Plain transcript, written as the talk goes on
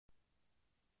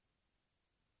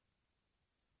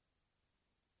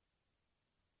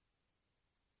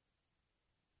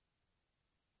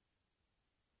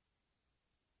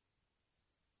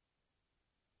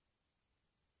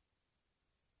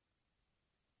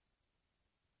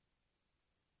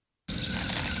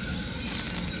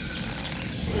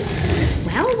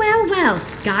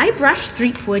Guybrush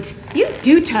Threepwood, you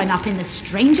do turn up in the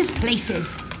strangest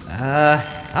places.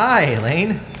 Hi,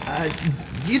 Elaine.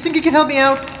 Do you think you could help me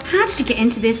out? How did you get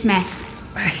into this mess?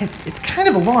 It's kind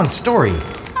of a long story.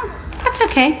 Oh, that's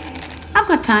okay. I've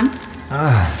got time.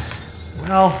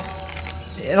 Well,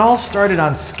 it all started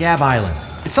on Scab Island.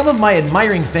 Some of my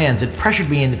admiring fans had pressured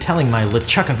me into telling my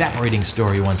Lechuck evaporating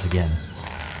story once again.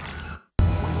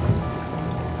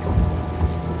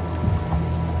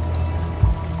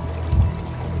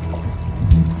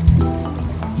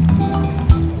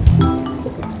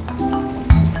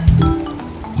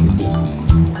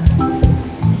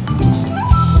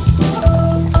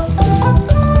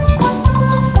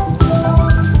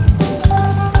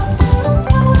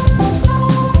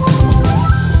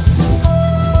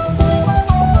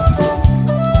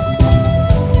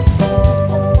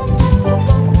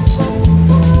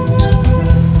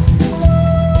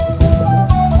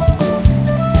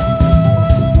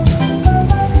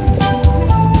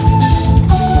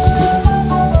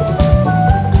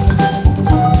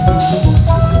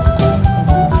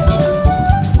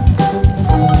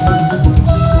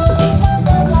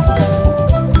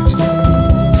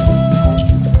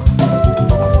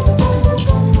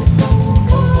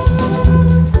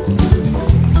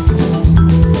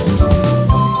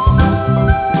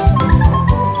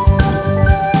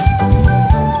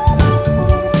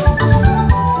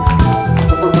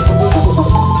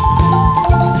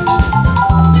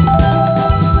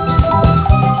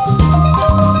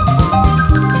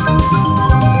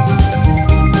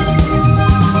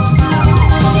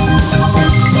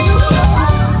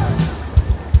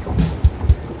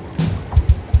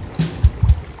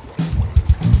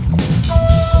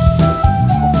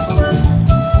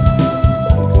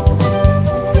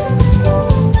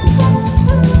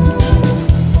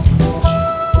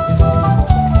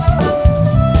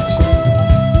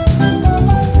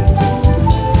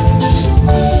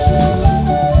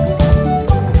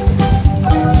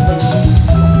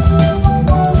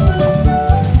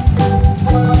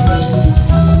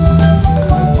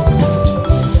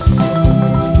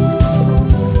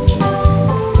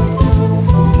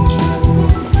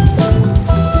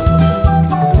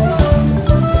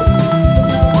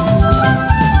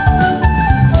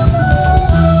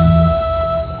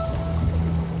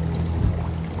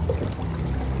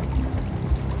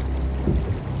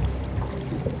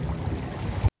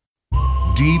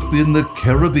 Deep in the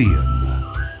Caribbean,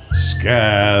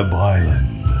 Scab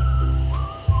Island.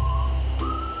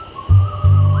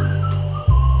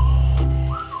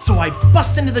 So I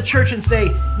bust into the church and say,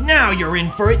 "Now you're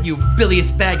in for it, you bilious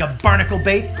bag of barnacle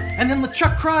bait." And then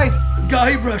LeChuck cries,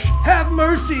 "Guybrush, have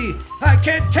mercy! I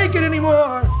can't take it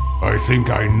anymore!" I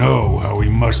think I know how he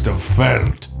must have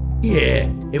felt. Yeah,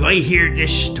 if I hear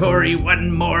this story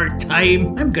one more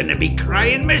time, I'm gonna be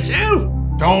crying myself.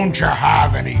 Don't you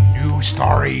have any new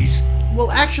stories? Well,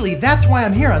 actually, that's why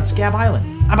I'm here on Scab Island.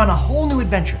 I'm on a whole new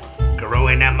adventure.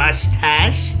 Growing a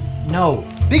mustache? No,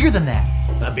 bigger than that.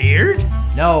 A beard?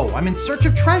 No, I'm in search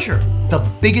of treasure. The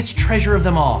biggest treasure of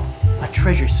them all. A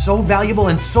treasure so valuable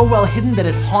and so well hidden that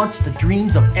it haunts the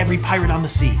dreams of every pirate on the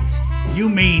seas. You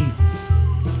mean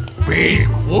Big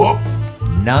Whoop?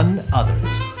 None other.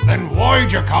 Then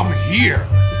why'd you come here?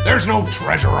 There's no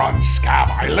treasure on Scab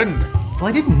Island. Well,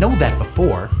 I didn't know that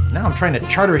before. Now I'm trying to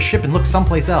charter a ship and look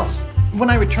someplace else. When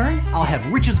I return, I'll have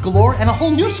riches galore and a whole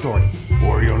new story.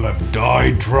 Or you'll have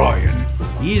died trying.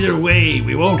 Either way,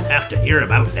 we won't have to hear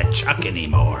about Lechuck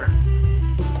anymore.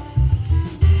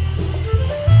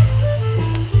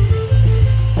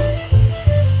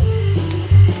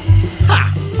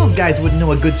 Ha! Those guys wouldn't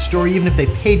know a good story even if they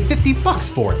paid $50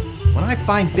 for it. When I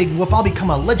find Big Whoop, I'll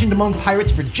become a legend among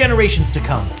pirates for generations to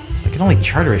come. I can only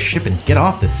charter a ship and get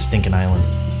off this stinking island.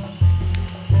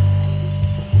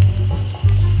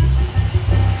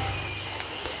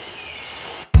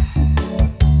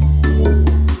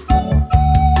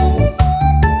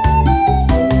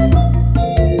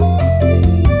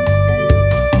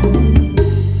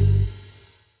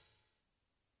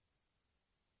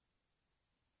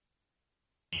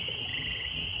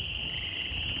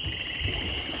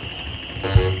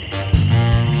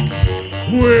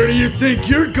 Where do you think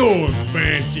you're going,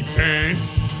 fancy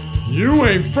pants? You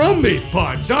ain't from these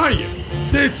parts, are you?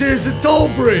 This is a toll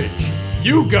bridge.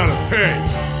 You gotta pay.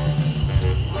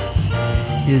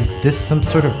 Is this some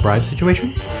sort of bribe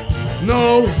situation?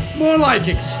 No, more like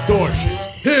extortion.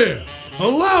 Here,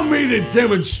 allow me to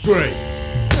demonstrate.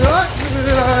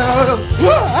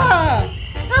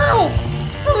 Help!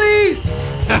 Please!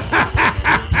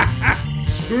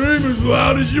 Scream as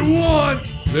loud as you want.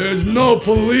 There's no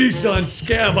police on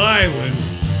Scab Island.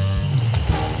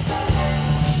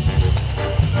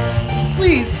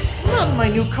 Please, not in my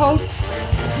new coat.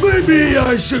 Maybe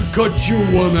I should cut you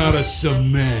one out of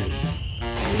cement.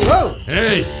 Whoa!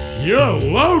 Hey, you're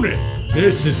loaded.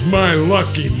 This is my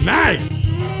lucky night.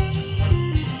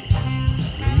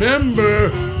 Remember,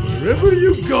 wherever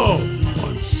you go,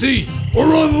 on sea or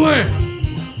on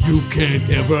land, you can't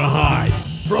ever hide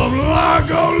from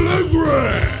Lago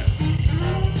LeGrand.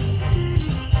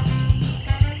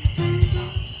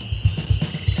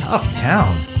 Tough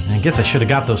town. I guess I should have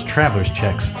got those traveler's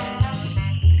checks.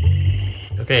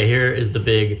 Okay, here is the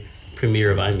big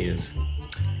premiere of iMuse.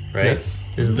 Right? Yes.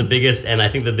 This is the biggest, and I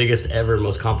think the biggest ever,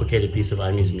 most complicated piece of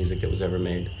iMuse music that was ever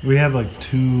made. We have like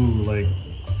 2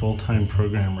 full-time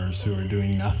programmers who are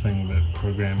doing nothing but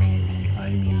programming the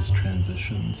iMuse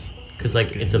transitions. Because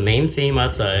it's a main theme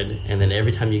outside, and then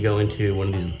every time you go into one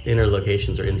of these inner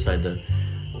locations or inside the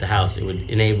house, it would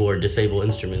enable or disable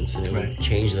instruments, and it would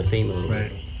change the theme a little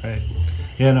bit. Right.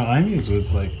 Yeah, no, iMuse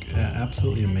was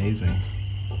absolutely amazing.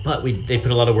 But they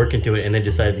put a lot of work into it, and they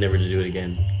decided never to do it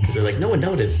again. Because they're like, no one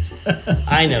noticed.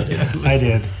 I noticed. I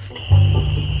did.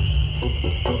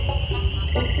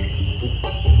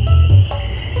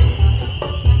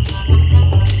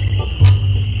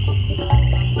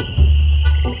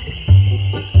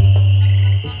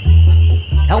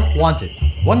 Help wanted.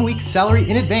 1 week's salary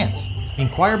in advance.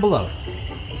 Inquire below.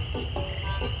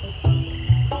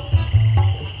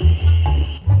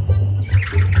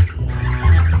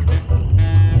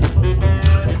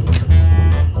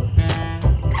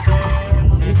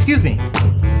 Excuse me.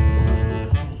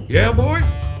 Yeah, boy?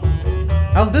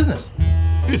 How's business?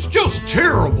 It's just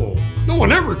terrible. No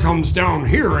one ever comes down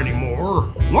here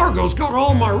anymore. Largo's got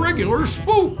all my regulars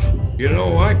spooked. You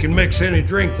know, I can mix any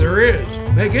drink there is,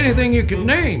 make anything you can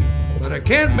name, but I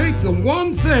can't make the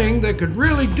one thing that could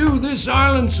really do this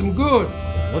island some good.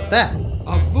 What's that?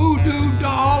 A voodoo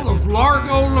doll of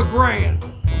Largo LeGrand.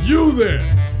 You there.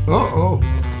 Uh-oh.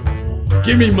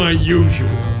 Give me my usual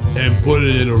and put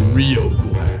it in a real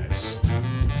glass.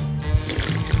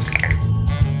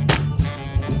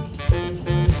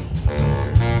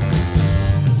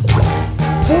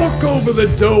 Fork over the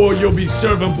dough or you'll be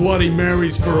serving Bloody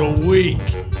Marys for a week.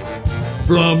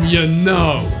 From your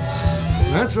nose.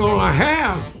 That's all I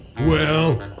have.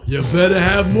 Well, you better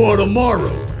have more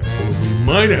tomorrow, or we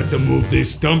might have to move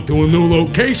this dump to a new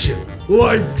location.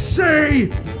 Like,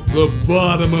 say, the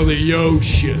bottom of the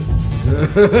ocean.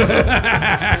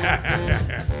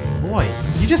 Boy,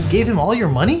 you just gave him all your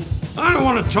money? I don't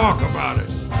want to talk about it.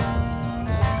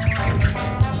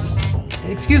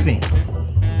 Excuse me.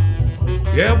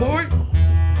 Yeah, boy?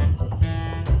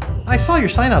 I saw your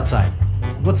sign outside.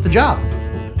 What's the job?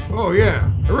 Oh, yeah.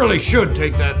 I really should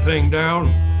take that thing down.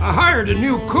 I hired a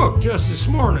new cook just this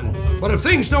morning. But if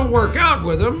things don't work out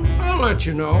with him, I'll let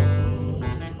you know.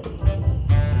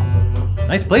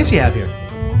 Nice place you have here.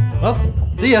 Well,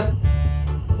 see ya.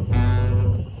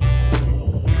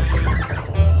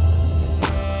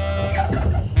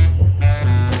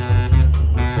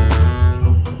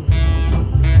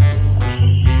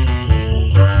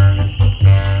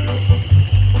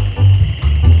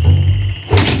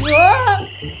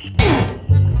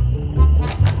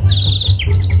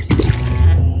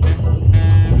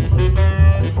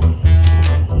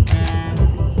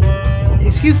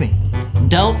 Excuse me.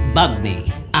 Don't bug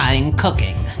me. I'm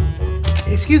cooking.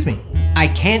 Excuse me. I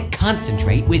can't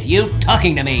concentrate with you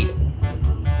talking to me.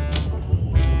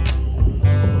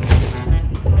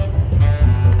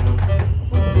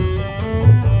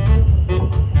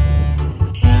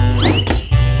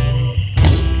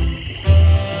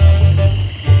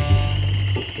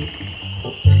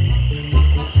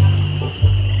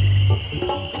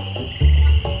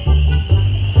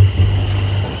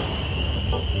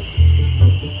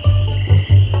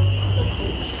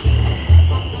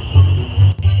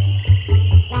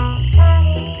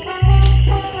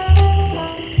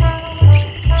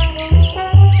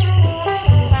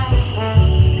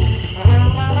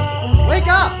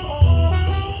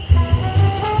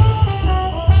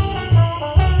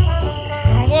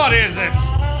 What is it?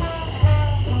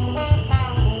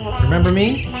 Remember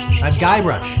me? I'm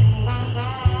Guybrush.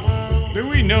 Do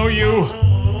we know you?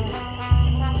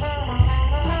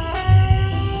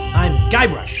 I'm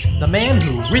Guybrush, the man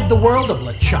who rid the world of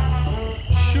Lechuck.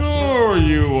 Sure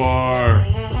you are.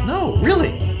 No,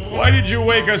 really. Why did you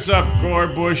wake us up,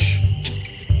 Gorbush?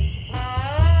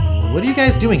 What are you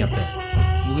guys doing up there?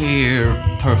 We're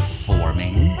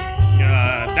performing.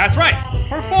 That's right.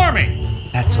 Performing.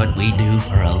 That's what we do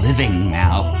for a living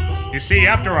now. You see,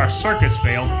 after our circus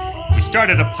failed, we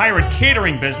started a pirate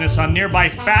catering business on nearby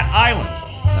Fat Island.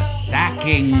 The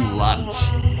sacking lunch.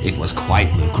 It was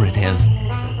quite lucrative.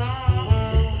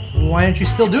 Why aren't you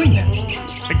still doing that?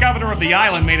 The governor of the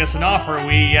island made us an offer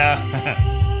we,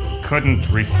 couldn't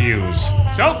refuse.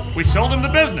 So, we sold him the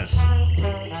business.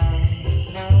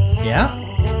 Yeah?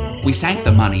 We sank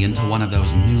the money into one of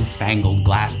those newfangled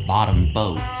glass-bottom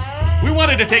boats. We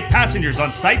wanted to take passengers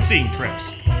on sightseeing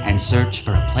trips. And search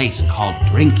for a place called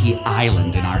Drinky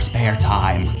Island in our spare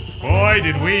time. Boy,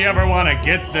 did we ever want to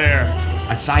get there.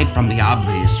 Aside from the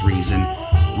obvious reason,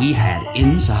 we had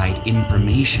inside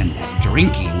information that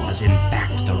Drinky was in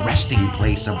fact the resting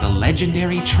place of the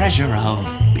legendary treasure of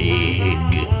Big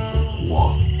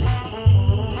Whoop.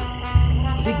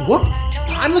 Big Whoop?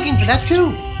 I'm looking for that too.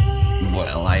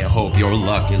 Well, I hope your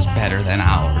luck is better than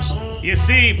ours. You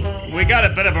see, we got a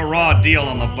bit of a raw deal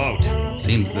on the boat.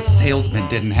 Seems the salesman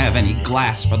didn't have any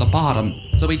glass for the bottom,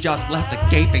 so he just left a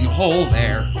gaping hole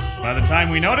there. By the time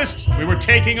we noticed, we were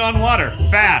taking on water,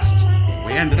 fast.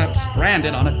 We ended up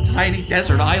stranded on a tiny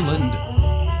desert island.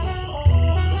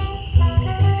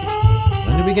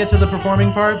 When did we get to the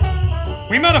performing part?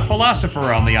 We met a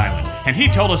philosopher on the island, and he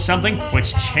told us something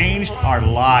which changed our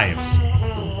lives.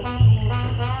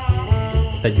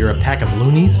 That you're a pack of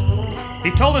loonies?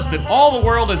 He told us that all the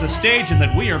world is a stage and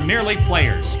that we are merely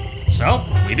players. So,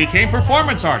 we became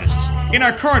performance artists. In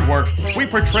our current work, we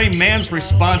portray man's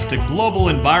response to global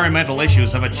environmental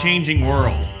issues of a changing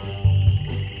world.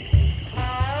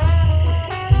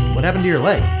 What happened to your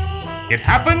leg? It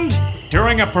happened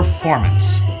during a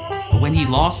performance. But when he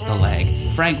lost the leg,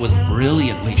 Frank was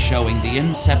brilliantly showing the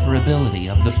inseparability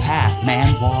of the path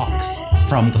man walks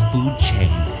from the food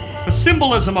chain. The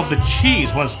symbolism of the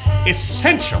cheese was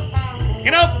essential.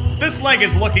 You know, this leg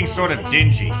is looking sort of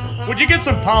dingy. Would you get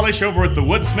some polish over at the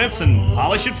woodsmiths and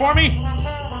polish it for me?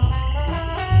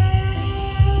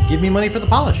 Give me money for the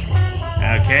polish.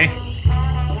 Okay.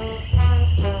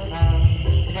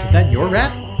 Is that your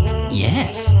rat?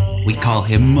 Yes. We call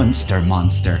him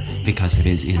Monster because of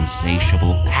his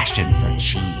insatiable passion for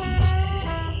cheese.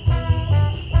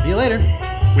 See you later.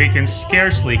 We can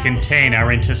scarcely contain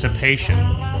our anticipation.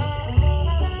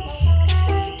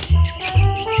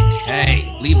 Hey,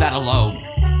 leave that alone.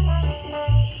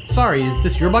 Sorry, is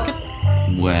this your bucket?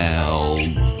 Well,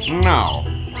 no.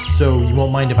 So you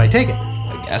won't mind if I take it?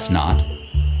 I guess not.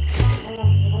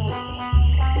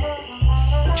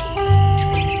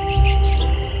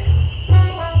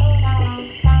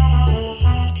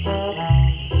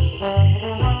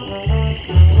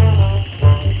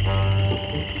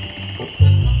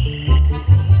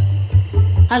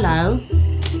 Hello?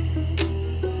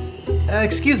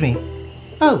 Excuse me.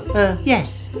 Oh,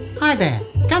 yes. Hi there.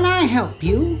 Can I help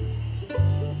you?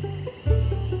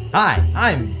 Hi,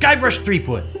 I'm Guybrush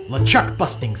Threepwood, Lechuck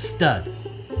busting stud.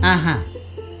 Uh-huh.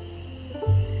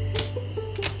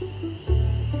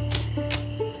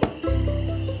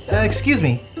 Excuse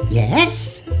me.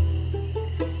 Yes?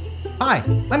 Hi,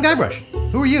 I'm Guybrush.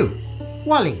 Who are you?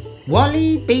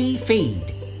 Wally B.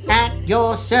 Feed. At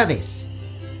your service.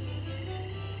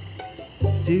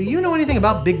 Do you know anything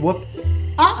about Big Whoop?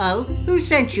 Uh-oh, who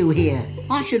sent you here?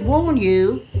 I should warn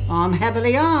you, I'm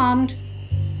heavily armed.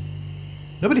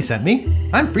 Nobody sent me.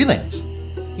 I'm freelance.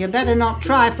 You better not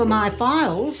try for my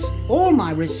files. All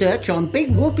my research on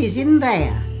Big Whoop is in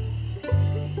there.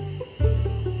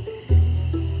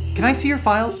 Can I see your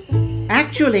files?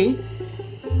 Actually,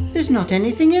 there's not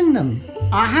anything in them.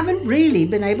 I haven't really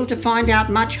been able to find out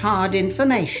much hard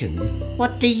information.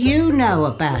 What do you know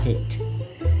about it?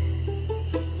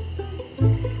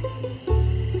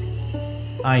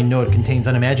 I know it contains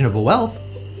unimaginable wealth.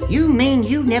 You mean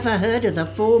you never heard of the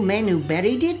 4 men who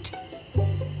buried it?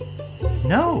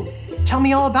 No. Tell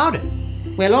me all about it.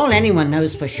 Well, all anyone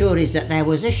knows for sure is that there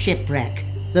was a shipwreck.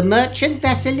 The merchant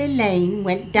vessel Elaine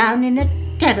went down in a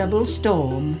terrible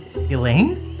storm.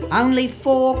 Elaine? Only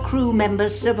 4 crew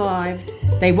members survived.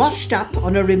 They washed up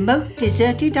on a remote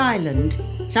deserted island.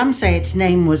 Some say its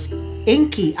name was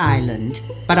Inky Island,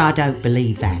 but I don't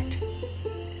believe that.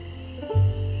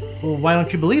 Well, why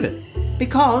don't you believe it?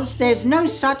 Because there's no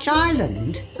such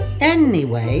island.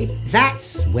 Anyway,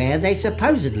 that's where they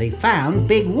supposedly found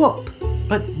Big Whoop.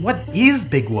 But what is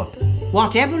Big Whoop?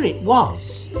 Whatever it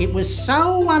was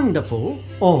so wonderful,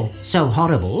 or so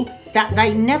horrible, that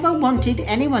they never wanted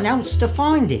anyone else to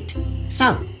find it.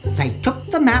 So, they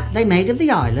took the map they made of the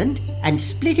island and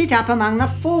split it up among the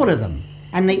 4 of them,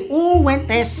 and they all went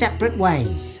their separate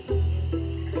ways.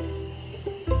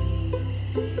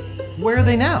 Where are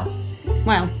they now?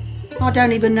 Well, I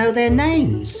don't even know their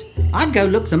names. I'd go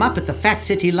look them up at the Fat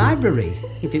City Library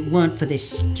if it weren't for this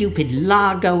stupid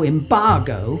Largo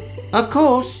embargo. Of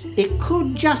course, it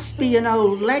could just be an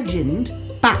old legend,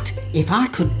 but if I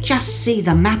could just see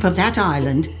the map of that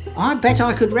island, I bet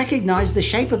I could recognize the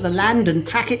shape of the land and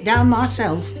track it down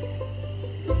myself.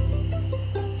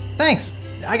 Thanks.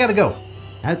 I gotta go.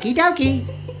 Okie dokie.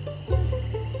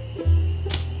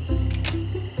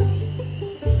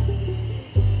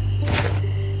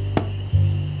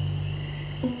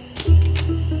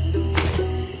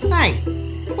 Hey,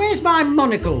 where's my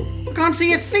monocle? I can't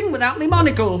see a thing without my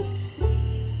monocle.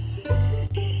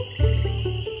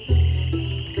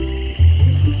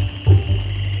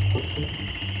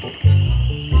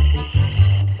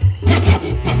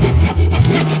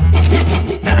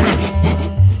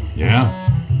 Yeah?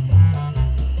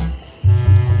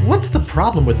 What's the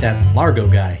problem with that Largo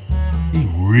guy? He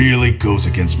really goes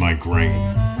against my grain.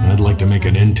 I'd like to make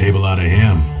an end table out of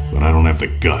him, but I don't have the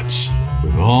guts.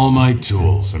 With all my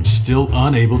tools, I'm still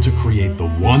unable to create the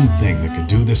one thing that could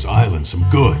do this island some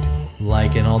good.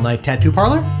 Like an all-night tattoo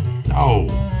parlor? No,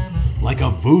 like a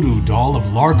voodoo doll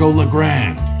of Largo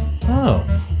Legrand. Oh.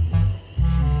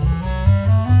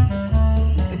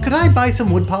 Could I buy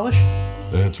some wood polish?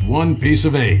 That's 1 piece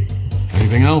of 8.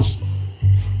 Anything else?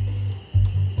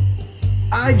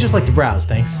 I'd just like to browse,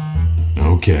 thanks.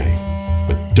 Okay,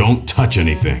 but don't touch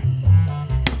anything.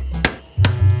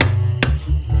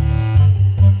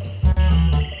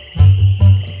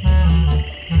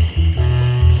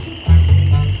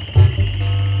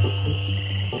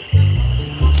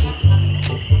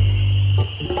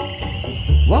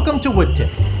 Welcome to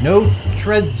Woodtip. No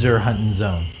treasure hunting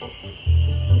zone.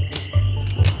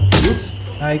 Oops,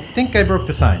 I think I broke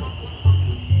the sign.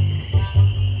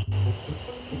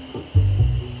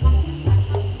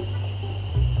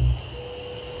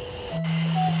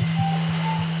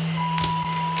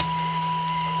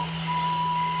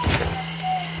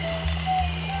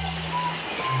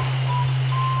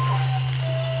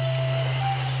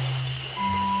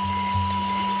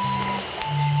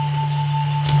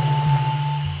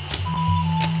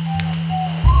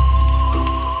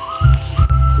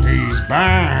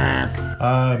 Back.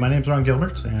 My name's Ron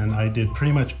Gilbert, and I did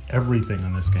pretty much everything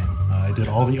on this game. I did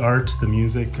all the art, the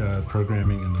music,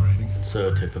 programming, and the writing.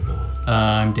 So typical.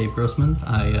 I'm Dave Grossman.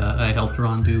 I helped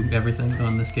Ron do everything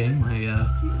on this game. I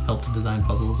helped to design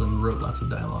puzzles and wrote lots of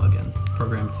dialogue and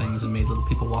programmed things and made little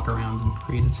people walk around and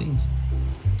created scenes.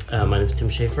 My name's Tim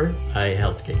Schaefer. I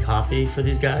helped get coffee for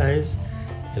these guys,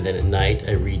 and then at night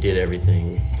I redid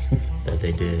everything that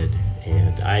they did.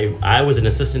 And I was an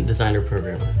assistant designer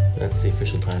programmer. That's the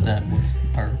official title. That was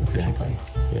our official title.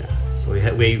 Yeah. So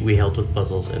we helped with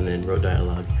puzzles and then wrote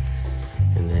dialogue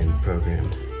and then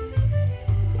programmed.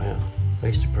 Wow. I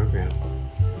used to program.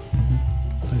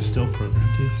 I still program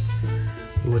too.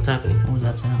 Ooh, what's happening? What was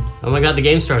that sound? Oh my god, the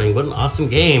game's starting. What an awesome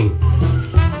game.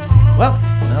 Well,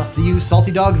 I'll see you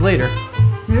salty dogs later.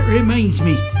 That reminds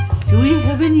me, do we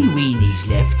have any weenies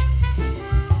left?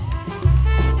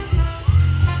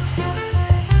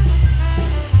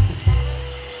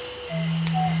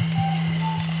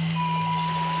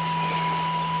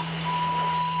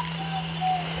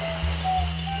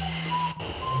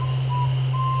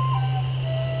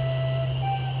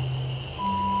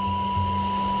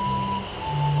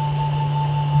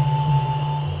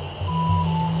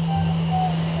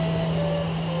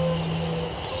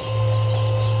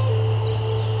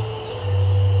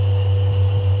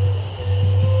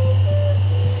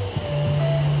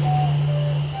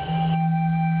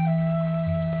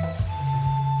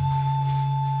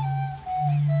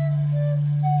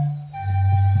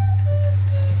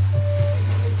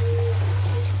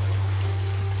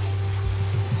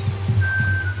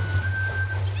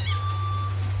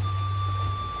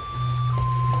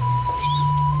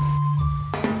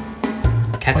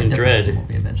 Captain Dread.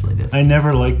 We eventually did. I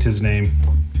never liked his name.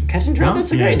 Captain Dread,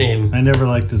 that's a great name. I never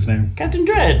liked his name. Captain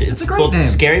Dread. It's a great both name.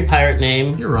 scary pirate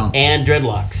name You're wrong. and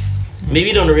dreadlocks. Maybe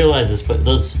you don't realize this, but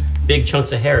those big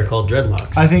chunks of hair are called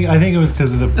dreadlocks. I think it was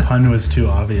because the pun was too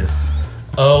obvious.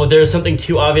 Oh, there's something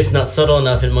too obvious, not subtle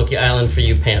enough in Monkey Island for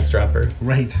you, pants dropper.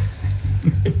 Right.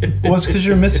 Well, it's because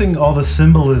you're missing all the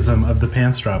symbolism of the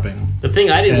pants dropping. The thing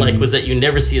I didn't like was that you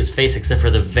never see his face except for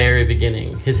the very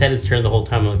beginning. His head is turned the whole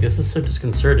time. I'm like, this is so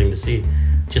disconcerting to see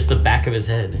just the back of his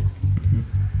head.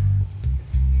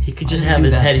 He could just have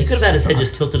his head. He could have had his head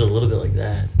just tilted a little bit like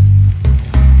that.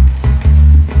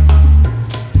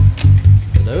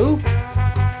 Hello?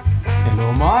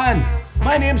 Hello, man.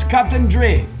 My name's Captain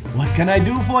Dre. What can I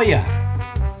do for ya?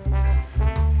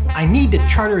 I need to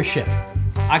charter a ship.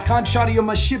 I can't charter you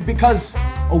my ship because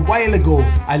a while ago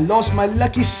I lost my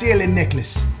lucky sailing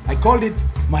necklace. I called it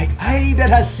my eye that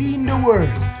has seen the world.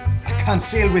 I can't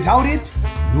sail without it?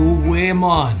 No way,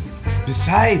 man.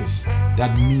 Besides,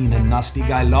 that mean and nasty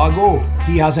guy Largo,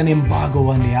 he has an embargo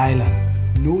on the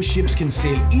island. No ships can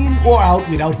sail in or out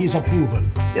without his approval.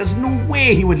 There's no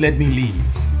way he would let me leave.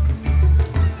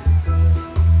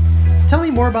 Tell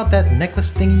me more about that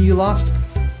necklace thingy you lost.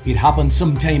 It happened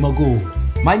some time ago.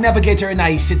 My navigator and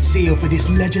I set sail for this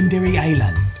legendary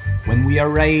island. When we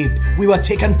arrived, we were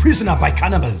taken prisoner by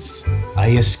cannibals.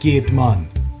 I escaped, man.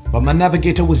 But my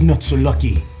navigator was not so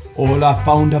lucky. All I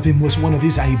found of him was one of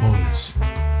his eyeballs.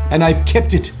 And I've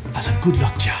kept it as a good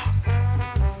luck charm.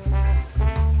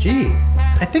 Gee,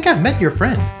 I think I've met your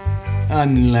friend.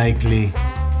 Unlikely.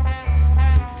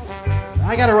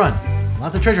 I gotta run.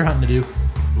 Lots of treasure hunting to do.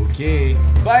 Okay.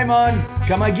 Bye, man.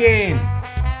 Come again.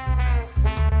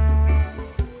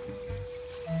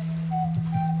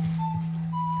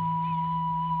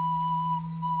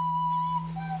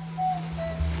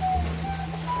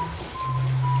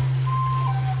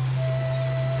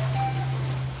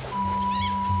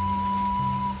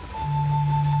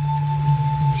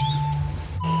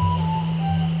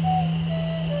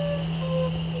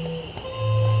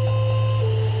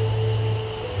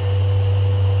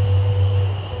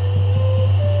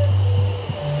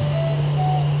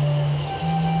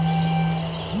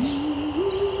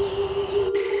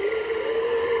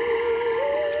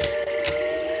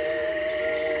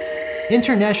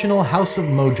 International House of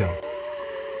Mojo.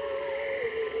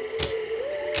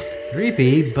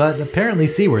 Creepy, but apparently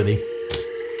seaworthy.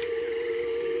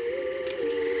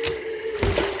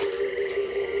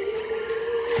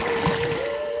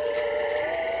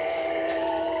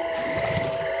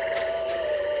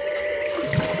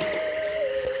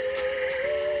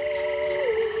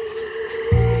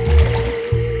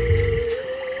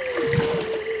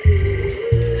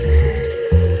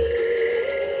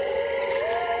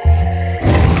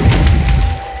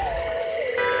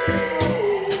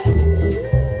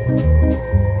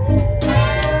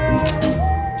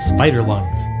 Spider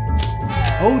lungs.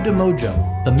 Eau de Mojo,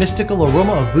 the mystical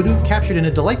aroma of voodoo captured in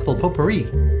a delightful potpourri.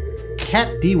 Cat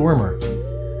dewormer.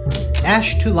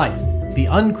 Ash to life, the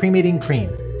uncremating cream.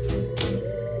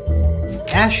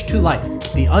 Ash to life,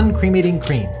 the uncremating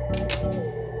cream.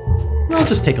 I'll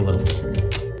just take a little.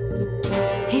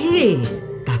 Hey,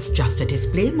 that's just a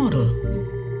display model.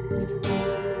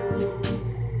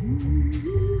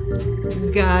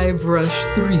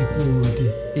 Guybrush Threepwood.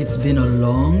 It's been a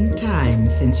long time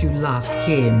since you last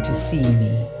came to see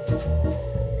me.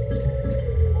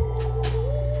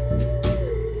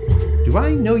 Do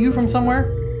I know you from somewhere?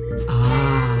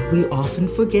 Ah, we often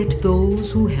forget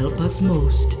those who help us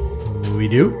most. We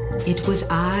do? It was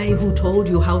I who told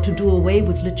you how to do away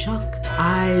with Lechuck.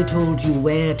 I told you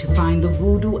where to find the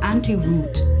voodoo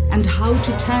anti-root and how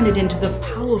to turn it into the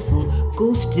powerful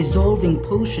ghost-dissolving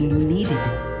potion you needed.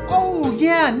 Oh,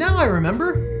 yeah, now I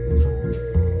remember.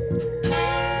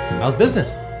 How's business?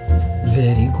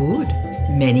 Very good.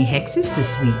 Many hexes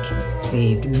this week.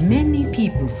 Saved many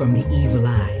people from the evil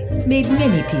eye. Made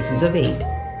many pieces of 8.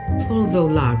 Although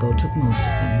Largo took most of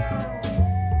them.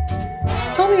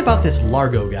 Tell me about this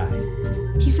Largo guy.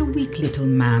 He's a weak little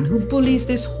man who bullies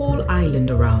this whole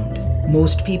island around.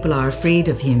 Most people are afraid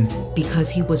of him because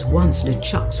he was once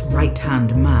LeChuck's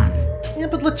right-hand man. Yeah,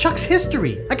 but LeChuck's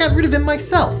history. I got rid of him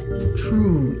myself.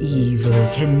 True evil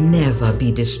can never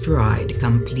be destroyed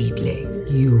completely.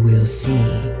 You will see.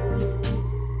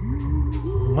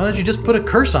 Why don't you just put a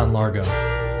curse on Largo?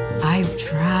 I've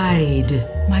tried.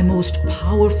 My most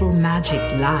powerful magic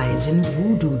lies in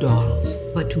voodoo dolls.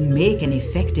 But to make an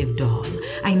effective doll,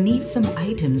 I need some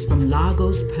items from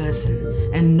Largo's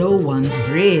person, and no one's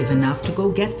brave enough to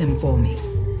go get them for me.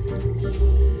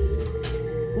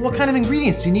 What kind of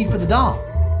ingredients do you need for the doll?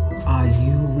 Are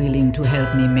you willing to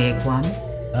help me make one?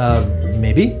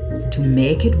 Maybe. To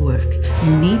make it work,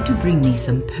 you need to bring me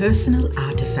some personal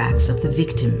artifacts of the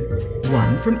victim.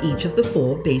 One from each of the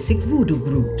 4 basic voodoo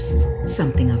groups.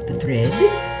 Something of the thread,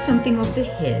 something of the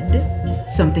head,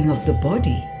 something of the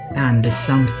body, and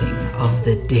something of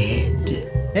the dead.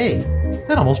 Hey,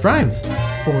 that almost rhymes.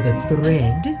 For the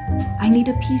thread, I need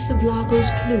a piece of Largo's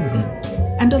clothing,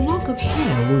 and a lock of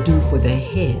hair will do for the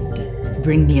head.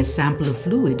 Bring me a sample of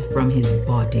fluid from his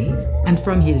body, and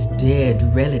from his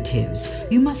dead relatives,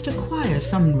 you must acquire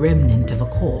some remnant of a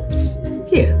corpse.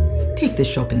 Here, take the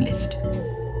shopping list.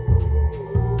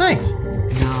 Thanks.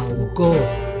 Now go.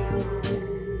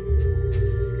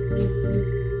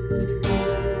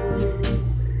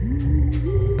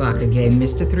 Back again,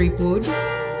 Mr. Threepwood.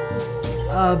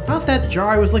 About that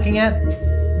jar I was looking at?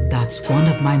 That's one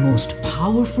of my most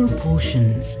powerful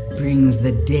potions. Brings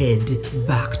the dead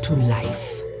back to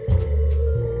life.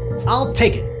 I'll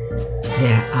take it.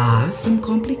 There are some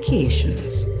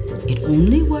complications. It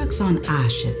only works on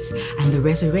ashes, and the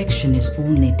resurrection is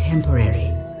only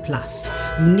temporary. Plus,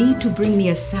 You need to bring me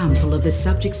a sample of the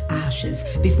subject's ashes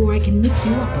before I can mix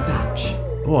you up a batch.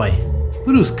 Boy,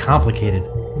 voodoo's complicated.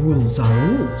 Rules are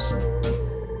rules.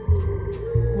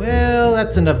 Well,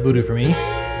 that's enough voodoo for me.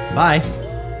 Bye.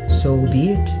 So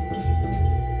be it.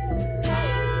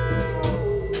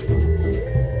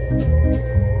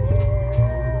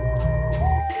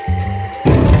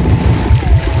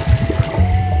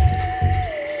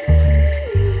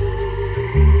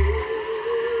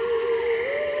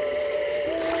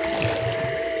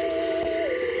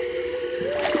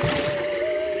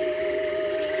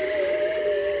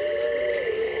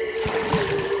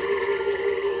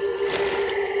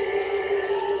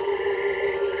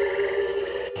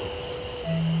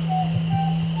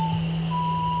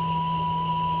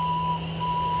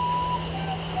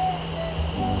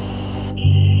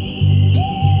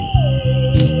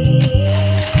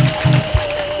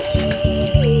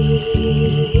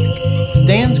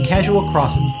 Stan's Casual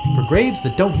Crosses, for graves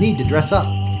that don't need to dress up.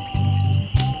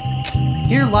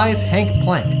 Here lies Hank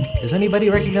Plank. Does anybody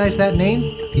recognize that name?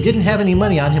 He didn't have any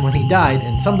money on him when he died,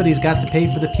 and somebody's got to pay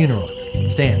for the funeral.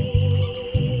 Stan.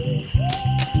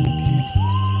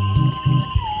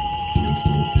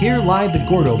 Here lie the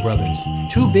Gordo brothers,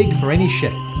 too big for any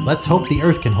ship. Let's hope the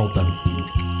Earth can hold them.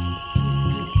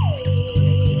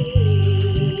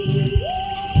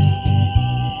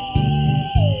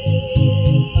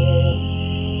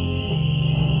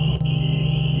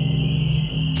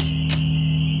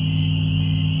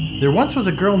 There once was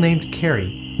a girl named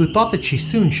Carrie who thought that she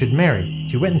soon should marry.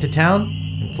 She went into town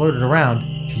and flirted around.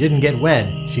 She didn't get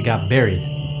wed, she got buried.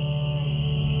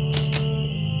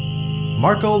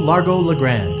 Marco Largo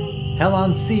Legrand, hell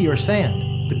on sea or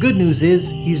sand. The good news is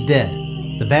he's dead.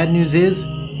 The bad news is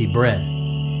he bred.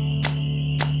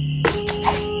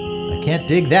 I can't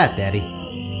dig that, Daddy.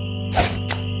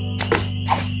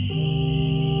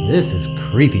 This is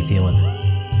creepy feeling.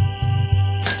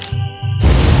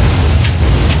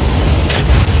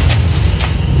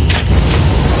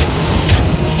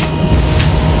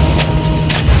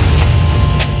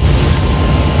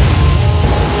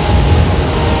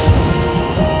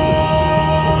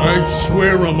 I'd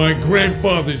swear on my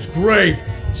grandfather's grave,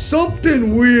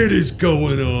 something weird is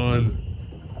going on.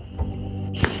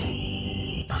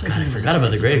 Oh god, I forgot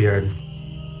about the graveyard.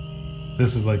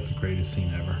 This is like the greatest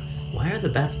scene ever. Why are the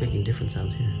bats making different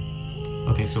sounds here?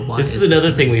 Okay, so why This is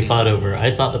another thing we fought over.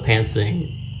 I thought the pants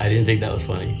thing, I didn't think that was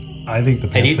funny. I think the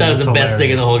pants And you thing thought it was is the best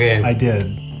thing in the whole game. I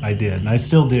did. And I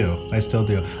still do.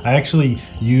 I actually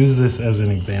use this as an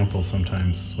example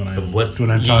sometimes when I'm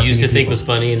talking you used to think people. was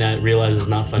funny and I realized it's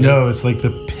not funny? No, it's like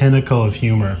the pinnacle of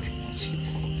humor.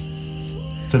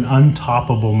 It's an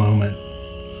untoppable moment.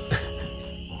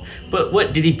 But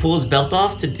what, did he pull his belt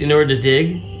off in order to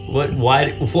dig? Why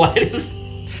does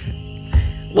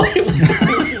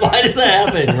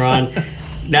that happen, Ron?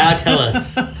 Now tell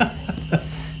us.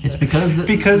 It's because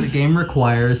the game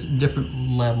requires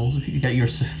different levels. If you got your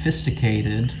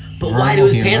sophisticated, But why do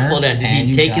his humor, pants fall down? Did and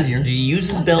he you take got his? your Did he use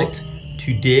his belt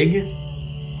to dig?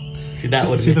 See, that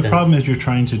would See, make the sense. problem is you're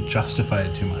trying to justify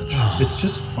it too much. It's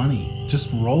just funny. Just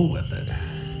roll with it.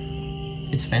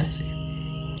 It's fantasy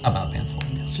about pants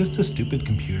falling down. It's just a stupid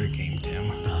computer game,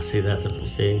 Tim. Oh, see, I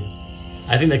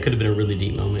think that could have been a really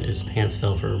deep moment. His pants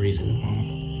fell for a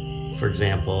reason. For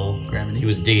example, gravity. He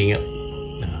was digging up.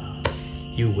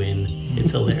 You win.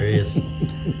 It's hilarious.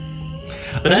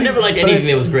 But I never liked anything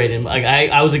that was great. And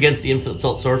I was against the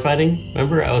insult sword fighting.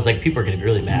 Remember, I was like, people are going to be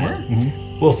really mad.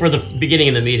 Mm-hmm. Well, for the beginning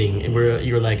of the meeting,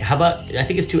 you were like, how about? I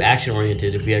think it's too action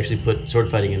oriented if we actually put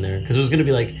sword fighting in there, because it was going to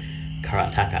be like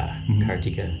karateka,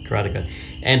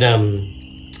 and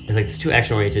it's like it's too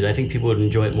action oriented. I think people would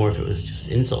enjoy it more if it was just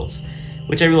insults,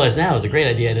 which I realize now is a great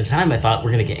idea. At the time, I thought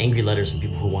we're going to get angry letters from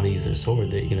people who want to use their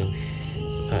sword.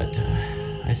 But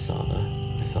I saw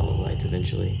the light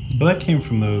eventually. Well, that came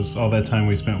from all that time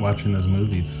we spent watching those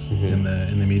movies in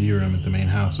the media room at the main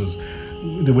house. Was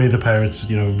the way the pirates,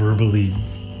 verbally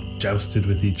jousted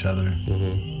with each other.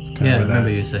 Yeah, I remember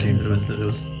you saying that it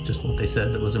was just what they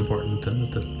said that was important, and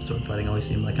that the sword fighting always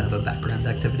seemed like kind of a background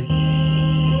activity.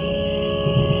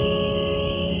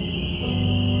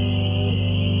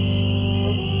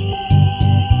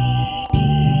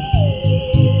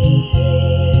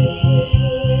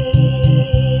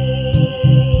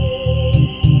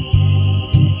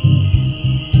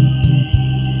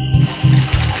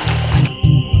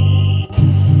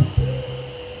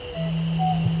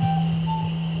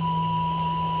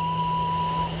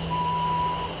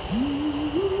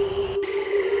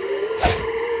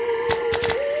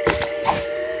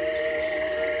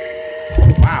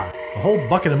 A whole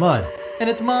bucket of mud. And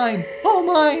it's mine. All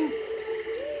mine.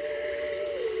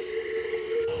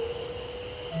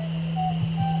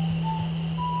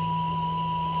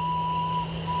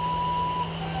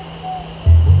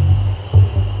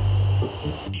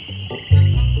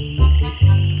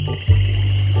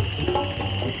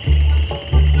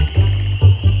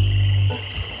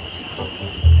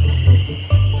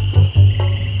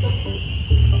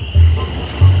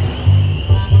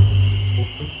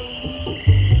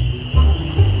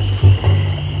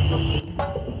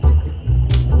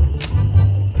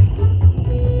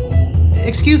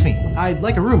 I'd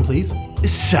like a room, please.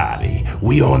 Sorry,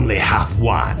 we only have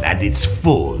one and it's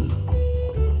full.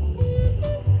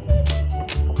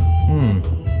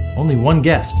 Only one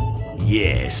guest.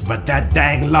 Yes, but that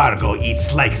dang Largo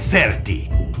eats like 30.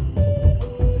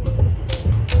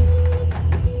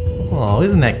 Oh,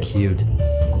 isn't that cute?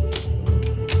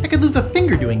 I could lose a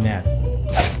finger doing that.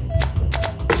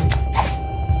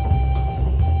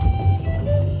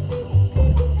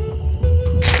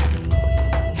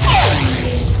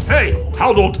 Hey,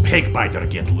 how'd old Pegbiter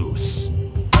get loose?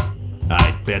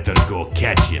 I'd better go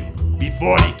catch him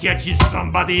before he catches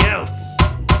somebody else.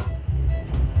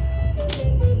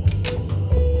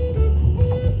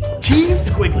 Cheese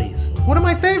squigglies, one of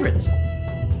my favorites.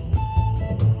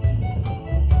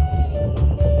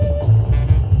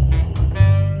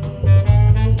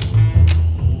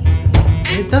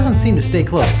 It doesn't seem to stay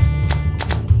closed.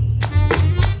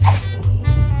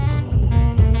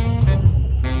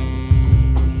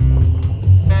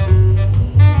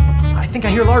 I think I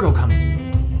hear Largo coming.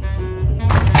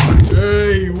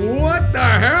 Hey, what the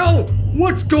hell?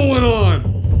 What's going on?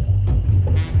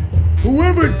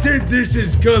 Whoever did this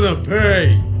is gonna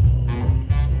pay.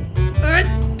 I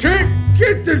can't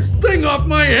get this thing off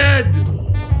my head.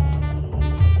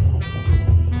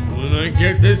 When I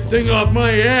get this thing off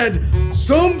my head,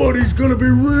 somebody's gonna be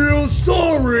real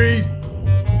sorry.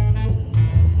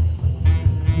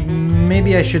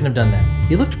 Maybe I shouldn't have done that.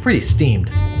 He looked pretty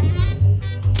steamed.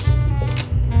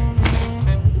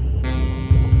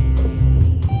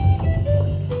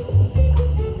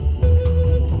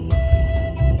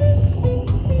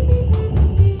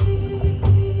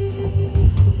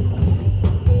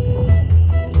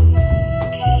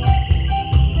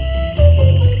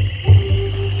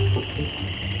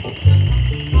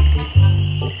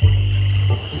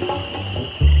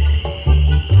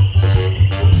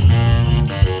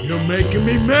 Making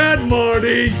me mad,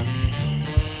 Marty!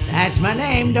 That's my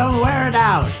name, don't wear it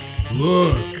out.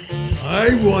 Look,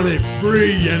 I want it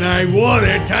free and I want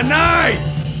it tonight!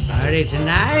 Party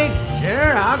tonight?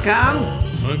 Sure, I'll come.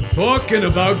 I'm talking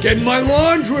about getting my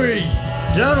laundry!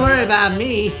 Don't worry about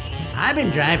me. I've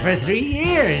been dry for 3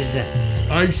 years.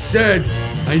 I said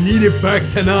I need it back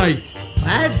tonight.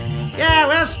 What? Yeah,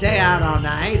 we'll stay out all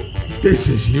night. This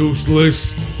is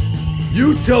useless.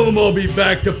 You tell them I'll be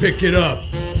back to pick it up.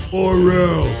 Or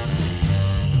else.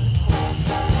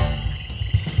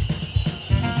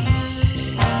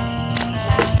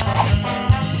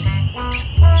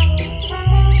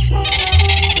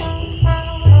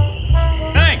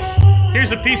 Thanks!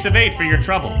 Here's a piece of 8 for your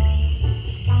trouble.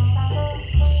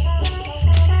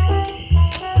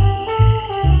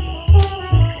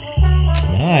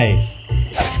 Nice.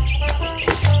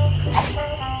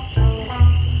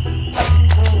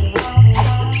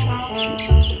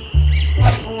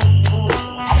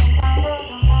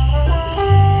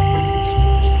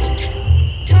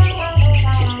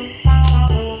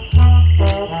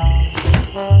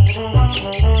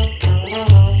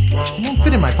 It won't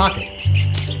fit in my pocket.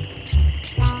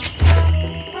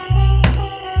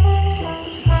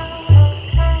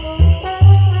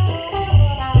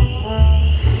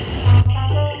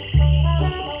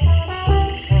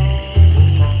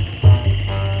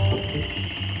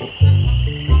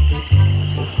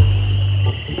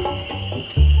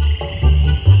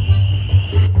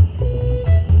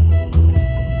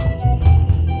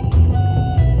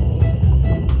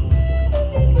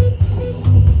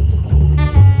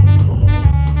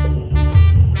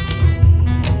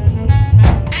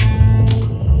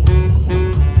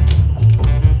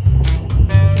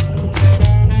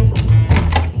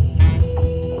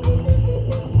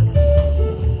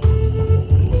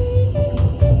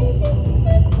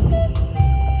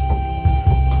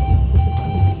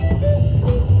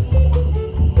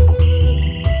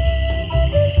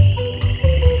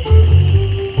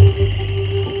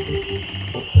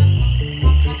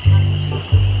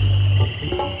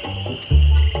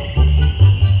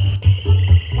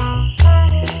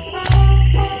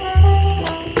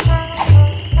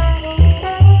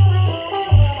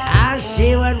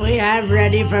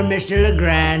 Ready for Mr.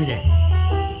 Legrand. I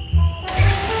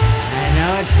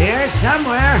know it's here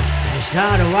somewhere. I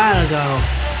saw it a while ago.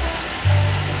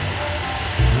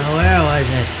 Now, where was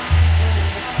it?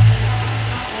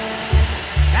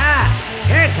 Ah,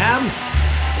 here it comes.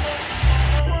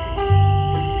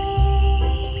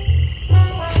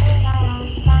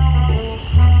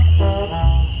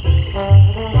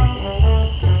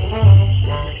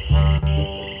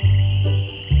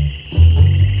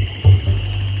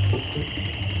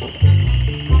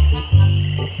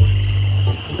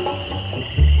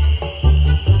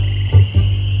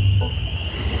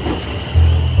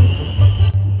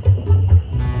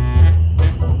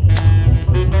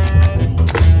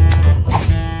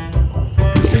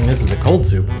 cold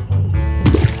soup.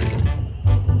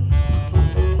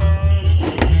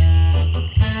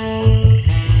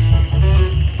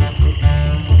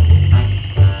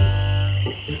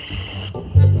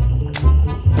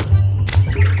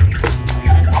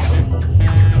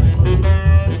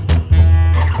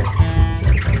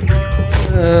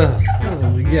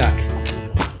 Yuck.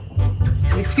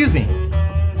 Excuse me.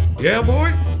 Yeah,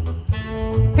 boy?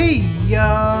 Hey,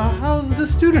 how's the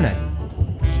stew tonight?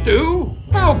 Stew?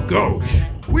 Oh, gosh.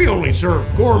 We only serve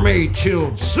gourmet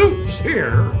chilled soups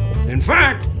here. In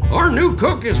fact, our new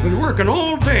cook has been working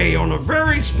all day on a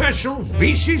very special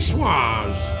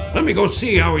vichyssoise. Let me go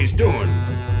see how he's doing.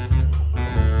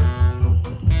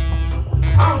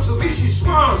 How's the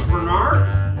vichyssoise,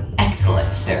 Bernard?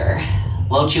 Excellent, sir.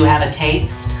 Won't you have a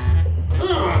taste?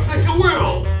 I think I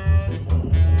will.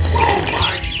 Oh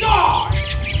my God!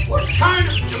 What kind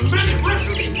of demented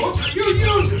recipe book are you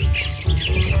using?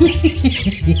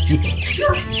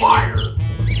 You're fired!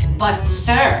 But,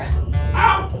 sir...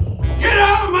 Out! Get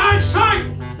out of my sight!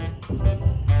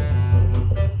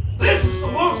 This is the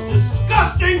most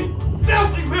disgusting,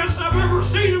 filthy mess I've ever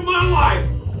seen in my life!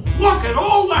 Look at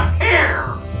all the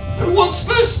hair! And what's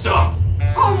this stuff?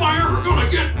 How am I ever gonna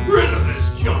get rid of this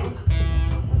junk?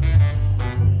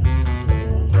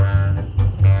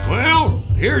 Well,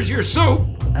 here's your soup.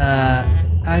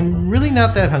 I'm really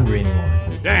not that hungry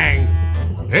anymore. Dang.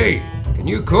 Hey, can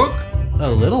you cook? A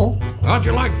little. How'd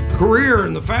you like a career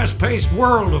in the fast-paced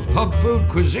world of pub food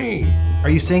cuisine? Are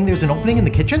you saying there's an opening in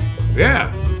the kitchen?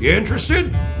 Yeah. You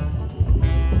interested?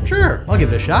 Sure, I'll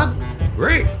give it a shot.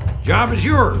 Great. Job is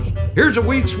yours. Here's a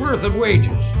week's worth of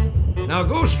wages. Now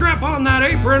go strap on that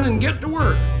apron and get to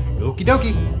work. Okie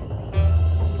dokie.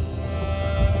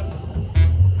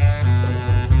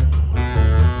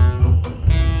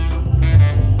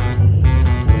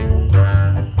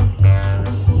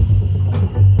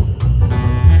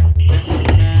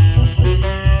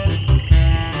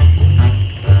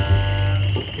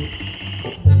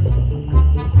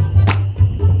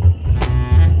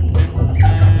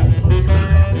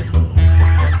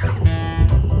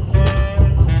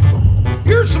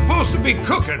 Be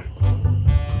cooking.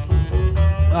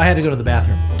 I had to go to the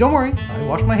bathroom. Don't worry, I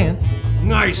washed my hands.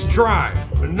 Nice try,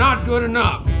 but not good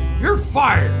enough. You're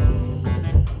fired.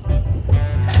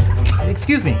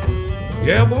 Excuse me.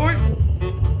 Yeah, boy?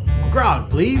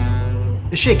 Grog, please.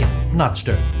 Shaken, not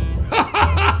stirred.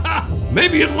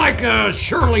 Maybe you'd like a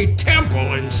Shirley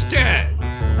Temple instead.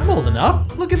 I'm old enough.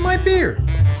 Look at my beard.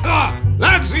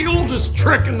 That's the oldest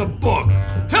trick in the book.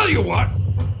 Tell you what,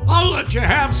 I'll let you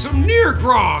have some near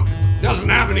grog. Doesn't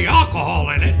have any alcohol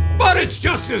in it, but it's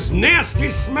just as nasty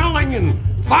smelling and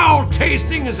foul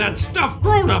tasting as that stuff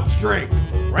grown-ups drink.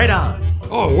 Right on.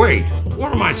 Oh, wait,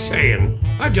 what am I saying?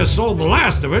 I just sold the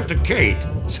last of it to Kate.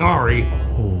 Sorry.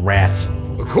 Rats.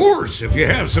 Of course, if you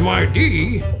have some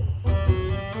ID.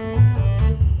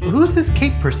 Who's this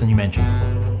Kate person you mentioned?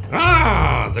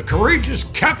 Ah, the courageous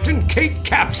Captain Kate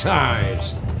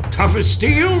Capsize. Tough as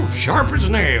steel, sharp as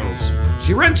nails.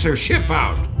 She rents her ship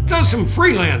out. Does some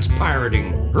freelance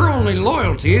pirating. Her only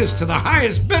loyalty is to the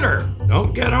highest bidder.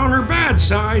 Don't get on her bad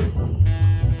side.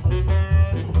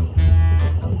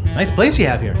 Nice place you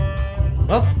have here.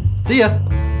 Well, see ya.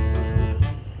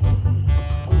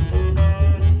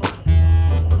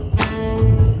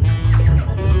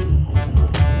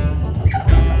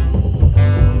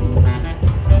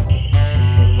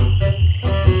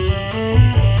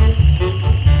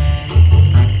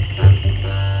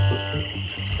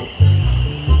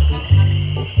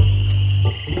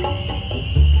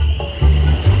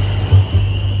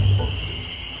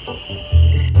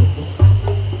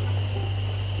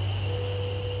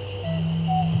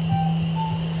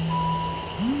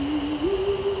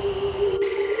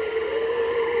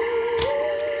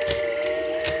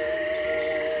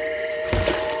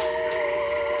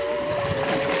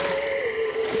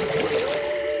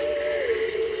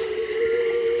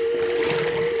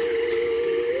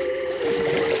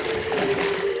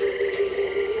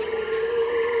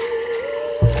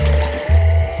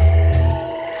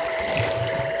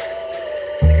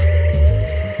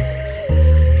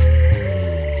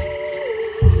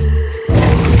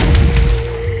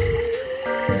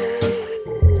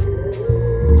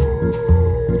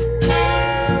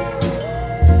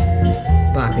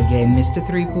 Mr.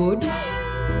 Threepwood?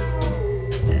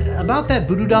 About that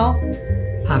voodoo doll?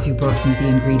 Have you brought me the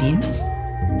ingredients?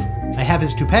 I have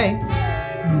his toupee.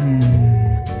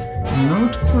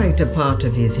 Not quite a part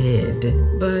of his head,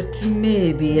 but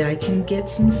maybe I can get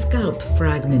some scalp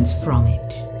fragments from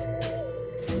it.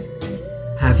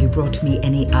 Have you brought me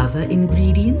any other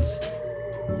ingredients?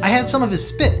 I have some of his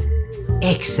spit.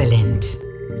 Excellent.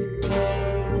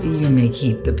 You may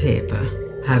keep the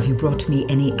paper. Have you brought me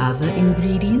any other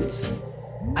ingredients?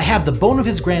 I have the bone of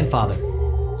his grandfather.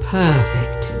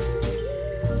 Perfect.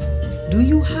 Do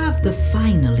you have the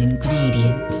final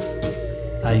ingredient?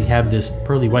 I have this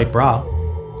pearly white bra.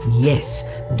 Yes,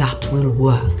 that will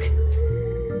work.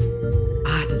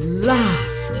 At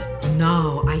last!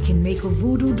 Now I can make a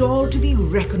voodoo doll to be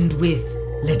reckoned with.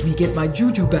 Let me get my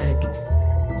juju bag.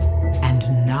 And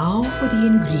now for the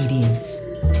ingredients.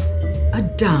 A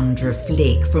dandruff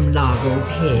flake from Largo's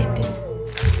head.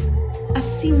 A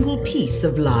single piece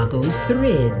of Largo's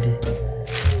thread.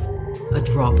 A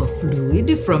drop of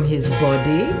fluid from his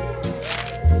body.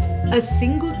 A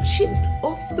single chip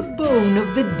off the bone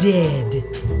of the dead.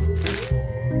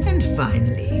 And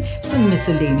finally, some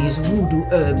miscellaneous voodoo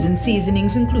herbs and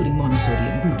seasonings, including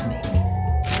monosodium glutamate.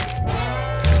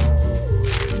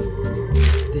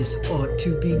 This ought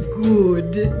to be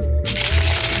good.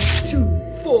 2,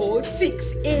 4, 6,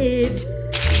 8.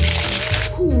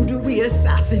 Who do we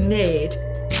assassinate?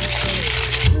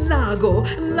 Largo,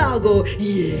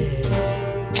 yeah.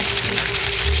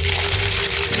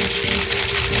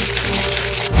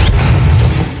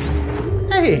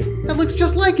 Hey, that looks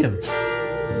just like him.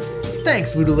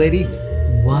 Thanks, Voodoo Lady.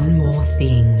 One more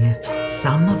thing.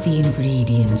 Some of the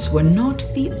ingredients were not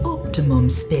the optimum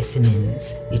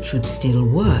specimens. It should still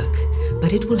work,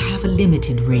 but it will have a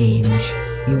limited range.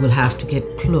 You will have to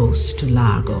get close to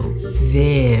Largo.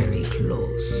 Very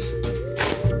close.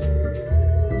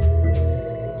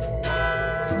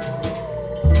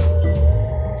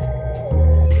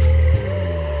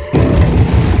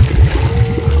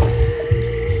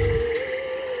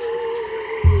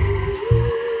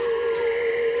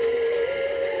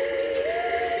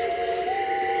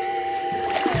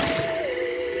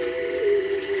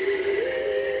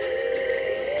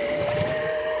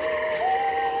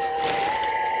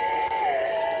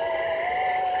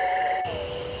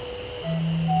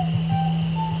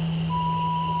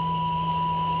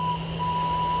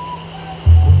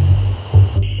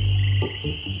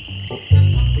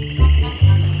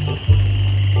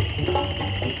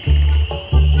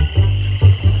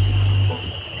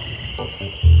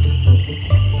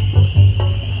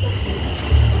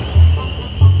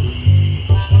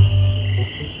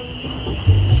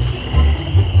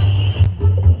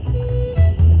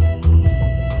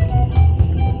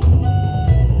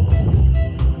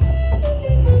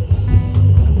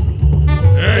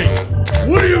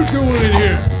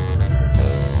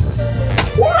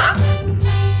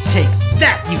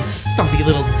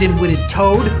 Dim-witted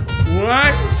toad.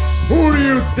 What? Who do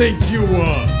you think you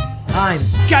are? I'm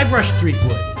Guybrush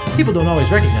Threepwood. People don't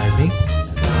always recognize me.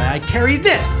 I carry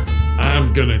this.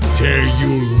 I'm gonna tear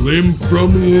you limb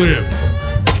from limb.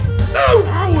 Oh,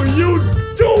 how are you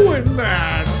doing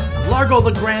that? Largo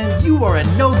the Grand, you are a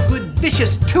no-good,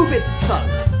 vicious, two-bit thug.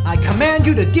 I command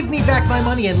you to give me back my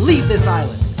money and leave this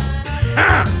island.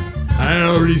 Ha! I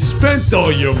already spent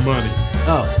all your money.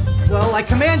 Oh, well, I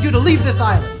command you to leave this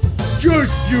island.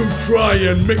 Just you try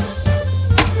and make...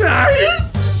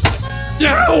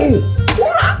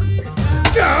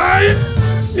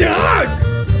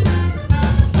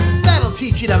 That'll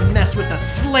teach you to mess with the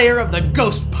slayer of the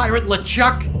ghost pirate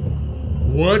Lechuck.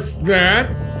 What's that?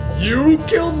 You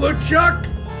killed Lechuck?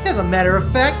 As a matter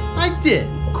of fact, I did.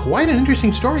 Quite an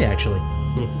interesting story, actually.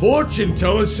 The fortune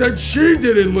teller said she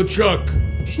did it, Lechuck.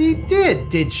 She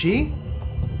did she?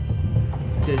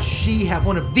 Does she have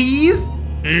one of these?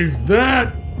 Is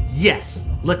that? Yes,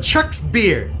 LeChuck's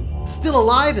beard. Still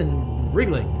alive and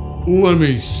wriggling. Let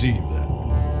me see that.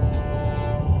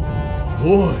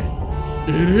 Boy,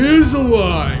 it is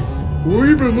alive.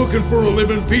 We've been looking for a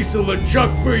living piece of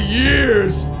LeChuck for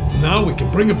years. Now we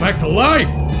can bring it back to life.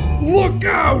 Look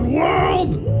out,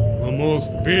 world! The most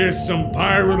fearsome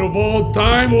pirate of all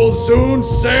time will soon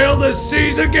sail the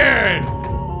seas again.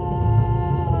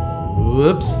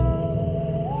 Whoops.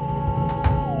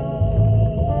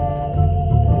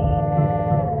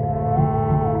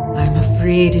 I'm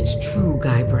afraid it's true,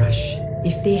 Guybrush.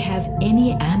 If they have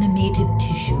any animated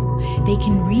tissue, they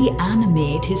can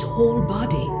reanimate his whole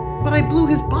body. But I blew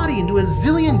his body into a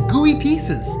zillion gooey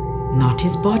pieces. Not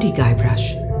his body,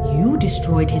 Guybrush. You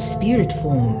destroyed his spirit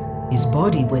form. His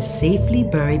body was safely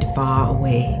buried far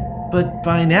away. But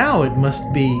by now it must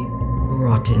be...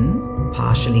 rotten?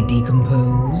 Partially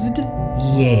decomposed?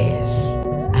 Yes.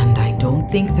 And I don't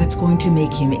think that's going to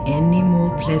make him any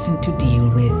more pleasant to deal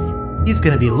with. He's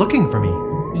gonna be looking for me.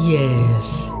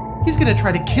 Yes. He's gonna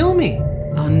try to kill me.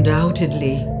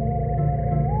 Undoubtedly.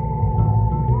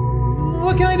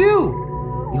 What can I do?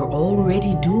 You're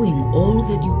already doing all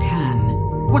that you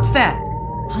can. What's that?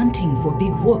 Hunting for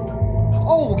Big Whoop.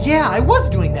 Oh yeah, I was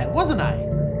doing that, wasn't I?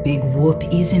 Big Whoop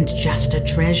isn't just a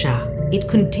treasure. It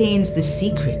contains the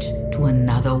secret to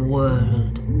another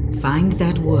world. Find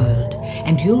that world,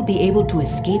 and you'll be able to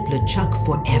escape Lechuck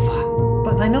forever.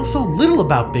 But I know so little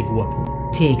about Big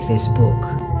Whoop. Take this book.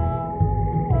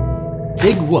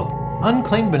 Big Whoop,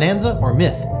 Unclaimed Bonanza or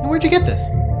Myth. And where'd you get this?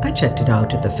 I checked it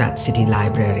out at the Fat City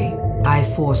Library. I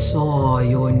foresaw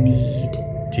your need.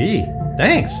 Gee,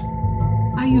 thanks.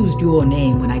 I used your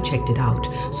name when I checked it out,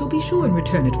 so be sure and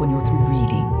return it when you're through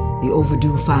reading. The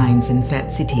overdue fines in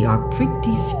Fat City are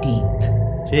pretty steep.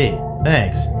 Gee,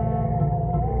 thanks.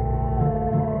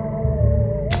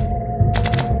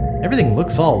 Everything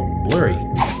looks all blurry.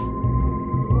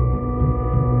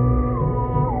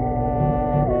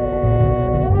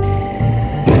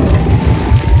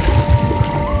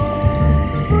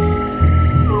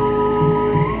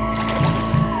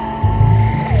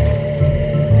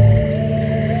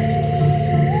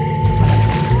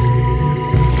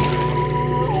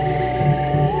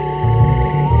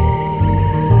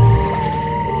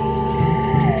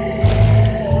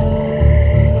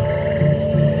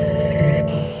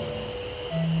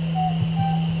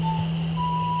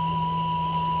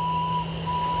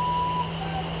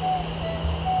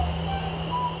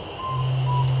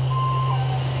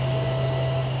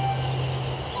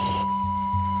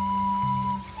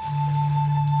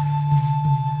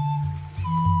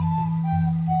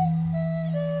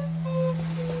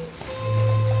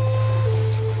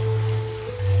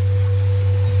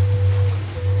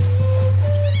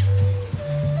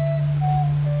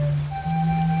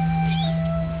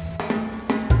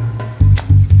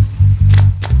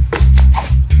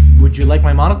 Would you like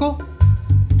my monocle?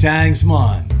 Thanks,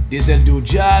 man. This'll do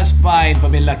just fine for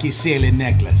me lucky sailing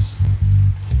necklace.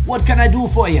 What can I do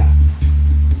for ya?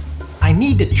 I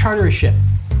need to charter a ship.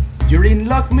 You're in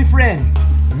luck, my friend.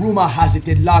 Rumor has it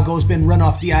that Largo's been run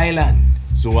off the island,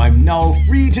 so I'm now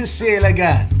free to sail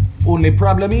again. Only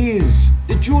problem is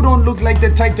that you don't look like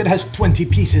the type that has 20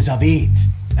 pieces of 8.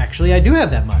 Actually, I do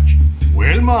have that much.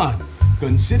 Well, man,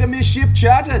 consider me ship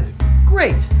chartered.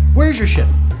 Great. Where's your ship?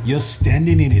 You're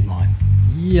standing in it, man.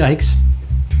 Yikes.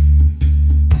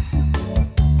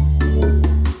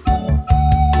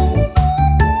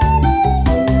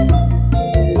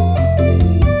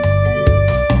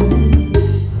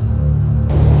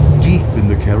 Deep in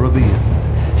the Caribbean,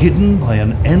 hidden by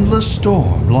an endless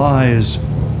storm, lies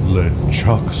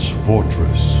Lechuck's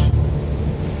fortress.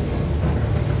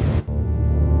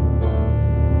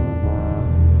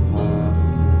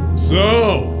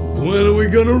 So, when are we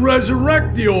gonna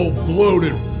resurrect the old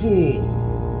bloated fool?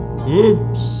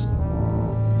 Oops.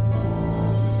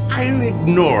 I'll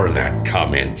ignore that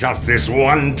comment just this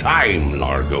one time,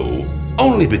 Largo.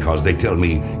 Only because they tell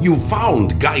me you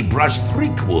found Guybrush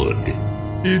Threepwood.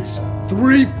 It's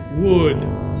Threepwood,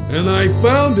 and I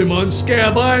found him on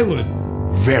Scab Island.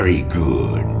 Very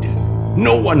good.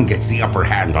 No one gets the upper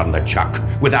hand on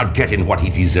Lechuck without getting what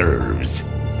he deserves.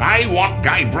 I want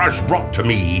Guybrush brought to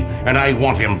me, and I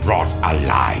want him brought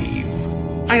alive.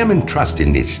 I am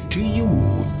entrusting this to you.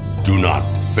 Do not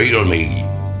fail me.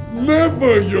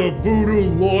 Never, your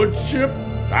voodoo lordship.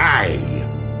 Aye.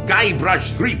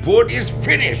 Guybrush Threepwood is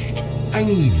finished. I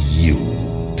need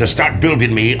you to start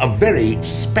building me a very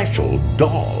special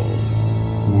doll.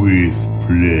 With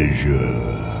pleasure.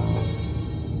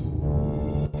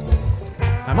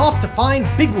 I'm off to find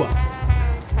Big Whoop.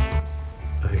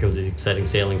 Here comes the exciting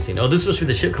sailing scene. Oh, this was for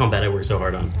the ship combat I worked so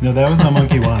hard on. No, that was on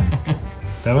Monkey 1.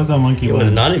 That was on Monkey 1. It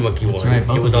was not in Monkey 1. right,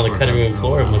 both it was of on us the were cutting room for a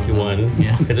floor of while, Monkey 1.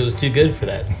 Yeah. Because it was too good for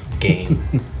that game.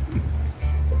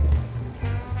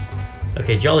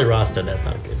 Okay, Jolly Rasta, that's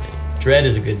not a good name. Dread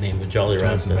is a good name, but Jolly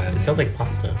Rasta. It sounds like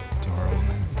pasta. It's a horrible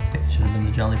name. It should have been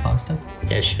the Jolly Pasta.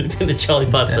 Yeah, it should have been the Jolly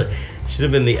Pasta. Should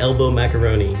have been the elbow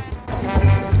macaroni.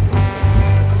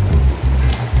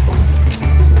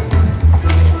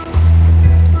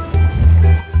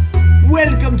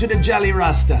 Welcome to the Jolly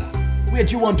Rasta. Where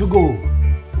do you want to go?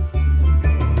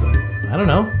 I don't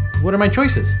know. What are my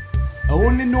choices? I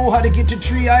only know how to get to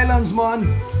 3 islands, man.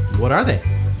 What are they?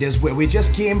 There's where we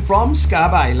just came from,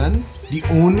 Scab Island, the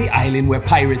only island where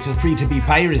pirates are free to be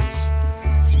pirates.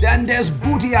 Then there's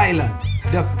Booty Island,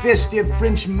 the festive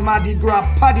French Mardi Gras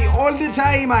party all the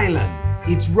time island.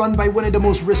 It's run by one of the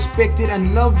most respected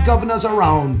and loved governors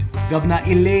around, Governor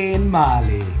Elaine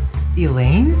Marley.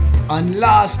 Elaine? And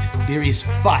last, there is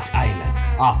Fat Island,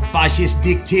 a fascist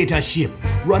dictatorship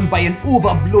run by an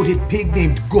over-bloated pig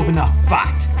named Governor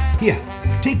Fat. Here,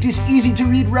 take this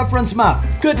easy-to-read reference map,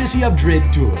 courtesy of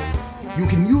Dread Tours. You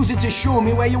can use it to show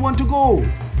me where you want to go.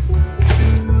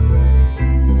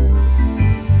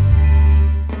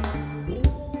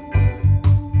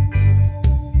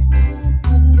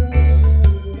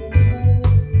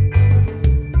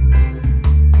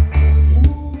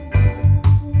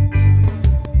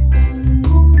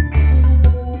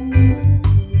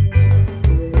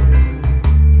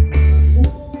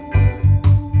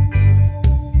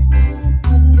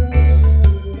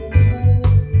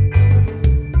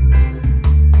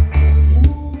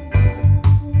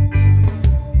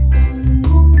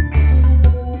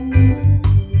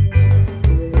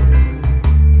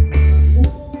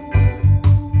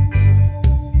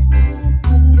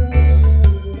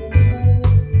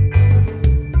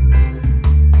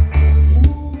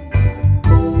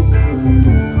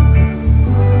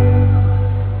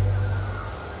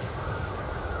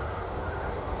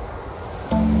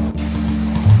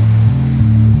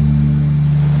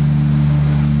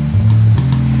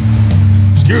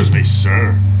 Excuse me,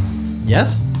 sir.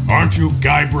 Yes? Aren't you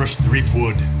Guybrush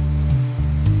Threepwood?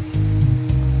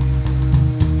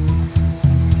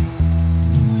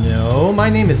 No, my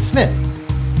name is Smith.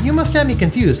 You must have me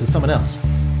confused with someone else.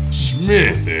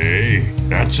 Smith, eh?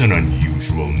 That's an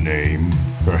unusual name.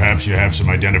 Perhaps you have some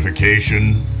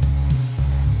identification?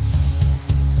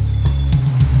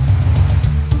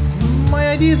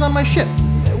 My ID is on my ship.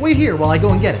 Wait here while I go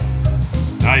and get it.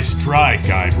 Nice try,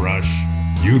 Guybrush.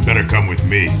 You'd better come with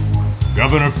me.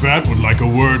 Governor Fat would like a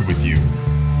word with you.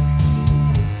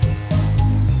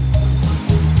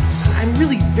 I'm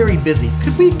really very busy.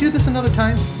 Could we do this another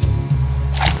time?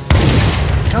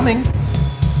 Coming.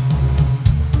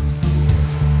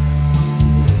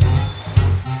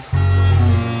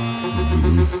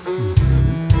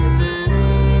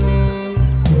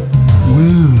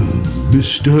 Well,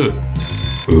 Mr.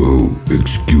 Oh,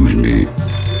 excuse me.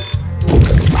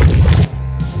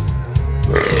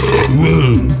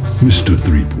 Well, Mr.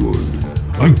 Threepwood,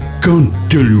 I can't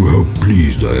tell you how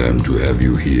pleased I am to have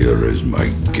you here as my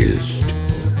guest.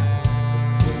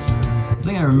 The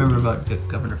thing I remember about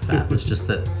Governor Fat was just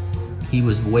that he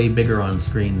was way bigger on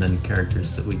screen than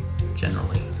characters that we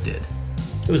generally did.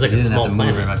 It was like he a didn't small have to move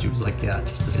planet. very much. It was like, yeah,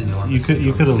 just this enormous.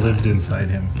 You could have lived inside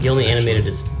him. He only animated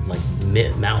his like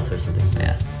mouth or something.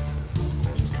 Yeah.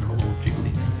 Just kind of a little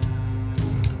jiggly.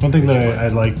 One thing that I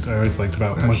always liked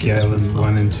about Monkey Island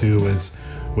 1 and 2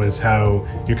 was how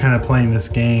you're kind of playing this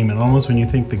game, and almost when you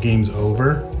think the game's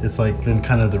over, it's like then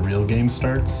kind of the real game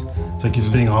starts. It's like you're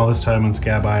spending all this time on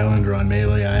Scab Island or on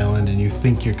Melee Island, and you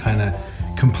think you're kind of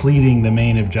completing the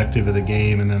main objective of the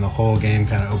game, and then the whole game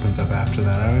kind of opens up after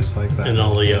that. I always like that. And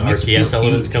all the RTS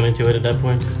elements come into it at that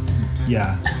point.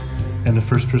 Yeah, and the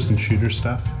first-person shooter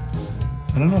stuff.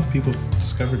 I don't know if people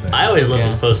discovered that. I always love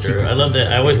this poster. I love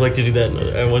that. I always like to do that.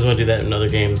 I always want to do that in other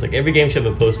games. Like every game should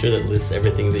have a poster that lists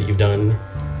everything that you've done.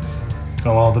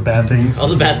 Oh, all the bad things. All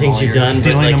the bad things you've done.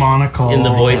 Stealing but, a monocle. In the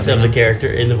voice of the character.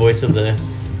 In the voice of the.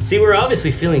 See, we're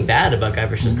obviously feeling bad about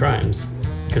Guybrush's crimes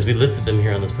because we listed them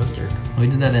here on this poster. We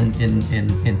did that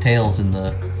in Tales in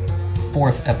the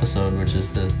 4th episode, which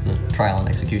is the trial and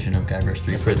execution of Guybrush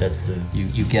Threepwood. I've heard that's the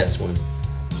you get best one.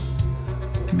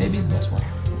 Maybe the best one.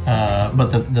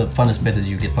 But the funnest bit is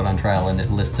you get put on trial and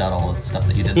it lists out all the stuff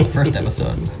that you did in the first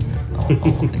episode. all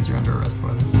the things you're under arrest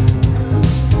for.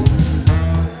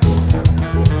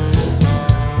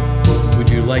 Would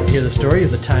you like to hear the story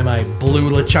of the time I blew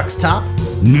LeChuck's top?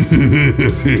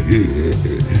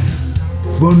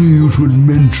 Funny you should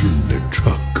mention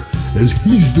LeChuck, as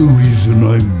he's the reason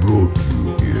I brought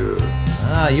you here.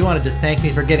 Ah, you wanted to thank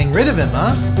me for getting rid of him,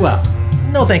 huh? Well,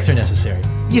 no thanks are necessary.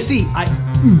 You see,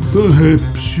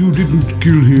 Perhaps you didn't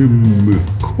kill him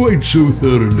quite so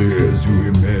thoroughly as you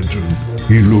imagined.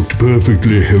 He looked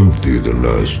perfectly healthy the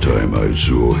last time I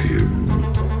saw him.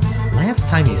 Last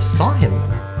time you saw him?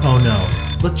 Oh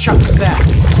no, LeChuck's back.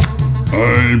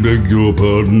 I beg your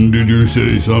pardon, did you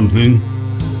say something?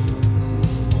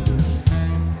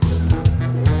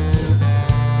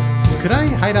 Could I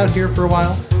hide out here for a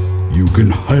while? You can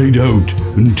hide out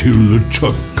until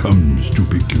LeChuck comes to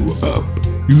pick you up.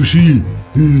 You see,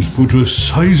 he's put a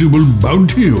sizable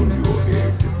bounty on your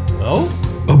head. Oh?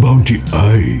 A bounty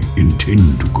I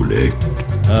intend to collect.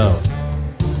 Oh.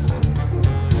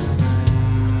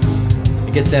 I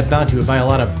guess that bounty would buy a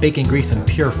lot of bacon grease and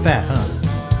pure fat, huh?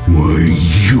 Why,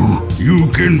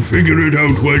 you can figure it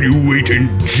out while you wait in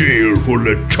jail for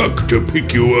LeChuck to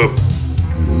pick you up.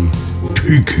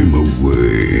 Take him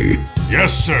away.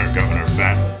 Yes, sir, Governor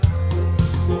Fat.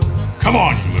 Come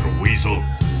on, you little weasel.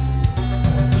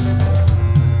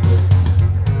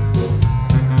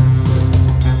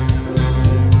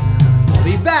 I'll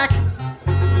be back.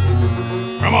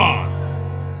 Come on.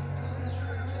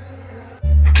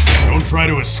 Don't try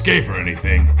to escape or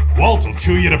anything. Walt will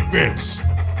chew you to bits.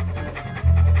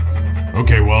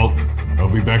 Okay, Walt. I'll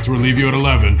be back to relieve you at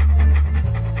 11.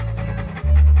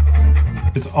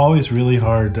 It's always really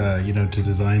hard, to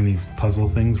design these puzzle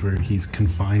things where he's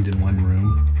confined in one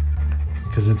room,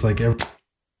 because it's like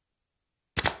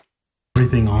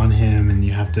everything on him, and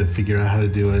you have to figure out how to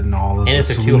do it, and all of the And if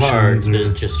it's too hard,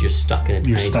 there's just you're stuck in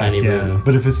a tiny room.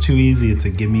 But if it's too easy, it's a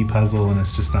gimme puzzle, and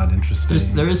it's just not interesting.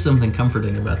 There is something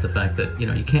comforting about the fact that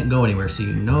you can't go anywhere, so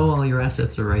you know all your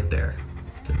assets are right there.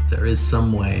 There is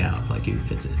some way out. Like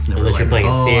it's never Unless like, you're playing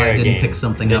a Sierra I didn't game, pick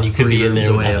something then up you could 3 be in rooms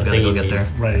there away. without I've the got to go thing get there.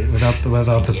 Right,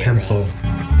 without the pencil.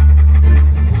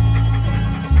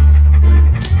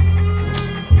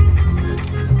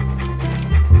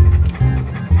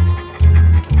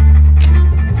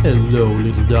 Hello,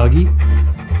 little doggy.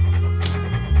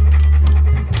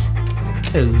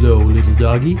 Hello, little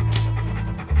doggy.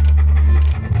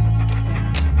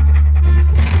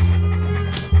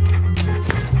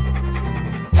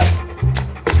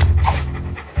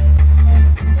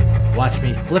 Watch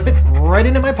me flip it right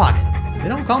into my pocket. They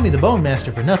don't call me the Bone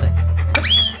Master for nothing.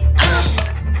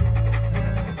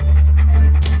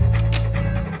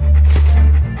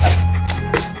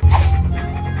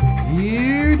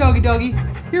 Here, doggy doggy.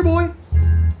 Here, boy.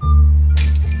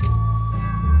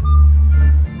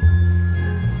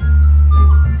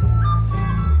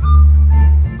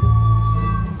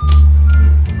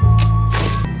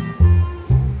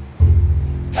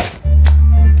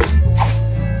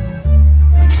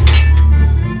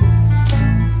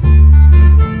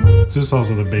 This is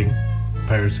also the big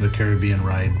Pirates of the Caribbean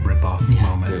ride ripoff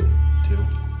moment, too.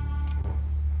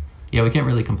 Yeah, we can't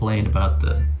really complain about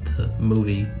the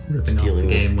movie ripping off the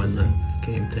game when the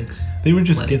game takes. They were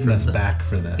just getting us back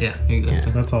for this. Yeah,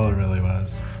 exactly. That's all it really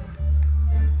was.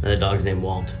 The dog's name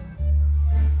Walt.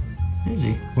 Is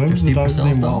he? Why was the dog's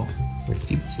name Walt?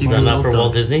 Steve Is that not for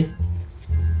Walt Disney?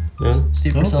 No?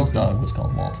 Steve Purcell's dog was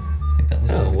called Walt. I think that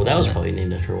was. Oh, well, that was probably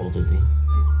named after Walt Disney.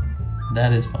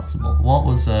 That is possible. Walt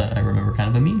was, I remember, kind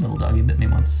of a mean little dog. He bit me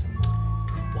once.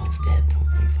 Walt's dead. Don't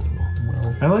make fun of Walt.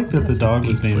 Well, I like that the dog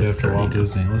was named like after Walt 30 now.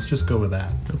 Disney. Let's just go with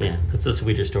that. Yeah, that's a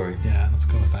sweeter story. Yeah, let's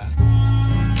go with that.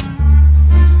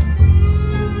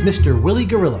 Mr. Willie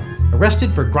Gorilla,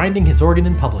 arrested for grinding his organ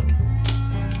in public.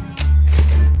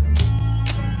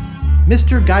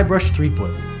 Mr. Guybrush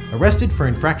Threepwood, arrested for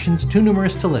infractions too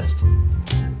numerous to list.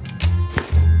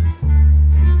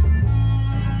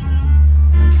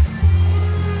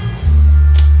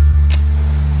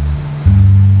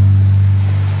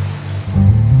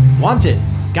 Wanted,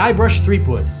 Guybrush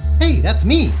Threepwood. Hey, that's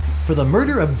me! For the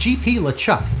murder of G.P.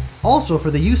 Lechuck. Also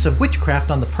for the use of witchcraft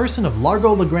on the person of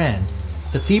Largo Legrand.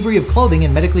 The thievery of clothing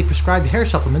and medically prescribed hair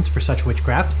supplements for such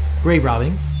witchcraft. Grave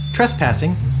robbing.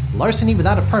 Trespassing. Larceny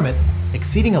without a permit.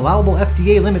 Exceeding allowable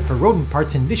FDA limit for rodent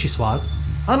parts in Vichyssoise.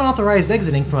 Unauthorized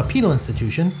exiting from a penal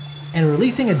institution. And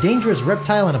releasing a dangerous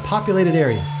reptile in a populated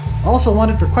area. Also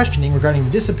wanted for questioning regarding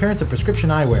the disappearance of prescription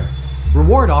eyewear.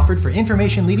 Reward offered for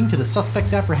information leading to the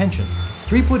suspect's apprehension.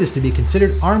 Threepwood is to be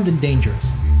considered armed and dangerous.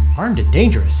 Armed and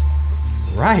dangerous?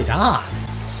 Right on.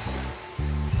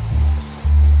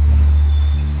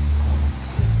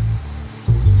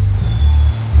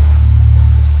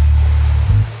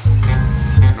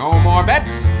 No more bets?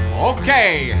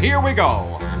 Okay, here we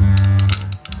go.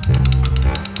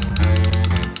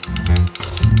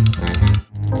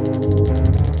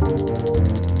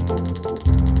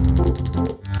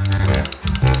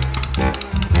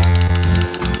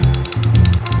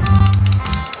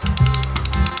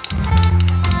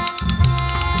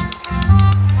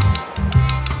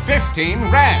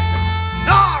 Red.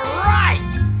 All right!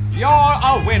 You're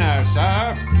a winner,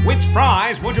 sir. Which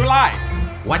prize would you like?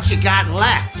 What you got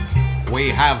left? We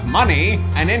have money,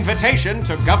 an invitation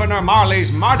to Governor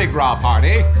Marley's Mardi Gras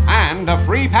party, and a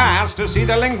free pass to see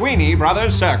the Linguini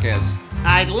Brothers Circus.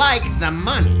 I'd like the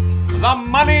money. The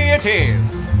money it is.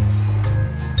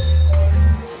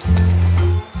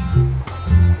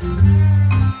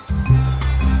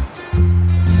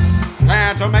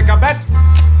 Care to make a bet?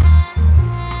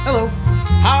 Hello.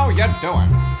 How you doing?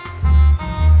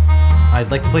 I'd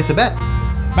like to place a bet.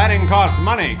 Betting costs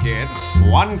money, kid.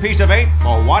 1 piece of 8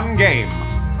 for 1 game.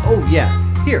 Oh, yeah.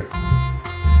 Here.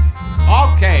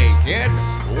 Okay, kid.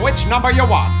 Which number you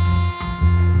want?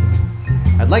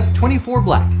 I'd like 24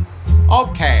 black.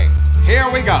 Okay, here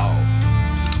we go.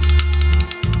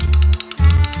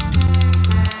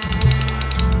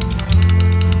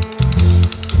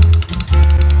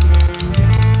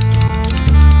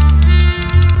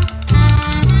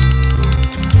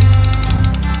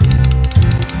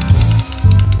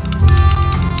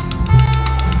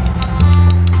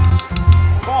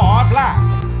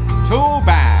 Too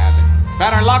bad.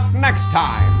 Better luck next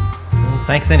time. Well,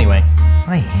 thanks anyway.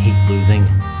 I hate losing.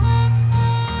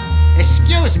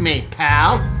 Excuse me,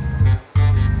 pal.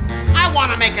 I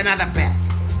want to make another bet.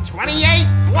 28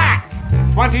 black.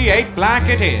 28 black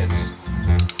it is.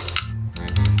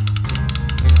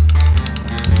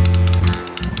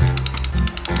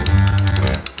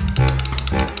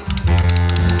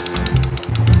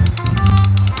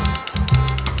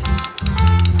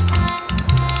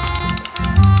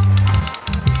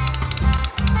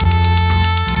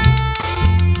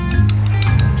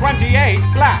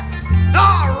 Black.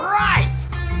 All right!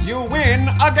 You win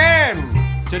again.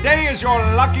 Today is your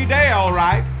lucky day, all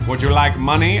right. Would you like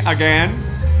money again?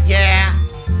 Yeah.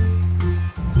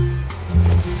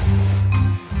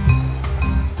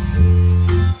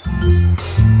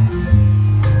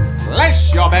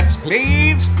 Place your bets,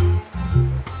 please.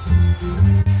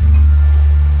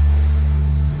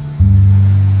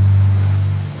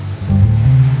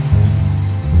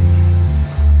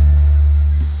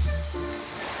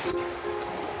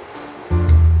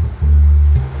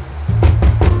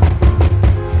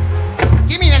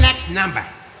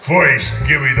 First,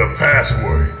 give me the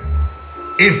password.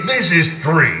 If this is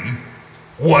 3,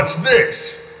 what's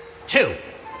this? 2.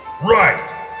 Right.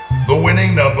 The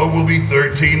winning number will be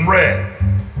 13 red.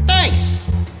 Thanks.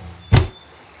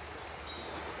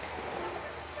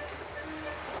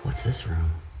 What's this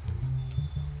room?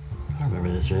 I don't remember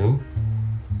this room.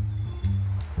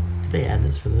 Did they add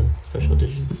this for the special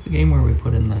edition? Is this the game where we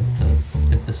put in the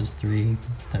if this is 3,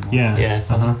 then what? Yes.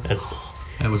 Yeah.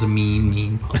 That was a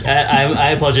mean puzzle.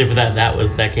 I apologize for that.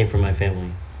 That came from my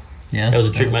family. Yeah. That was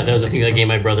a trick. That was a game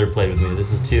my brother played with me.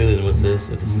 This is 2. Then what's this?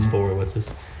 If this is 4, what's this?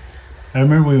 I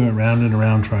remember we went round and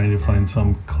around trying to find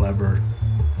some clever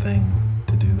thing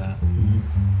to do that.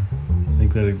 I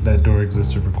think that door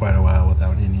existed for quite a while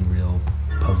without any real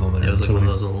puzzle there. It was like one of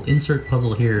those little insert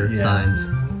puzzle here signs.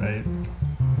 Right.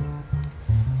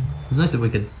 It's nice that we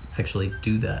could actually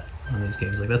do that on these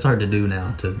games. Like, that's hard to do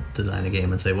now, to design a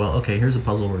game and say, well, okay, here's a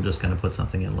puzzle, we're just going to put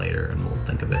something in later and we'll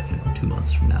think of it, 2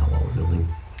 months from now while we're building.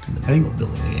 In the middle of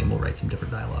building the game, we'll write some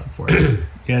different dialogue for it.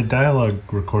 Yeah, dialogue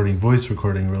recording, voice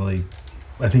recording really,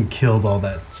 I think, killed all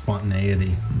that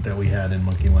spontaneity that we had in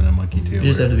Monkey 1 and Monkey 2. You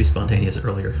just have to be spontaneous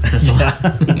earlier.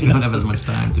 Yeah. You don't have as much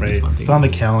time to be spontaneous. It's on the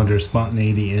calendar.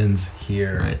 Spontaneity ends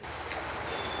here. Right.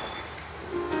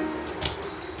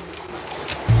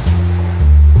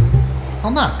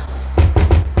 I'll knock.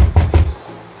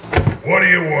 What do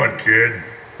you want, kid?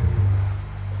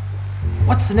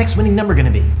 What's the next winning number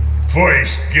gonna be?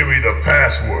 First, give me the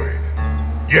password.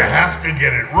 You have to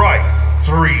get it right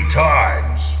 3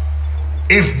 times.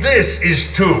 If this is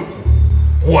 2,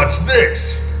 what's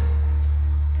this?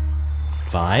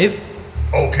 5.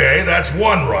 Okay, that's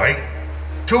 1 right.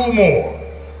 2 more.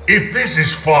 If this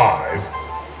is 5,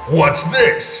 what's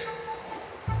this?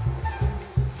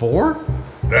 4.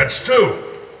 That's 2.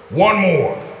 1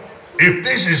 more. If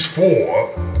this is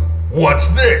 4, what's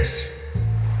this?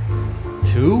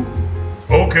 2.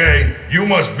 Okay, you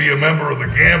must be a member of the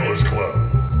Gamblers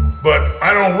Club, but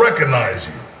I don't recognize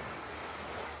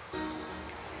you.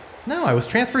 No, I was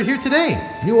transferred here today.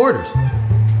 New orders.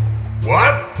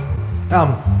 What?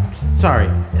 Sorry,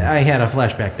 I had a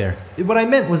flashback there. What I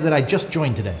meant was that I just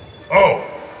joined today. Oh,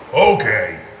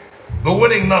 okay. The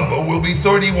winning number will be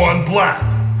 31 black.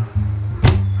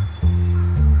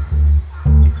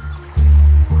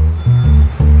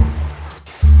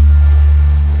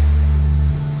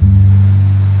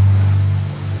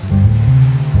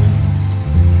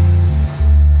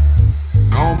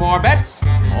 No more bets?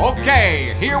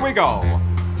 Okay, here we go.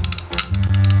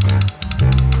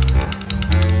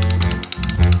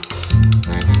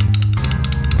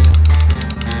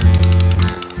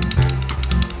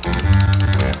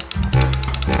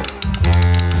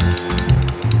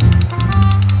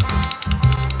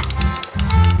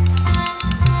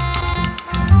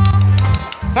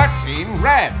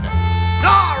 Red.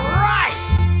 All right!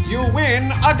 You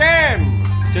win again.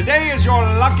 Today is your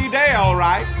lucky day, all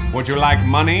right. Would you like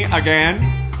money again?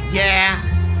 Yeah.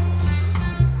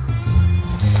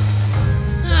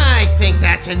 I think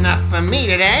that's enough for me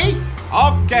today.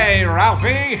 Okay,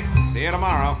 Ralphie. See you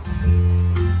tomorrow.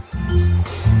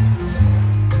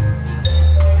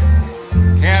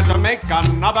 Care to make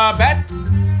another bet?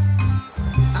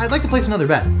 I'd like to place another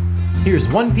bet. Here's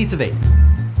 1 piece of 8.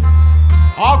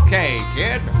 Okay,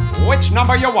 kid. Which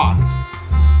number you want?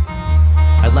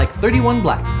 I'd like 31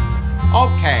 black.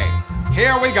 Okay,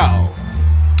 here we go.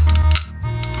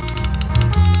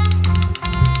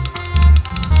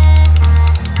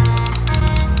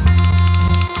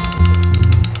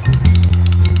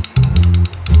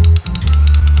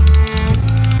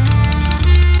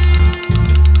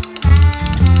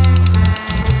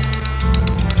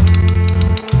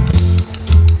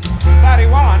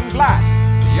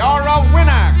 You're a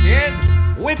winner, kid!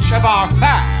 Which of our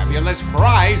fabulous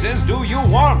prizes do you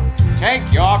want?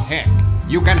 Take your pick.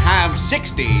 You can have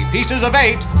 60 pieces of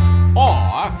 8,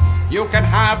 or you can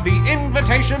have the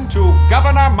invitation to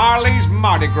Governor Marley's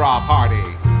Mardi Gras party,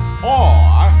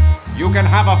 or you can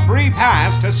have a free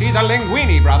pass to see the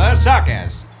Linguini Brothers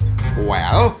circus.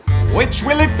 Well, which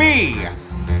will it be?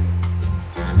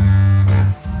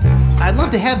 I'd love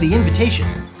to have the invitation.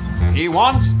 He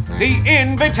wants the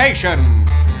invitation.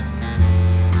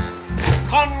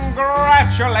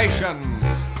 Congratulations!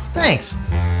 Thanks.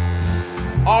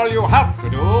 All you have to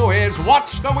do is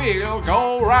watch the wheel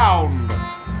go round.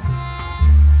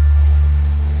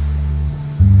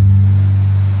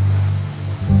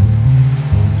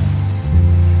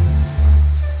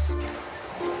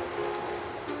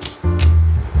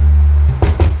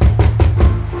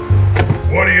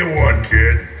 What do you want,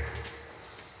 kid?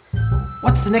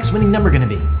 What's the next winning number gonna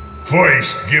be?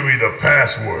 First, give me the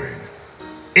password.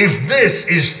 If this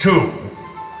is 2,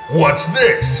 What's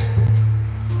this?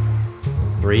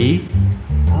 3.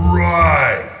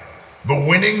 Right. The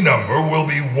winning number will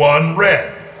be 1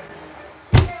 red.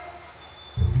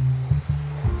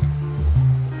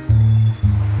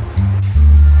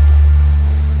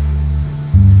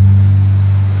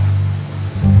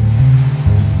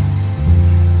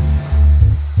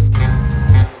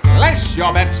 Place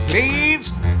your bets,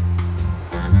 please.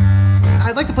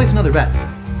 I'd like to place another bet.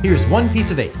 Here's 1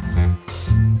 piece of 8.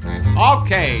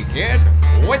 Okay, kid.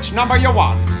 Which number you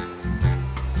want?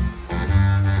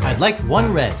 I'd like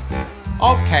 1 red.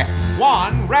 Okay,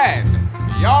 1 red.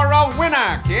 You're a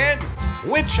winner, kid.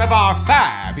 Which of our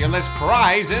fabulous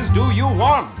prizes do you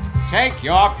want? Take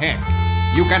your pick.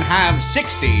 You can have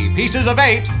 60 pieces of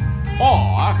 8,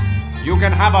 or you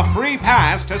can have a free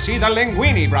pass to see the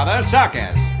Linguini Brothers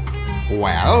circus.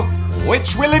 Well,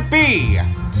 which will it be?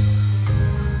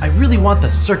 I really want the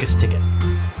circus ticket.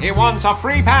 He wants a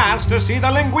free pass to see the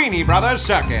Linguini Brothers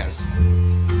circus.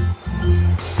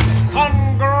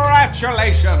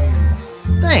 Congratulations!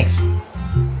 Thanks.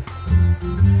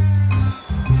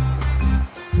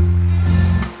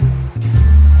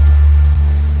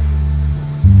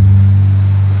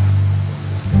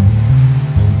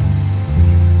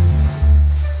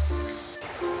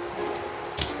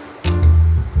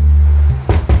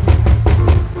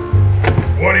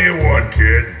 What do you want,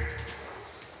 kid?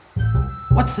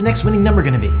 What's the next winning number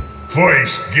gonna be?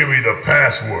 First, give me the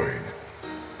password.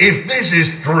 If this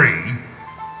is 3,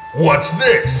 what's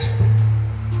this?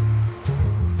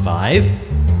 5.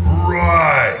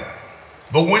 Right.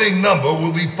 The winning number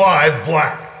will be 5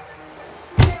 black.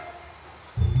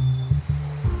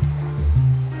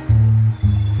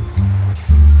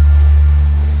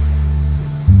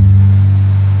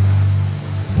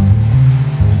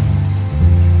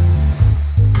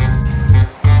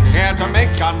 Care to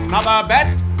make another bet?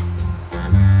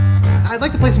 I'd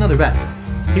like to place another bet.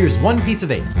 Here's 1 piece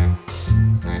of 8.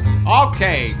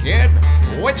 Okay, kid.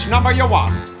 Which number you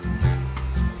want?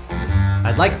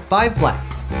 I'd like 5 black.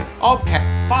 Okay,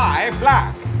 5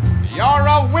 black. You're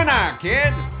a winner,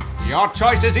 kid. Your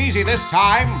choice is easy this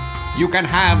time. You can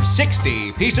have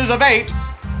 60 pieces of 8.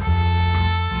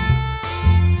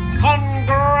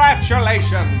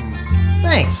 Congratulations!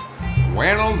 Thanks.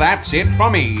 Well, that's it for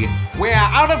me. We're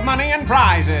out of money and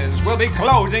prizes. We'll be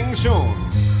closing soon.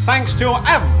 Thanks to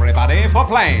everybody for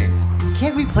playing.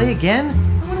 Can't we play again?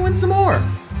 I want to win some more.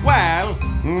 Well,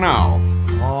 no.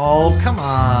 Oh, come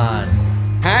on.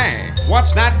 Hey,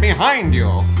 what's that behind you?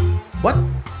 What?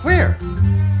 Where?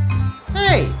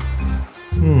 Hey!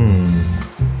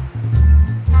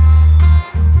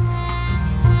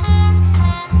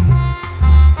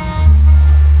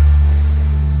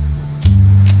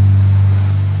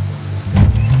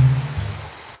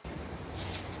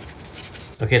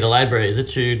 Okay, the library. Is it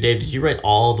true, Dave? Did you write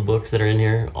all the books that are in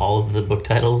here? All of the book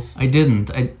titles? I didn't.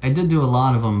 I did do a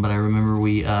lot of them, but I remember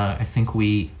we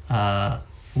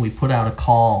put out a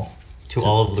call to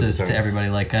all of the to everybody,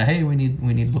 like, hey, we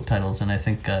need book titles, and I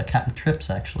think Captain Trips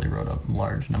actually wrote a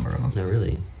large number of them. No,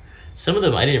 really. Some of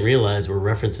them I didn't realize were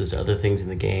references to other things in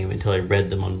the game until I read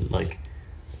them on like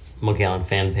Monkey Island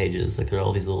fan pages. Like there are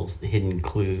all these little hidden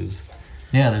clues.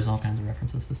 Yeah, there's all kinds of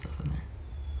references to stuff in there.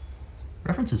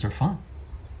 References are fun.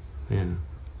 Yeah.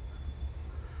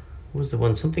 What was the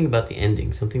one? Something about the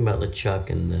ending. Something about LeChuck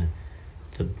and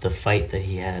the fight that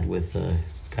he had with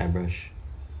Guybrush.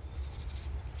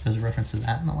 There's a reference to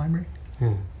that in the library?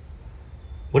 Yeah.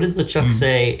 What does LeChuck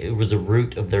say it was the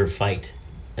root of their fight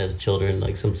as children?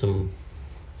 Like some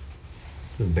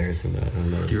embarrassing, but I don't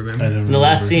know. Do you remember? In the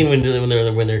last scene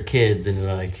when they're kids and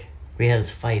they're like, we had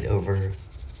this fight over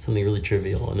something really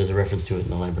trivial, and there's a reference to it in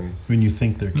the library. When you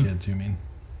think they're kids, you mean?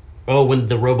 Oh, when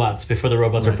the robots, before the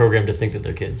robots are Right. programmed to think that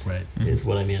they're kids. Right. Is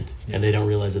what I meant. And they don't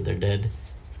realize that they're dead.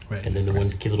 Right. And then the one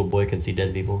kid, little boy can see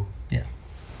dead people. Yeah.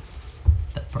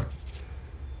 That part.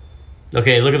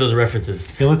 Okay, look at those references.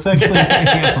 Okay, let's actually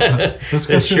let's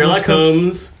go There's through, Sherlock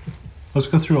Holmes. Let's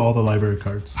go through all the library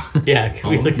cards. Yeah, can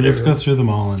we look at Let's go everyone? through them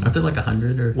all. And Aren't there like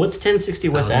 100 or? What's 1060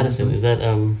 West Addison? Is that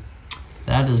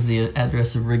That is the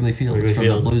address of Wrigley Field. Wrigley It's from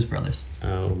Field. the Blues Brothers.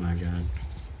 Oh my god.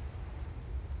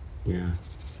 Yeah.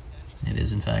 It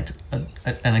is, in fact,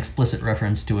 an explicit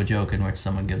reference to a joke in which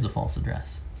someone gives a false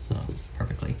address. So,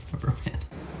 perfectly appropriate.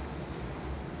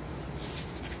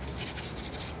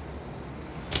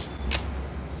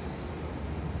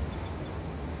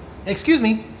 Excuse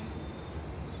me.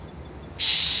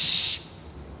 This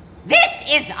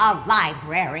is a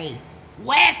library.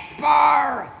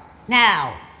 Whisper!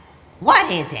 Now,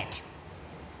 what is it?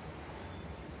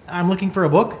 I'm looking for a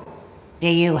book. Do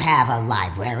you have a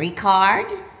library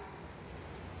card?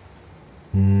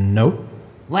 Nope.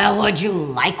 Well, would you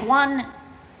like one?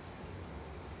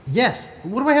 Yes.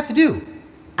 What do I have to do?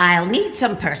 I'll need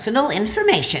some personal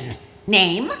information.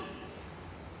 Name?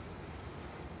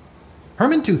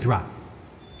 Herman Toothrot.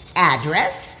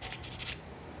 Address?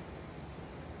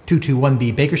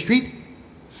 221B Baker Street.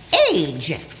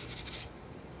 Age?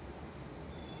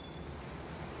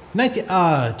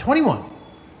 21.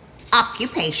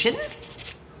 Occupation?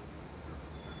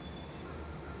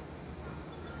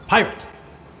 Pirate.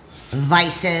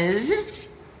 Vices?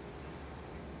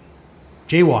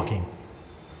 Jaywalking.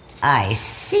 I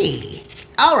see.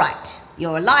 All right.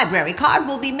 Your library card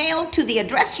will be mailed to the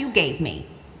address you gave me.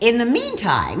 In the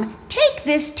meantime, take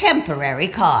this temporary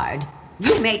card.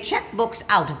 You may check books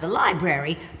out of the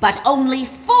library, but only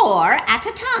 4 at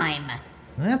a time.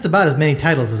 That's about as many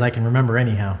titles as I can remember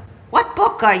anyhow. What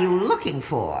book are you looking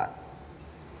for?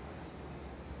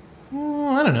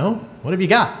 I don't know. What have you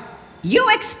got? You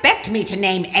expect me to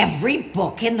name every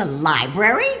book in the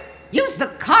library? Use the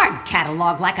card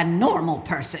catalog like a normal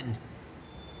person.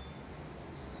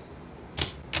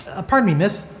 Pardon me,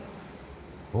 miss.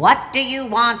 What do you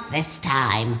want this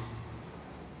time?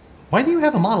 Why do you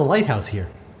have a model lighthouse here?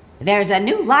 There's a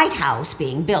new lighthouse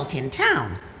being built in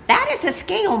town. That is a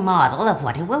scale model of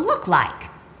what it will look like.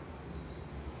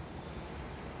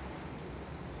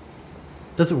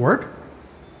 Does it work?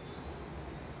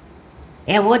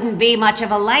 It wouldn't be much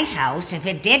of a lighthouse if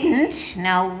it didn't,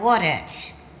 now would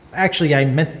it? Actually, I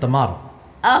meant the model.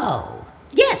 Oh,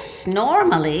 yes,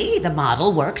 normally the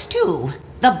model works too.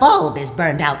 The bulb is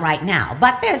burned out right now,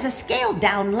 but there's a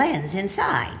scaled-down lens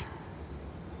inside.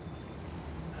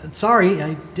 Sorry,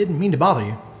 I didn't mean to bother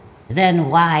you. Then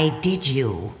why did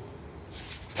you?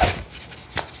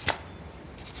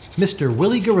 Mr.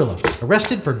 Willie Gorilla,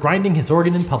 arrested for grinding his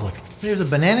organ in public. There's a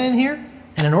banana in here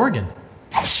and an organ.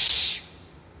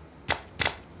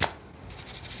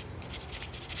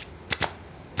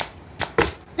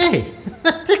 Hey,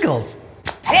 that tickles.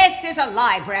 This is a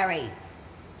library.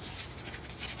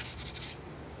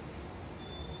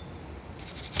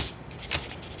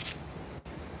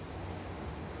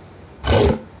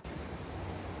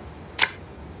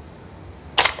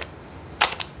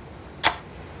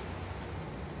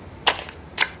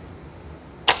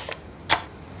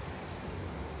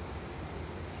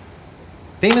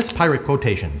 Famous pirate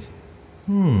quotations.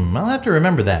 I'll have to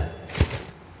remember that.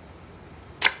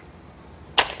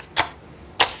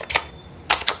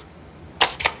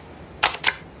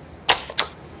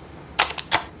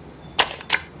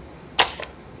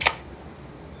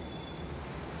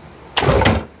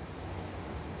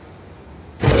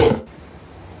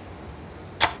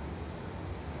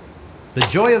 The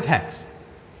Joy of Hex.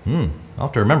 I'll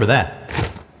have to remember that.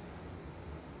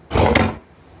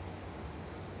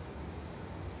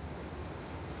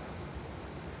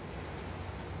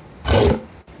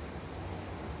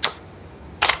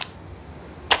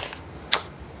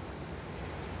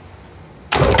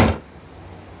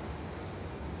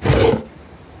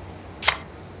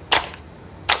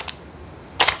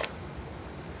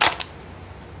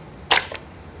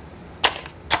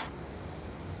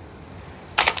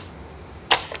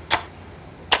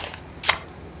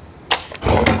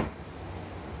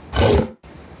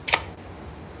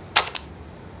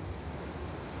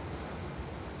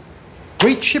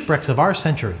 Great shipwrecks of our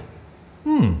century.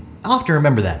 I'll have to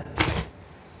remember that.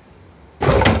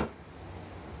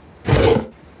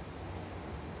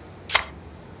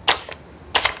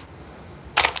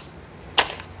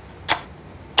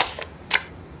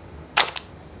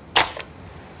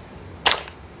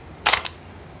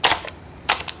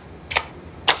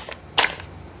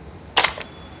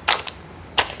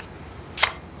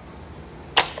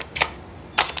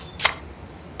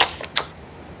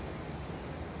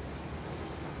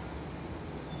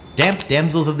 Damp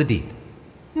Damsels of the Deep.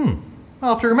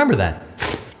 I'll have to remember that.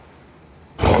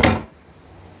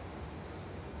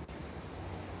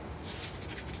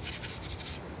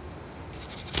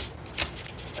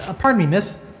 Pardon me,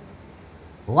 miss.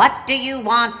 What do you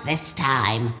want this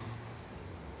time?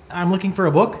 I'm looking for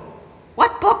a book.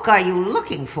 What book are you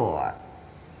looking for?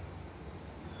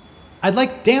 I'd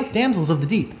like Damp Damsels of the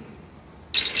Deep.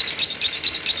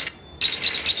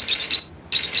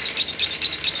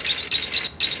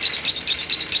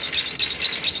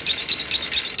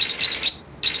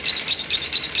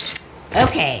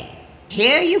 Okay,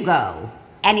 here you go.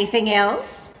 Anything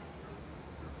else?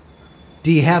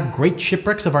 Do you have Great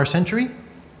Shipwrecks of Our Century?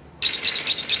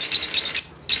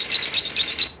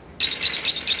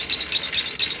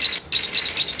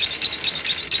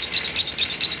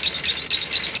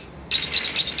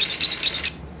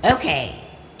 Okay,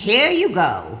 here you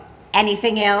go.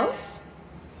 Anything else?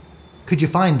 Could you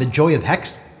find The Joy of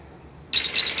Hex?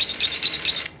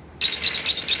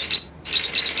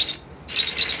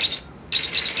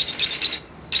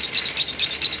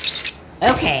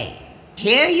 Okay,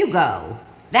 here you go.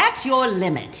 That's your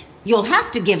limit. You'll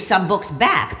have to give some books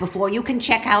back before you can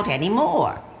check out any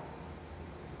more.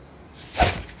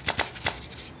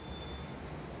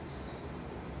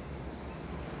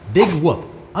 Big Whoop,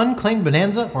 Unclaimed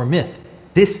Bonanza or Myth?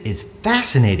 This is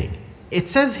fascinating. It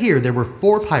says here there were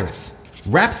 4 pirates.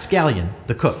 Rapscallion,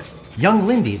 the cook, young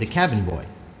Lindy, the cabin boy,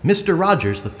 Mr.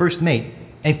 Rogers, the first mate,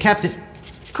 and Captain...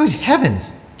 Good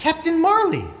heavens! Captain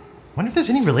Marley! Wonder if there's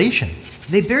any relation.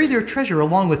 They buried their treasure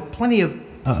along with plenty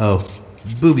of...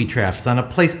 booby traps on a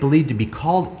place believed to be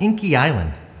called Inky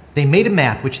Island. They made a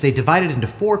map which they divided into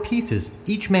 4 pieces,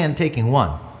 each man taking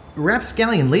one.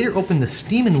 Rapscallion later opened the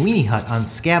Steam and Weenie Hut on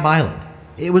Scab Island.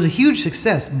 It was a huge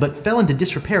success, but fell into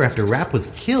disrepair after Rap was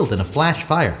killed in a flash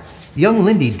fire. Young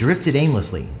Lindy drifted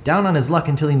aimlessly, down on his luck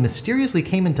until he mysteriously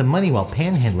came into money while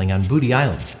panhandling on Booty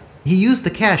Island. He used the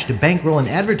cash to bankroll an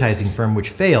advertising firm which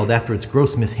failed after its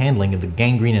gross mishandling of the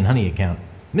Gangrene and Honey account.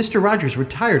 Mr. Rogers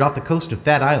retired off the coast of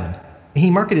Fat Island. He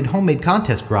marketed homemade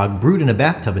contest grog brewed in a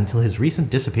bathtub until his recent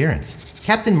disappearance.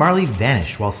 Captain Marley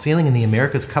vanished while sailing in the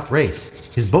America's Cup race.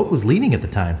 His boat was leading at the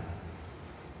time.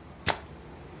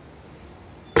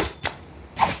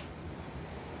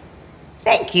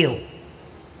 Thank you.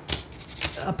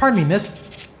 Pardon me, miss.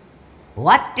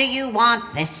 What do you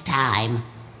want this time?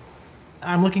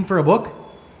 I'm looking for a book.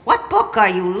 What book are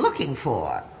you looking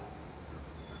for?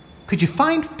 Could you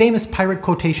find famous pirate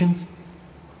quotations?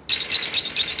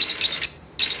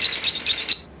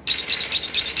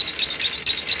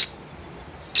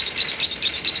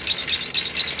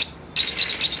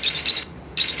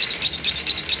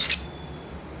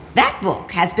 That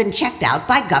book has been checked out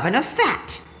by Governor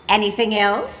Fat. Anything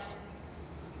else?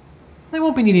 I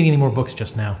won't be needing any more books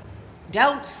just now.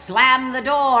 Don't slam the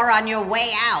door on your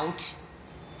way out.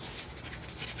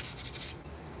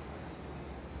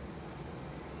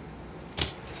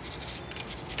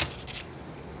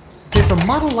 There's a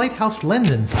model lighthouse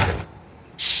lens inside.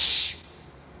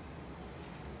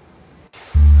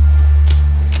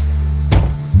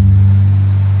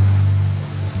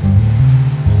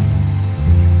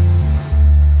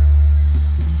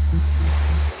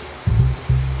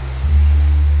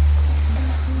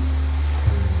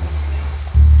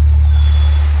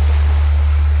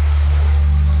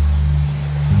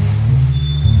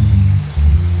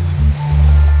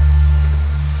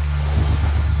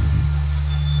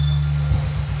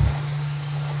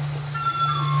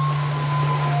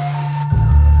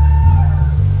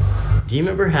 Do you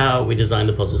remember how we designed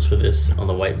the puzzles for this on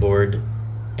the whiteboard,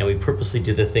 and we purposely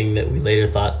did the thing that we later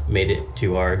thought made it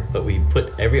too hard, but we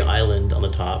put every island on the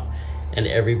top and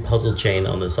every puzzle chain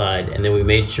on the side, and then we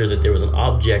made sure that there was an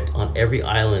object on every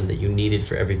island that you needed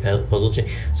for every puzzle chain,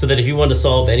 so that if you wanted to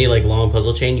solve any like long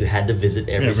puzzle chain, you had to visit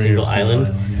every single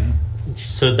island.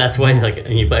 So that's why, like,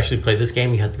 when you actually play this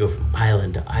game, you have to go from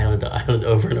island to island to island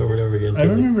over and over and over again. I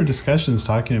remember discussions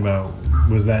talking about,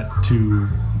 was that too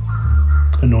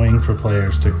annoying for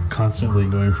players to constantly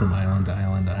going from island to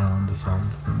island to island to solve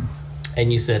things?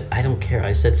 And you said, I don't care.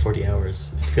 I said 40 hours.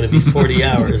 It's going to be 40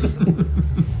 hours.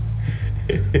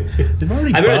 They've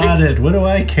already bought it. What do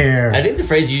I care? I think the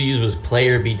phrase you used was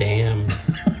player be damned,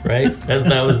 right?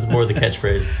 That was more the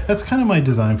catchphrase. That's kind of my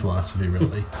design philosophy,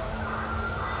 really.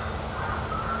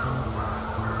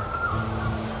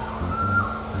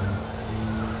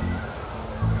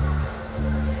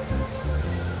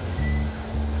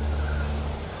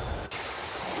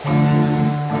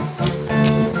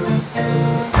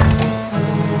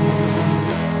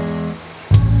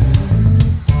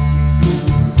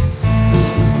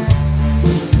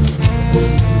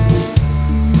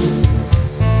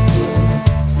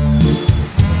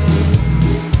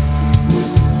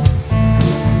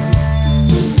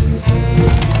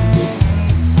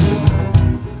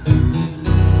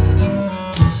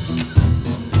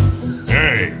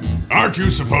 Aren't you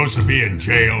supposed to be in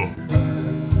jail?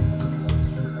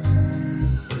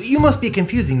 You must be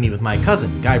confusing me with my cousin,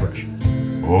 Guybrush.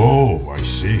 Oh, I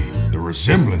see. The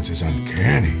resemblance is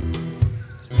uncanny.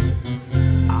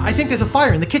 I think there's a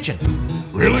fire in the kitchen.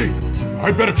 Really?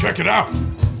 I'd better check it out.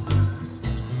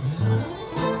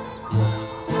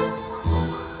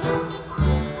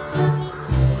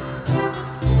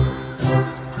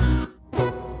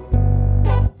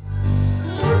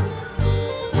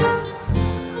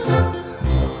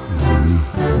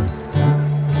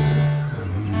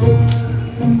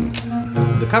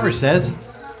 The cover says,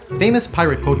 Famous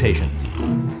Pirate Quotations.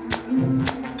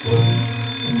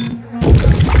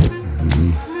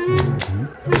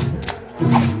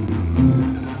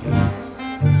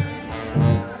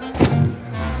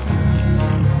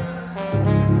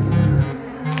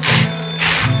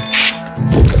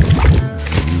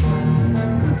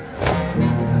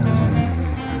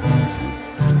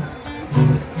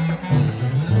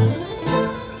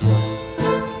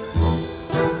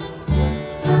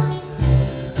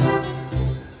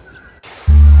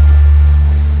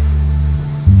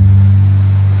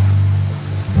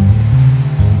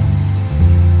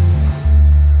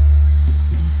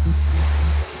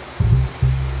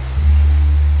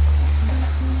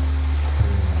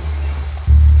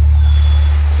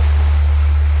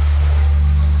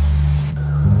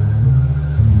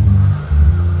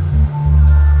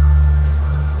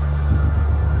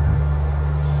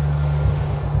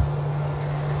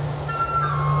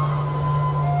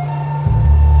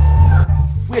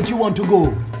 that you want to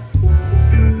go?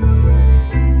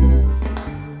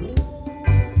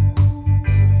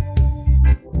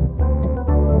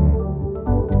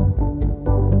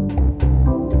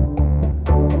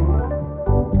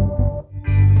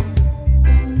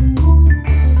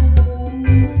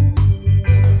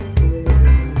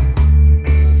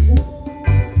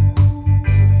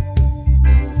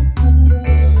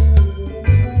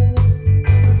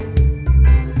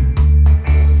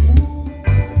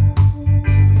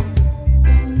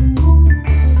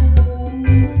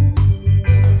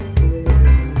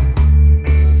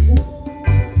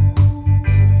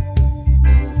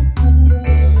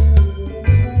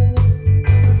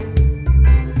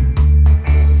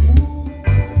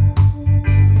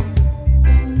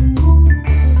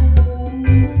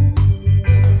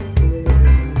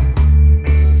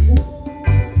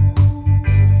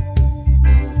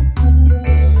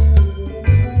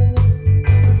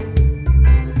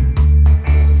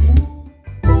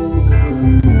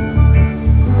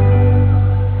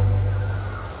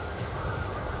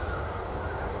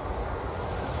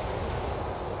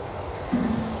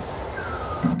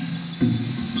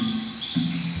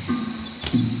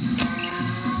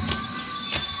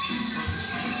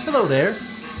 Hello there.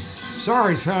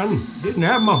 Sorry, son. Didn't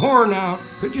have my horn out.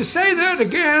 Could you say that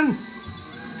again?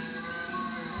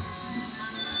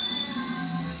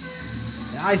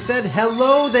 I said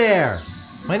hello there.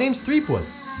 My name's Threepwood.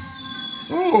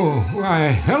 Oh,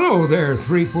 why, hello there,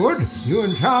 Threepwood. You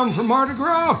in town for Mardi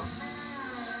Gras?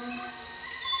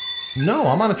 No,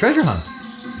 I'm on a treasure hunt.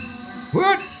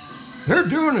 What? They're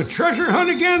doing a treasure hunt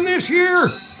again this year?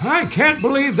 I can't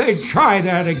believe they'd try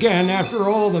that again after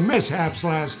all the mishaps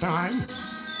last time.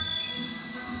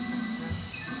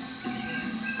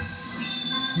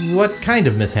 What kind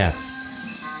of mishaps?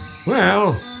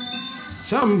 Well,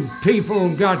 some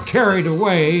people got carried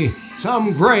away,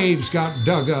 some graves got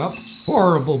dug up.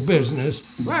 Horrible business.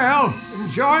 Well,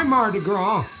 enjoy Mardi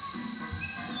Gras.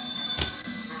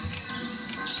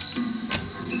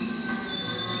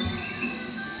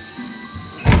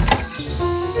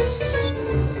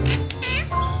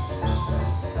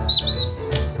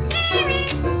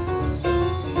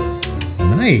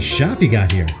 Nice shop you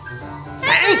got here.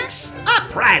 Thanks! I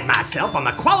pride myself on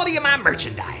the quality of my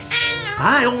merchandise.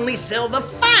 I only sell the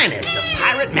finest of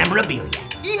pirate memorabilia.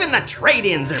 Even the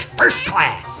trade-ins are first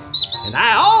class. And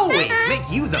I always make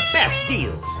you the best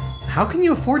deals. How can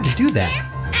you afford to do that?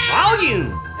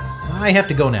 Volume! I have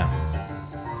to go now.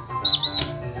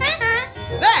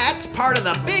 That's part of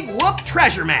the Big Whoop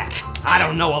treasure map. I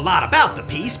don't know a lot about the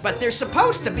piece, but there's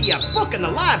supposed to be a book in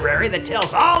the library that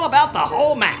tells all about the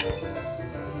whole map.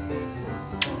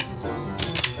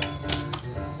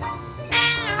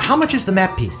 How much is the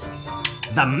map piece?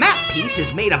 The map piece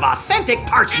is made of authentic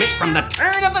parchment from the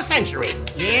turn of the century.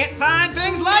 Can't find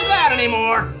things like that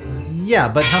anymore. Yeah,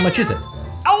 but how much is it?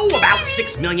 Oh, about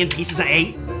 6 million pieces of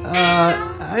 8.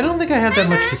 I don't think I have that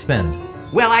much to spend.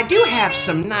 Well, I do have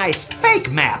some nice fake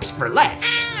maps for less.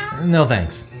 No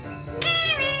thanks.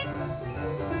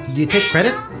 Do you take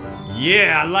credit?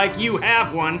 Yeah, like you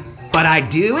have one. But I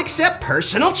do accept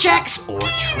personal checks or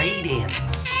trade-ins.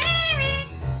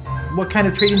 What kind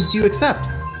of trade-ins do you accept?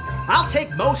 I'll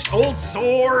take most old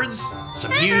swords,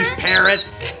 some used parrots,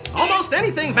 almost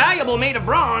anything valuable made of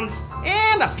bronze,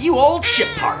 and a few old ship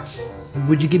parts.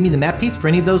 Would you give me the map piece for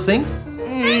any of those things?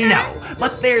 No,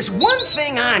 but there's one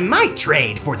thing I might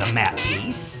trade for the map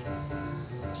piece.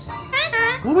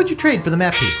 What would you trade for the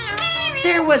map piece?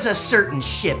 There was a certain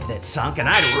ship that sunk, and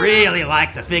I'd really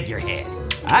like the figurehead.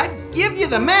 I'd give you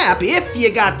the map if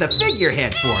you got the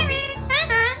figurehead for me.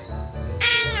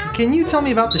 Can you tell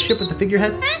me about the ship with the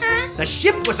figurehead? The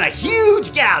ship was a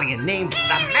huge galleon named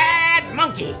the Mad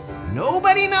Monkey.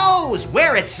 Nobody knows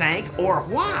where it sank or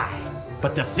why.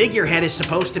 But the figurehead is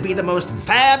supposed to be the most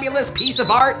fabulous piece of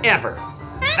art ever.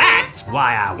 That's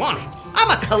why I want it.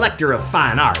 I'm a collector of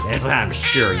fine art, as I'm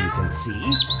sure you can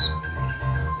see.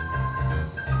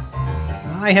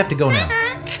 I have to go now.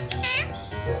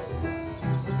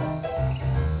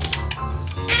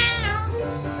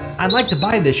 I'd like to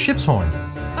buy this ship's horn.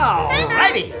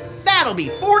 Alrighty, that'll be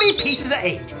 40 pieces of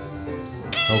 8.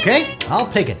 Okay, I'll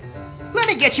take it. Let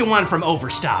me get you one from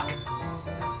Overstock.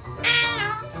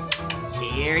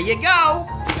 Here you go.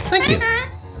 Thank you.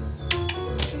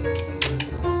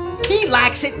 He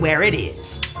likes it where it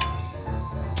is.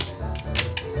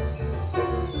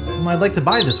 I'd like to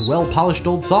buy this well-polished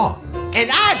old saw. And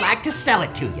I'd like to sell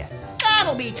it to you.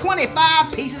 That'll be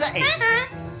 25 pieces of 8.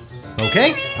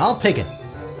 Okay, I'll take it.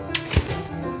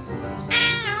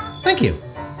 Thank you.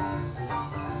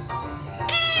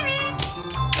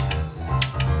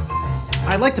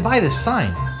 I'd like to buy this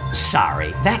sign.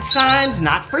 Sorry, that sign's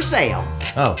not for sale.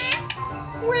 Oh.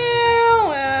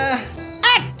 Well,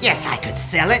 I guess I could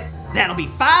sell it. That'll be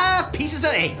 5 pieces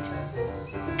of 8.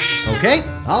 Okay,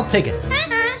 I'll take it.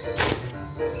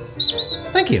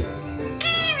 Thank you.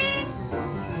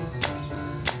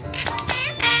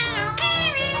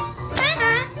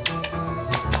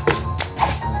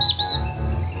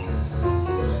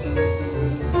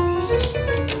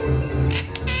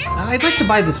 I'd like to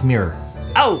buy this mirror.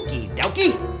 Okie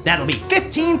dokie. That'll be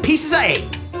 15 pieces of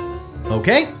 8.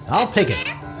 Okay, I'll take it.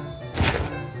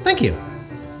 Thank you.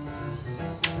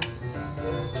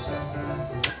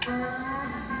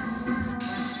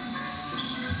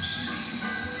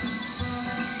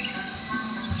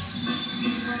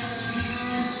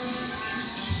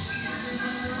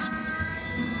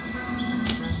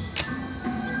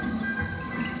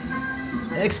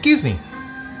 Excuse me.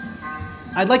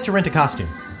 I'd like to rent a costume.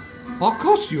 Our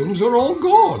costumes are all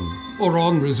gone, or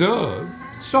on reserve.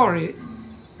 Sorry.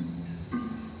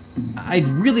 I'd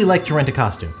really like to rent a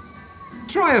costume.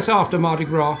 Try us after Mardi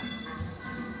Gras.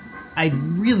 I'd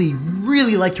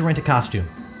really like to rent a costume.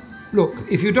 Look,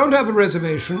 if you don't have a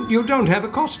reservation, you don't have a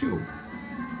costume.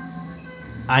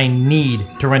 I need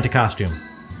to rent a costume.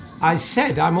 I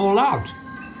said I'm all out.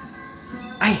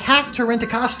 I have to rent a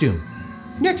costume.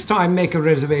 Next time, make a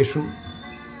reservation.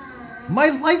 My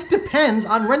life depends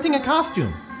on renting a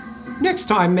costume. Next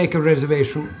time, make a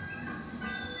reservation.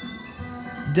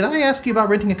 Did I ask you about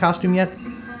renting a costume yet?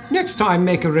 Next time,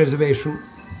 make a reservation.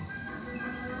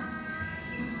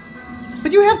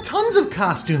 But you have tons of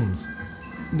costumes.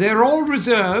 They're all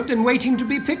reserved and waiting to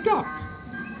be picked up.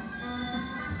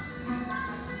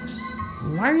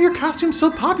 Why are your costumes so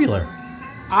popular?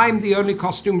 I'm the only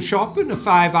costume shop in a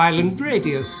 5-island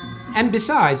radius. And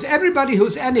besides, everybody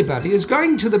who's anybody is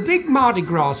going to the big Mardi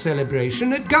Gras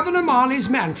celebration at Governor Marley's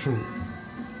mansion.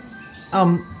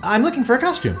 I'm looking for a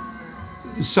costume.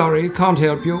 Sorry, can't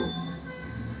help you.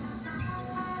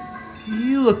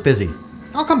 You look busy.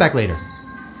 I'll come back later.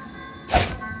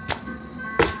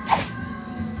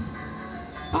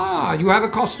 Ah, you have a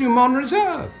costume on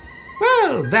reserve.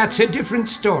 Well, that's a different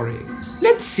story.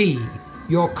 Let's see.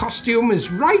 Your costume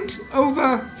is right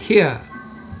over here.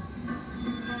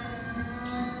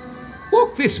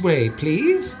 Walk this way,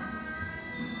 please.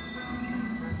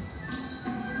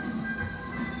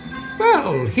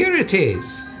 Well, here it is.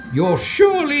 You'll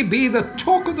surely be the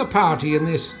talk of the party in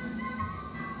this.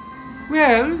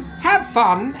 Well, have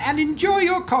fun and enjoy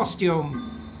your costume.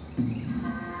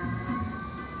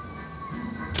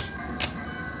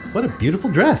 What a beautiful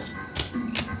dress.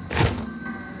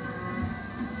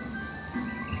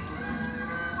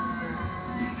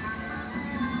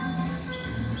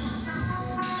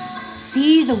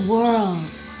 See the world.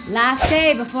 Last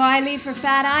day before I leave for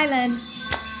Fat Island.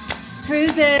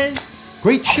 Cruises.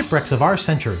 Great shipwrecks of our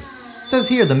century. Says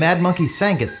here the Mad Monkey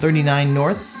sank at 39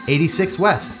 north, 86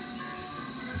 west.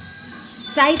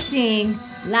 Sightseeing.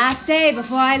 Last day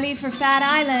before I leave for Fat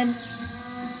Island.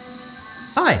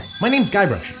 Hi, my name's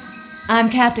Guybrush. I'm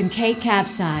Captain Kate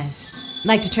Capsize.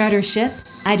 Like to charter a ship?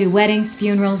 I do weddings,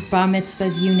 funerals, bar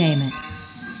mitzvahs, you name it.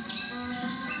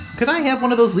 Could I have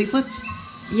one of those leaflets?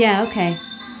 Yeah, okay.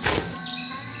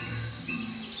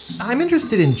 I'm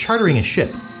interested in chartering a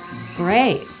ship.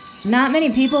 Great. Not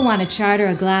many people want to charter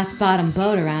a glass-bottom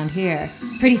boat around here.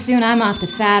 Pretty soon I'm off to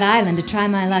Fat Island to try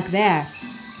my luck there.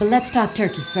 But let's talk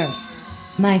turkey first.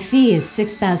 My fee is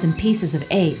 6,000 pieces of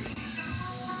 8.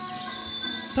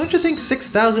 Don't you think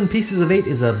 6,000 pieces of 8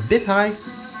 is a bit high?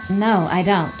 No, I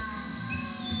don't.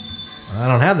 I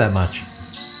don't have that much.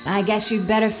 I guess you'd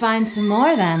better find some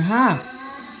more then, huh?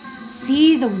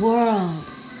 See the world.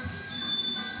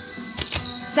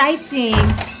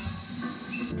 Sightseeing.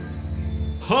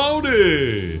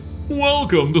 Howdy!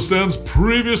 Welcome to Stan's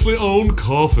previously owned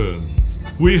coffins.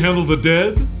 We handle the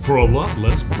dead for a lot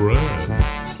less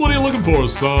bread. What are you looking for,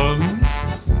 son?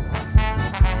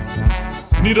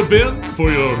 Need a bin for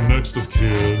your next of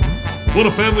kin? Want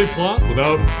a family plot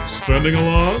without spending a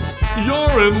lot?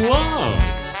 You're in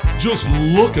luck! Just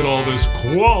look at all this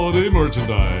quality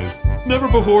merchandise. Never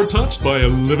before touched by a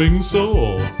living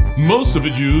soul. Most of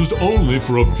it used only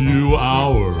for a few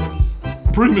hours.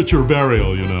 Premature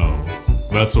burial, you know.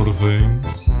 That sort of thing.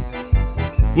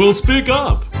 Well, speak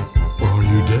up. Or are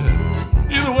you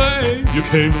dead? Either way, you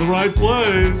came to the right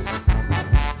place.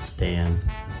 Stan.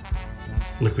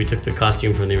 Look, we took the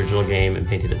costume from the original game and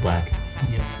painted it black.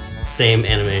 Yep. Same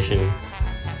animation.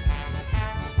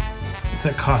 It's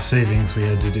that cost savings we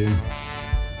had to do.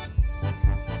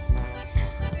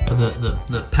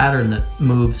 The pattern that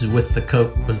moves with the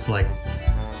coat was like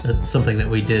something that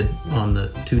we did on the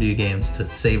 2D games to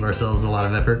save ourselves a lot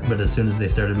of effort, but as soon as they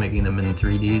started making them in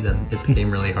 3D, then it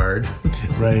became really hard.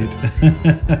 Right.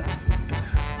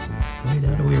 Wait,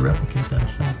 how do we replicate that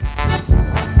effect?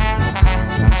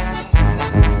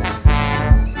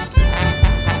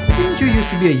 Didn't you used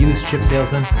to be a used chip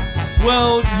salesman?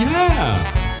 Well,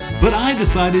 yeah. But I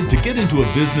decided to get into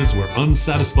a business where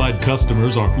unsatisfied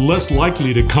customers are less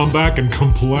likely to come back and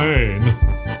complain.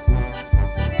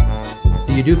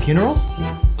 Do you do funerals?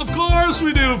 Of course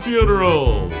we do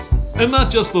funerals! And not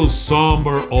just those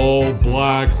somber,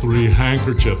 all-black,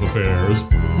 three-handkerchief affairs.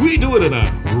 We do it in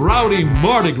a rowdy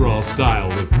Mardi Gras style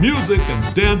with music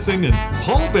and dancing and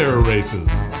pallbearer races.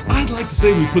 I'd like to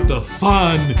say we put the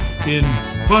fun in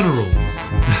funerals.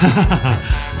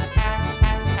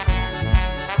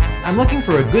 I'm looking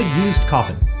for a good used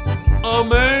coffin.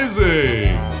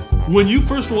 Amazing! When you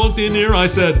first walked in here, I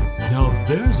said, now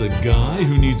there's a guy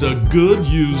who needs a good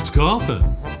used coffin.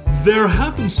 There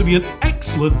happens to be an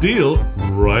excellent deal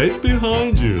right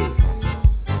behind you.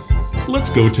 Let's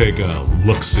go take a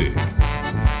look-see.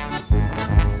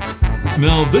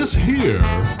 Now this here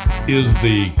is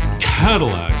the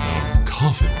Cadillac of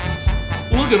coffins.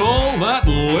 Look at all that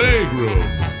leg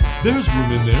room. There's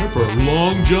room in there for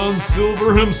Long John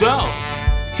Silver himself.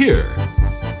 Here,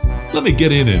 let me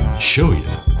get in and show you.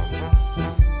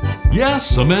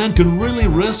 Yes, a man can really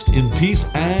rest in peace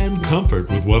and comfort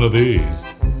with one of these.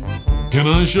 Can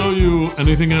I show you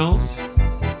anything else?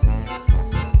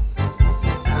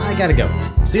 I gotta go.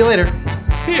 See you later.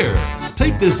 Here,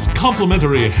 take this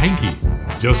complimentary hanky.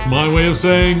 Just my way of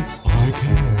saying, I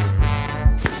care.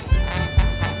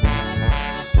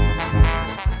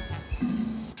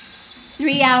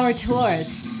 Three-hour tours.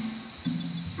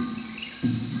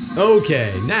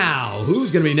 Okay, now,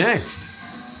 who's gonna be next?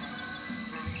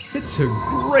 It's a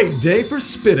great day for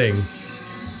spitting.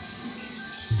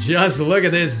 Just look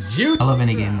at this juice. I love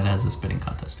any game that has a spitting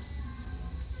contest.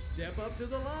 Step up to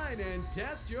the line and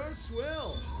test your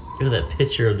swill. Look at that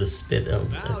picture of the spit, the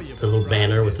little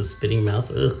banner with the spitting mouth.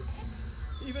 Ugh.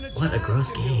 What a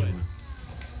gross game.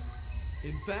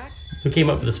 In fact, who came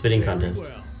up with the spitting contest?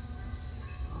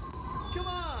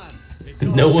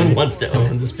 No one wants to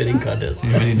own the spitting contest.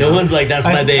 No one's like, that's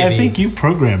my baby. I think you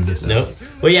programmed it. Nope.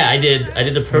 Well, yeah, I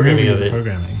did the programming of it.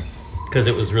 Programming. Because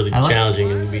it was really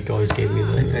challenging, and Week always gave me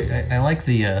the... I like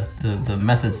the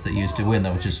methods that you used to win,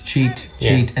 though, which is cheat,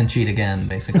 and cheat again,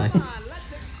 basically.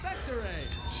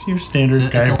 It's your standard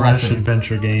It's a Guybrush lesson.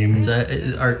 adventure game.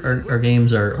 Our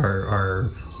games are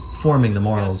forming the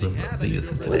morals of the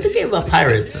youth. Well, it's a game about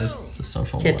pirates. It's a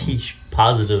social You can't one. teach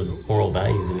positive moral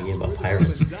values in a game about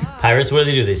pirates. Pirates, what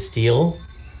do? They steal,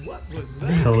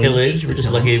 pillage. We're just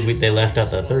lucky they left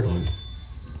out the third one.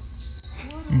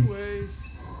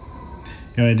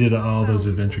 You know, I did all those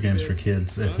adventure games for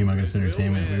kids at Humongous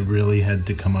Entertainment. We really had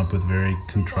to come up with very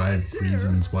contrived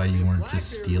reasons why you weren't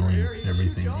just stealing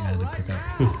everything you had to pick up.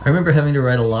 I remember having to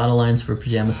write a lot of lines for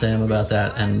Pajama Sam about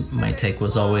that, and my take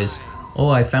was always, oh,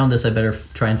 I found this, I better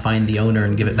try and find the owner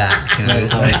and give it back. You know,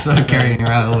 it's always carrying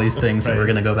around all these things that we're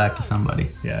going to go back to somebody.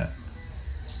 Yeah.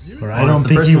 Or I don't if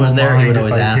the person was there, he would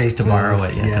always ask to borrow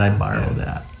it. Yeah, can I borrow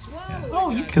that?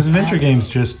 Because adventure games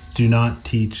just do not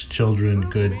teach children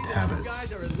good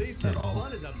habits at all.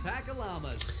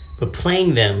 But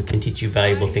playing them can teach you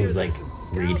valuable things like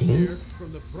reading,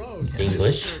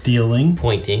 English, stealing,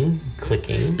 pointing,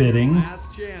 clicking, spitting,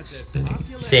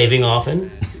 saving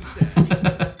often.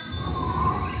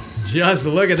 Just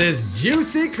look at this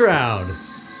juicy crowd.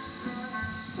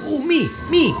 Oh, me.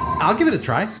 I'll give it a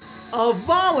try. A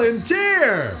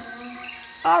volunteer!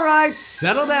 All right,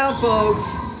 settle down, folks.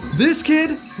 This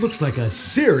kid looks like a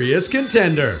serious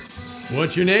contender.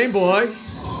 What's your name, boy?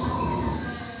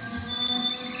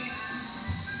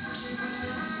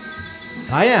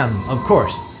 I am, of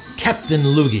course, Captain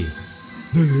Loogie.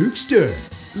 The Lukester.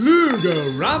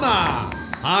 Lugorama.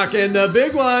 Hawking the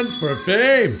big ones for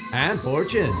fame and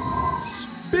fortune.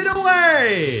 Spit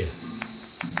away!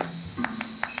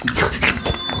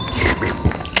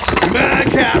 Come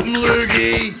on, Captain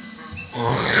Loogie.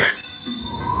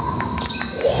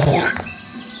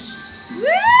 Woo!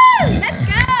 Let's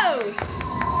go!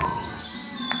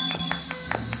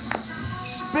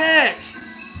 Spit!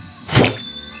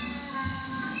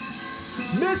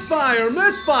 Misfire!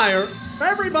 Misfire!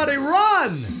 Everybody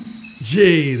run!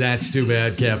 Gee, that's too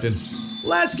bad, Captain.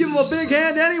 Let's give him a big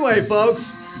hand anyway,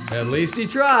 folks. At least he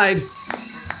tried.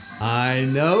 I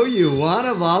know you want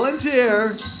to volunteer.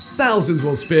 Thousands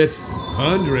will spit.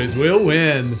 Hundreds will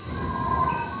win.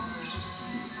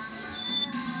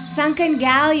 Sunken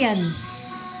galleons.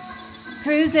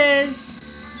 Cruises.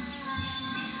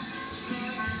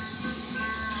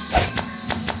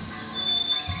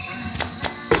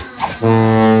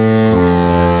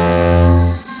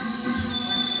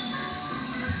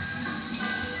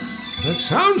 That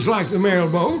sounds like the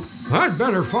mailboat. I'd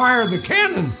better fire the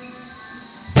cannon.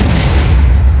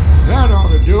 That ought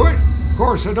to do it. Of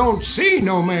course, I don't see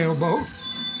no mailboat.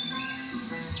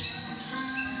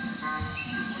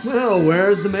 Well,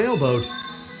 where's the mailboat?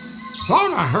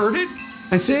 Thought I heard it.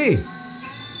 I see.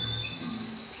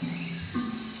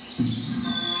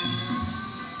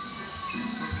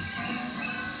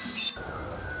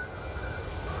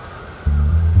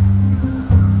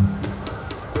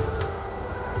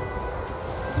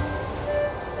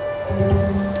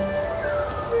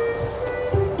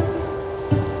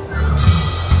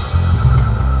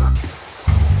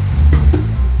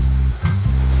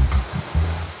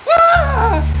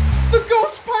 The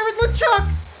ghost pirate Lechuck!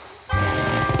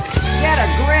 Get a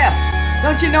grip!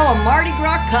 Don't you know a Mardi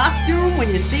Gras costume when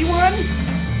you see one?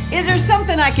 Is there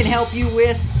something I can help you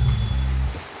with?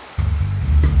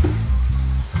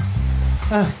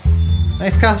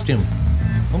 Nice costume.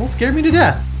 Almost scared me to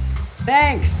death.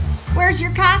 Thanks. Where's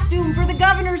your costume for the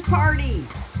governor's party?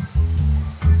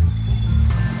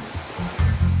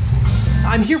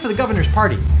 I'm here for the governor's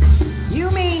party. You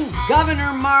mean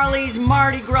Governor Marley's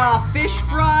Mardi Gras fish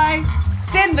fry?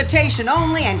 It's invitation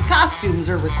only and costumes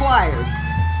are required.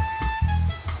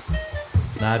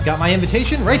 I've got my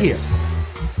invitation right here.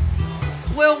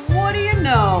 Well, what do you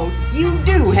know? You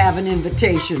do have an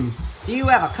invitation. Do you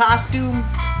have a costume?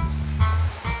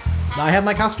 I have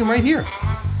my costume right here.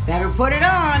 Better put it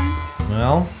on.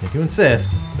 Well, if you insist,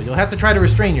 but you'll have to try to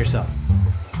restrain yourself.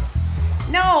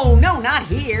 No, not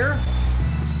here.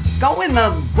 Go in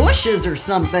the bushes or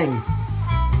something.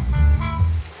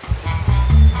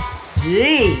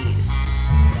 Jeez.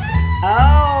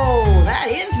 Oh, that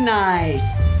is nice.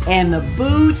 And the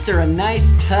boots are a nice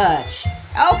touch.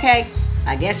 Okay,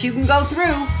 I guess you can go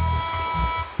through.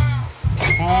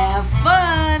 Have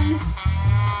fun.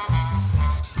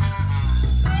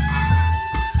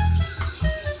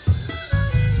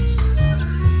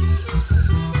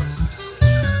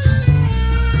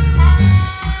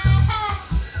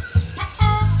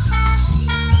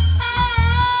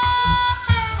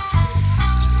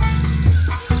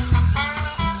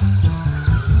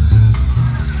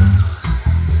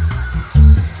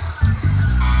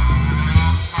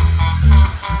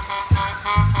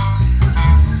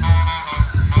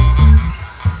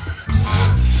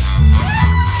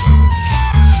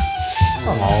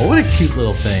 Oh, what a cute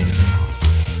little thing.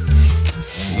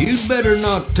 You'd better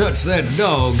not touch that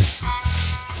dog.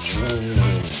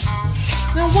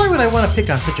 Now, why would I want to pick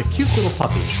on such a cute little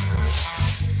puppy?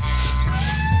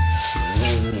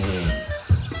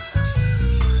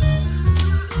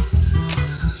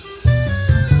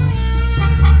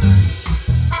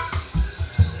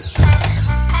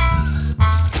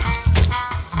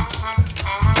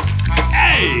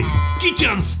 Hey!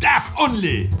 Kitchen staff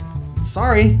only!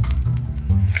 Sorry.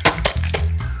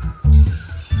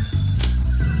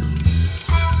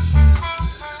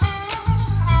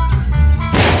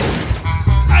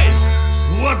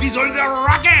 What is all the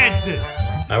rocket?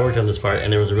 I worked on this part,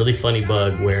 and there was a really funny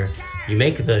bug where you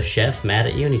make the chef mad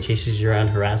at you, and he chases you around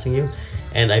harassing you.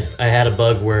 And I had a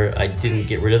bug where I didn't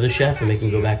get rid of the chef and make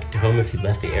him go back to home if he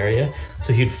left the area.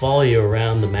 So he'd follow you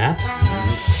around the map.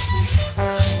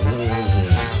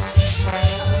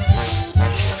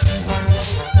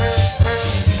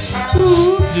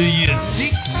 Who do you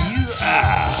think you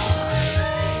are?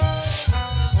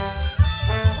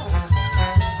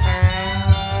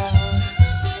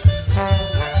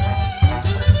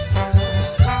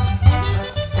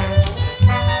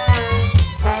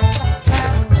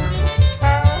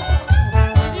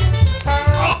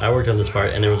 I worked on this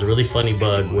part, and there was a really funny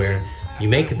bug where you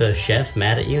make the chef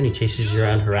mad at you and he chases you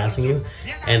around harassing you.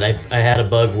 And I had a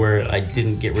bug where I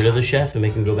didn't get rid of the chef and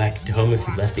make him go back to home if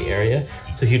he left the area.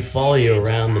 So he'd follow you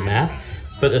around the map.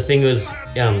 But the thing was,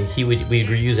 we'd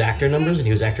reuse actor numbers, and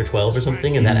he was actor 12 or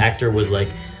something, and that actor was like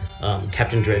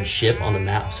Captain Dread's ship on the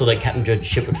map. So like Captain Dread's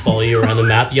ship would follow you around the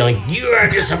map, yelling, "You are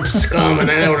just some scum!" And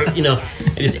I don't, and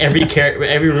just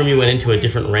every room you went into, a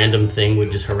different random thing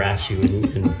would just harass you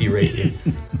and berate you.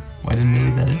 Why didn't we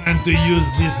leave that in? And to use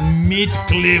this meat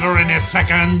cleaver in a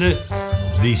second.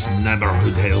 This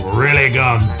neighborhood has really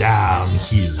gone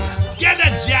downhill. Get a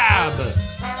job!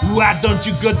 Why don't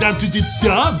you go down to the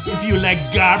dump if you like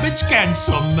garbage cans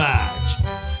so much?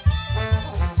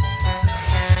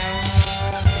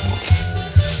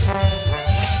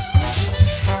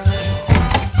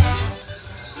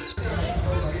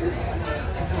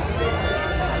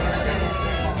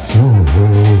 So, where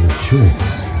are all the tricks?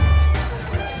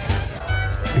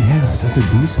 Yeah, that's a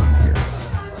decent here.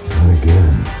 And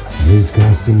again, these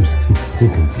costumes, you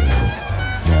can tell.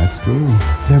 That's true.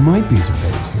 There might be some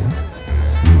bugs here.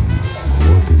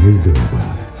 Working you do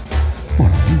about it?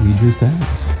 Well, we just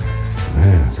asked.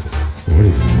 Ask? What are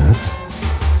you, nuts?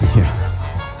 Yeah,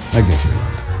 I guess you're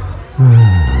right.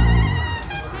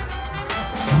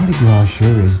 Mardi Gras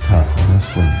sure is tough on us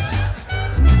swimmers.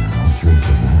 I'll drink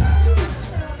to that.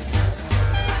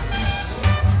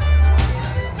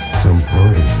 Some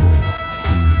party, huh?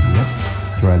 Yep.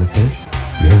 Try the fish?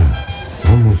 Yeah,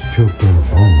 almost choked on a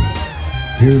bone.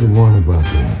 Hear the one about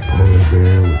the polar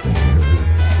bear with the hair?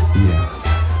 Yeah.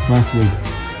 Last week.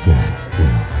 Yeah.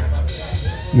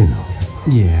 You know.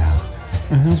 Yeah.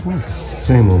 How's work?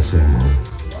 Same old, same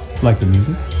old. Like the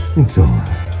music? It's alright.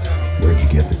 Where'd you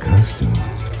get the costume?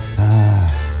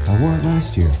 I wore it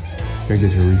last year. Can I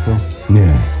get you a refill?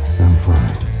 Yeah, I'm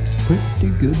fine. Pretty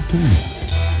good turnout.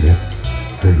 Yep.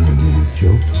 Heard my new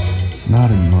joke?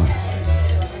 Not in months.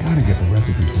 Gotta get the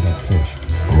recipe for that fish.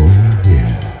 Oh,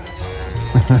 yeah.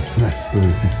 That's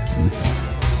food.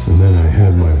 And then I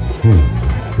had my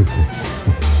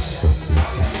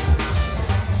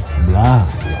Blah,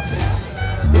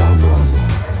 blah, blah,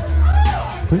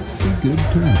 blah. Pretty good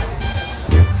turnout.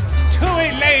 Yep. To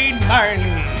Elaine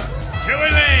Marley. To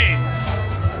Elaine.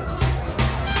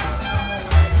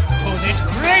 To this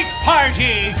great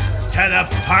party. To the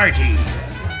party.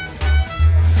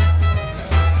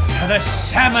 To the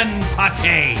salmon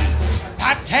pate.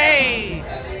 Pate.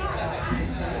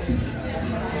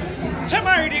 To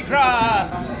Mardi Gras.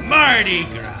 Mardi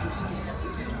Gras.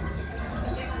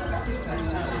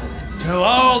 To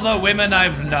all the women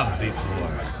I've loved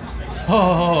before.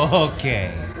 Oh,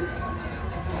 okay.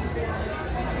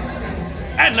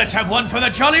 And let's have one for the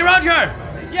Jolly Roger!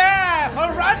 Yeah,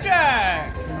 for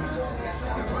Roger!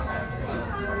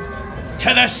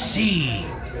 To the sea!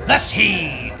 The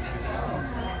sea!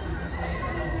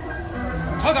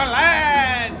 To the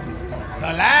land!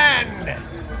 The land!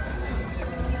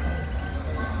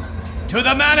 To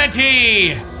the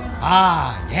manatee!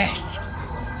 Ah, yes!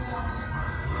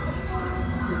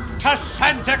 To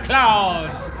Santa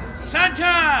Claus!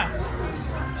 Santa!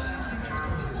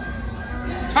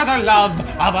 To the love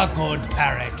of a good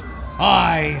parrot.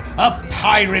 I, a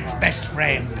pirate's best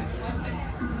friend.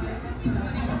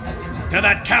 To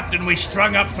that captain we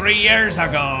strung up 3 years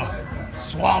ago.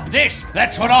 Swab this,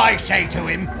 that's what I say to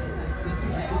him.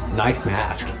 Nice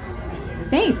mask.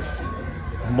 Thanks.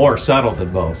 More subtle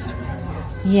than most.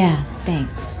 Yeah,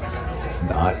 thanks.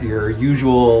 Not your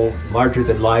usual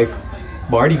larger-than-life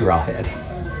Mardi Gras head.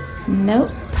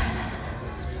 Nope.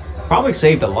 Probably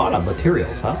saved a lot on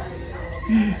materials, huh?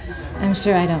 I'm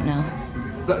sure I don't know.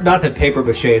 Not that paper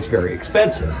mache is very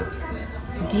expensive.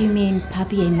 Do you mean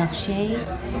papier-mâché?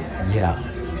 Yeah,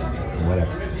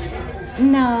 whatever.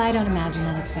 No, I don't imagine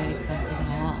that it's very expensive at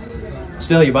all.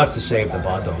 Still, you must have saved the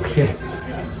bundle.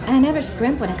 I never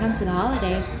scrimp when it comes to the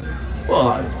holidays.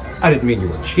 Well, I didn't mean you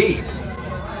were cheap.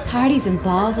 Parties and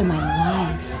balls are my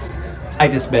life. I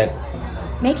just meant...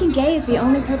 Making gay is the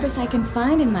only purpose I can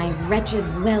find in my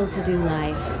wretched, well-to-do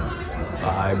life.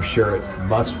 I'm sure it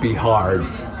must be hard.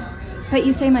 But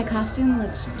you say my costume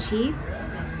looks cheap?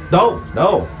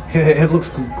 No, it looks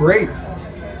great.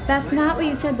 That's not what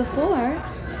you said before.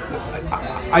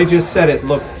 I just said it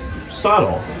looked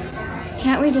subtle.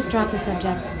 Can't we just drop the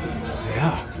subject?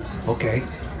 Yeah, okay.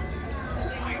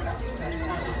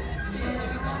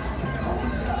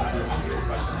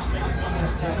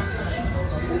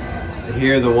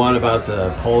 Hear the one about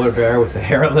the polar bear with the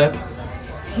hair lip?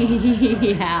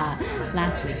 Yeah,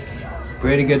 last week.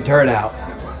 Pretty good turnout.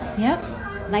 Yep.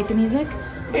 Like the music?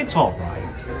 It's all right.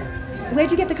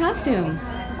 Where'd you get the costume?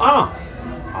 Ah,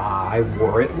 I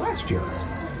wore it last year.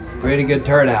 Pretty good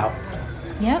turnout.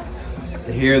 Yep.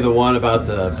 Hear the one about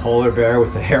the polar bear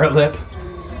with the hair lip?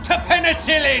 To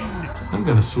penicillin! I'm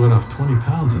gonna sweat off 20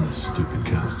 pounds in this stupid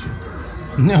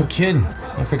costume. No kidding.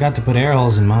 I forgot to put air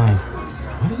holes in mine.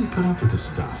 Why do we put up with this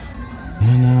stuff? I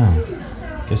don't know.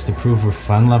 Guess to prove we're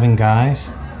fun-loving guys.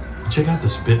 Check out the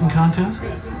spitting contest?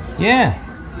 Yeah.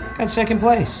 Got second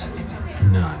place.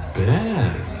 Not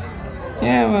bad.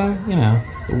 Yeah, well, you know,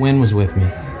 the wind was with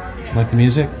me. Like the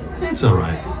music? It's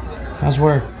alright. How's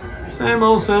work? Same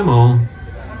old, same old.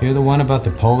 You're the one about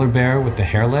the polar bear with the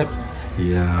hair lip?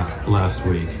 Yeah, last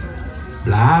week.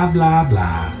 Blah, blah,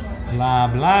 blah. Blah,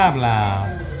 blah, blah.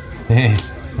 Hey,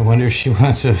 I wonder if she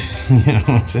wants a, you know what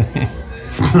I'm saying?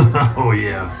 Oh,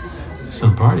 yeah.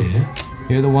 Some party, eh?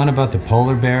 You're the one about the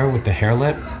polar bear with the hair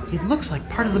lip? It looks like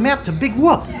part of the map to Big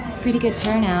Whoop. Pretty good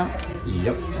turnout.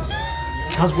 Yep.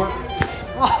 How's work?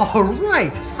 All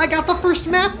right, I got the first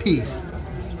map piece.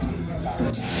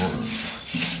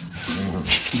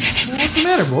 What's the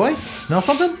matter, boy? Smell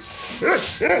something?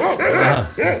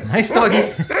 Nice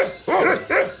doggy.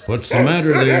 What's the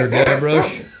matter there,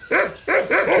 Guybrush?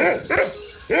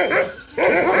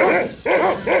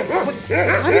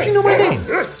 How did you know my name?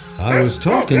 I was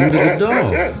talking to the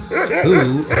dog.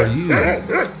 Who are you?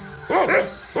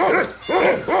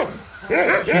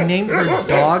 She named her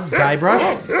dog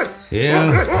Guybrush?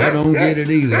 Yeah, I don't get it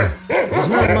either. It's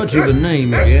not much of a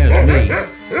name if you ask me.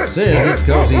 Says it's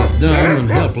because he's dumb and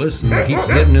helpless and keeps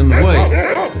getting in the way.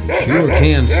 But he sure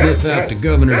can sniff out the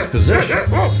governor's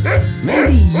possessions.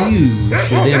 Maybe you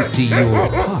should empty your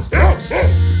pockets.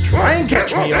 Try and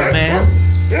catch me, old man.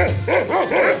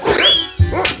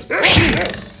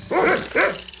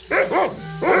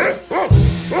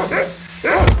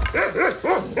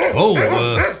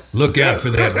 Oh, look out for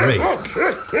that rake.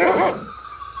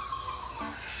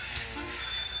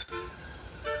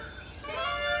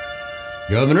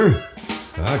 Governor,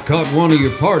 I caught one of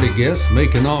your party guests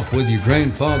making off with your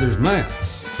grandfather's map.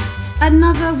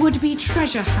 Another would-be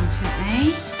treasure hunter,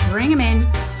 eh? Bring him in.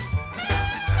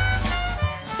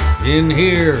 In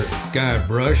here,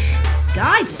 Guybrush.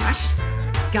 Guybrush?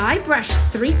 Guybrush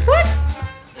Threepwood?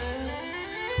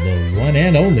 The one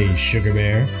and only Sugar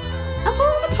Bear. Of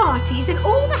all the parties in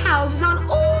all the houses on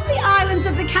all the islands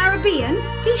of the Caribbean,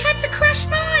 he had to crash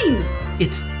mine.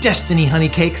 It's destiny, honey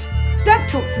cakes. Don't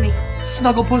talk to me.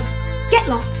 Snugglepuss. Get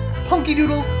lost. Punky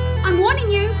Doodle. I'm warning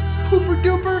you. Pooper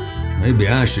Duper. Maybe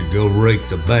I should go rake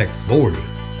the back 40.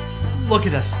 Look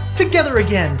at us, together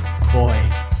again. Boy,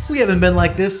 we haven't been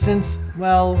like this since,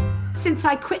 well... Since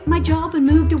I quit my job and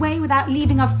moved away without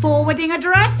leaving a forwarding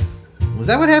address? Was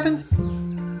that what happened?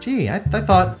 Gee, I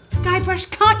thought... Guybrush,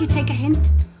 can't you take a hint?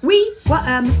 We were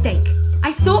a mistake.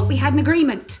 I thought we had an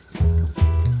agreement.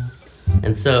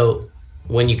 And so,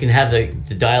 when you can have the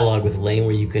dialogue with Elaine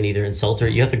where you can either insult her,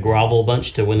 you have to grovel a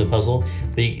bunch to win the puzzle,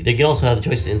 but they can also have the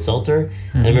choice to insult her.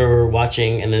 Mm-hmm. And I remember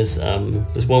watching, and this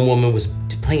one woman was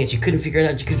playing it, she couldn't figure it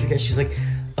out, she's like,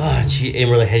 oh, and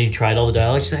we're like, have you tried all the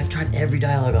dialogue? She's like, I've tried every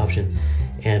dialogue option.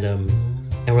 And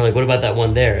we're like, what about that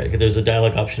one there? There's a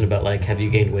dialogue option about like, have you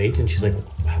gained weight? And she's like,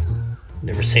 wow,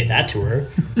 never say that to her.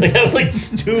 Like, that was like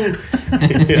too...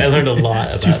 I learned a lot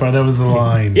it's about... too far, that was the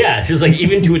line. Yeah, she was like,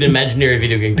 even to an imaginary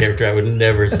video game character, I would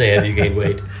never say, have you gained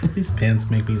weight? These pants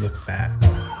make me look fat.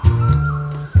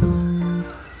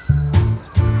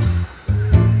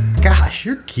 Gosh,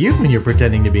 you're cute when you're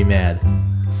pretending to be mad.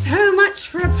 So much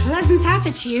for a pleasant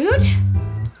attitude.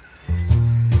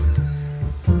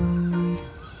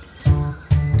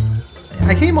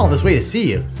 I came all this way to see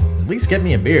you. At least get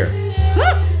me a beer.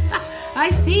 I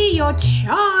see you're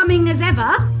charming as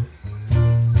ever.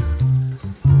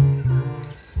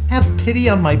 Have pity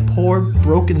on my poor,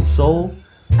 broken soul.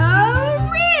 Oh,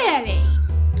 really?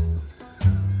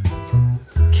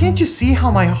 Can't you see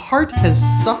how my heart has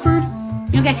suffered?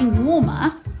 You're getting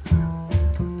warmer.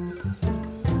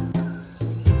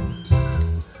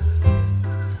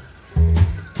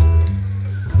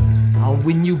 I'll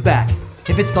win you back,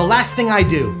 if it's the last thing I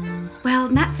do. Well,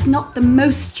 that's not the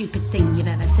most stupid thing you've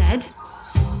ever said.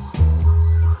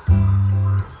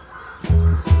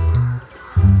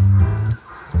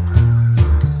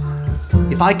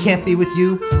 If I can't be with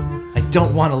you, I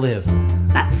don't want to live.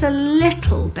 That's a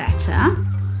little better.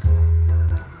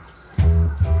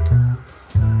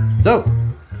 So,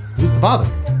 who's the father?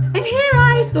 And here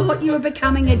I thought you were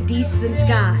becoming a decent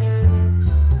guy.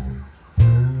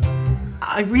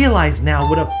 I realize now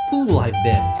what a fool I've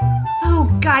been. Oh,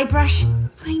 Guybrush,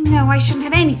 I know I shouldn't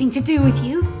have anything to do with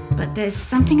you, but there's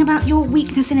something about your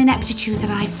weakness and ineptitude that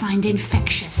I find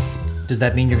infectious. Does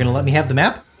that mean you're going to let me have the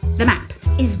map? The map.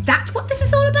 Is that what this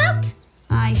is all about?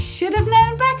 I should have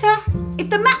known better. If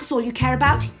the map's all you care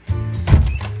about...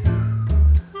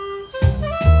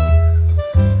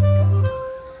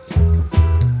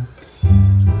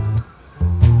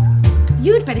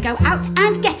 You'd better go out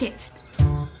and get it.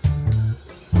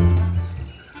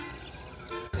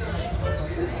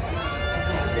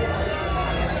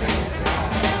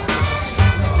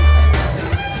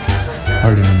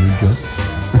 Pardon a new joke.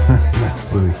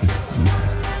 Very easy.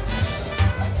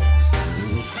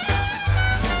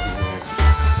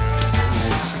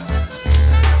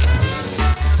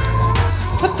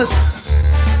 What the?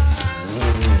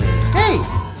 Hey!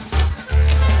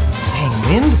 Dang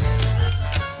wind!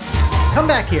 Come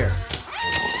back here!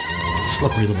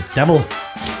 Slippery little devil.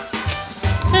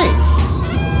 Hey!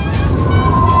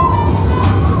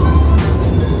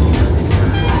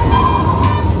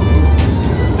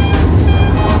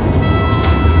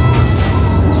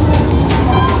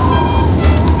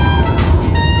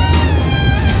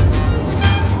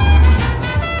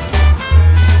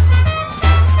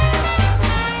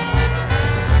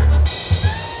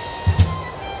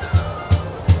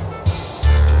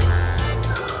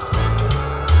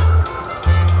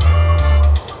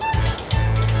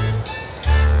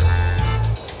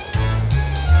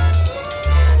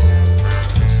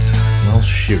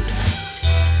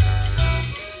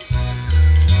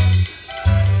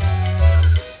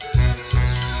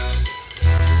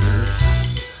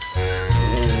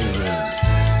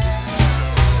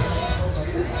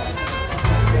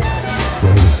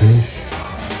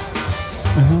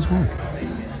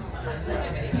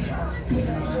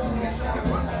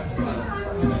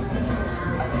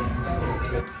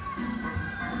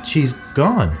 she's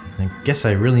gone. I guess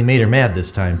I really made her mad this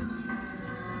time.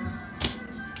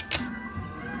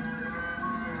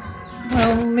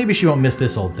 Well, maybe she won't miss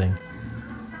this old thing.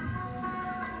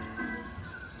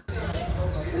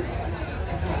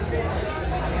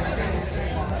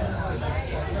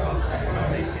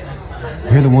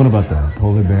 You're the one about the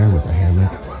polar bear with the hair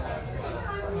lip?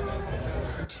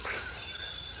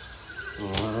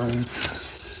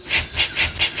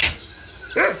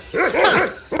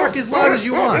 Bark as loud as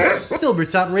you want.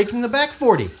 Hilbert's out raking the back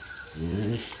 40.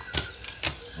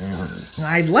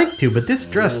 I'd like to, but this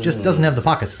dress just doesn't have the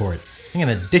pockets for it. I'm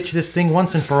gonna ditch this thing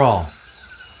once and for all.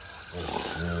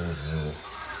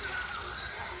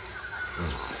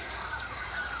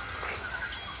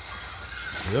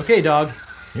 You okay, dog?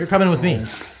 You're coming with me.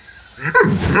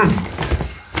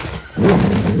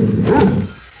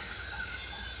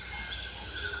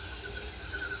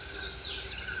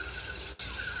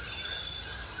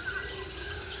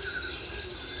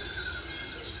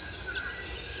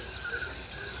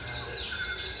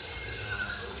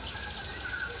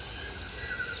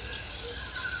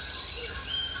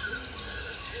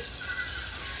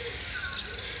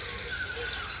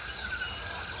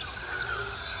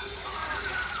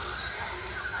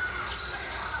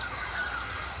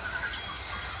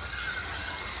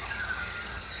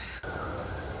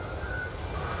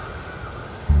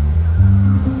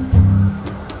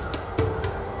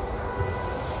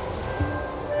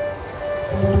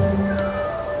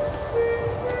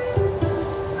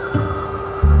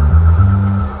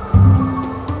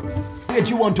 Where do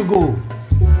you want to go?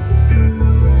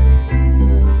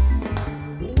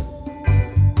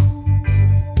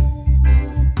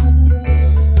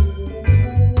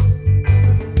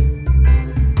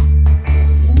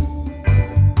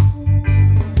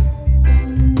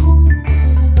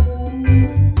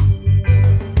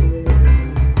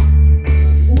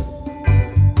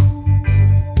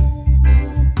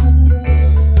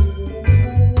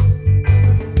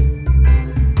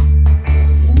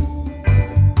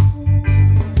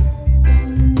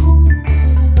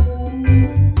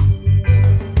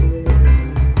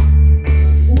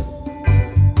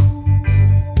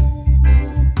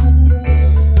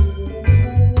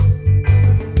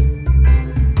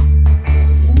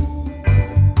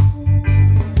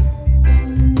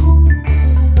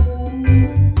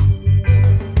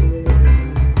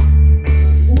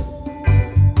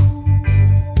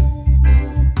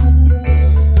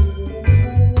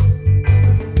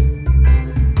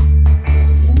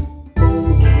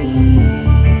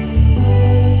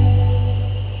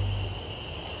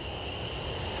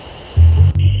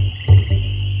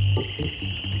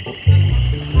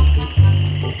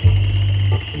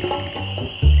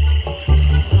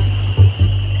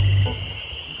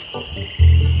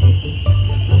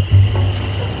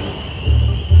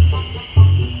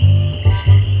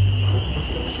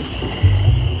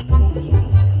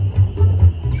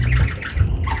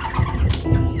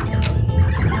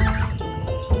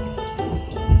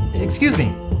 Excuse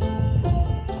me.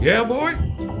 Yeah, boy?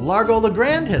 Largo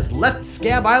LeGrand has left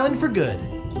Scab Island for good.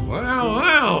 Well,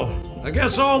 I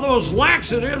guess all those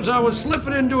laxatives I was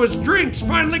slipping into his drinks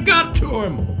finally got to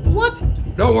him. What?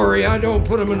 Don't worry, I don't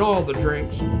put them in all the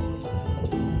drinks.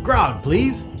 Grog,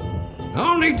 please.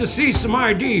 I'll need to see some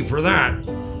ID for that.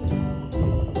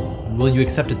 Will you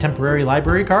accept a temporary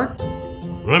library card?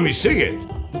 Let me see it.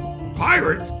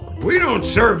 Pirate, we don't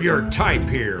serve your type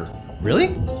here. Really?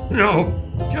 No,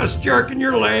 just jerking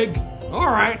your leg. All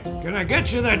right, can I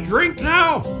get you that drink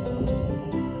now?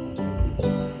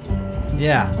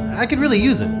 Yeah, I could really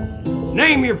use it.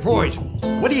 Name your poison.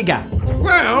 What do you got?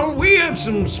 Well, we have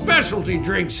some specialty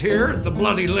drinks here at the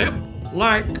Bloody Lip,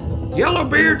 like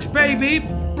Yellowbeard's Baby,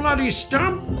 Bloody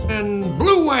Stump, and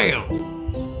Blue Whale.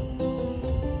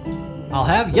 I'll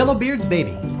have Yellowbeard's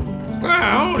Baby.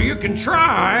 Well, you can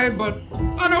try, but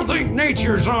I don't think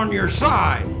nature's on your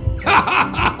side.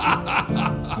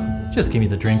 Just give me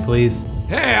the drink, please.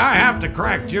 Hey, I have to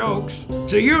crack jokes.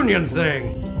 It's a union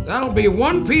thing. That'll be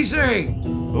 1 piece of 8.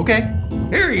 Okay.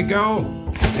 Here you go.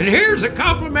 And here's a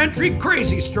complimentary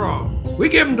Crazy Straw. We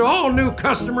give them to all new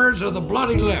customers of the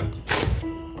Bloody Lip.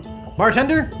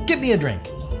 Bartender, give me a drink.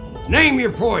 Name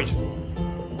your poison.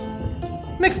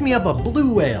 Mix me up a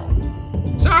Blue Whale.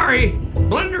 Sorry,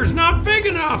 blender's not big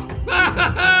enough.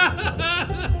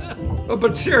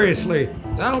 But seriously,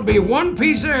 that'll be 1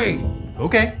 piece of 8.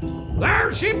 Okay.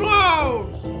 There she blows.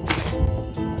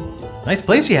 Nice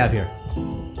place you have here.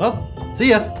 Well, see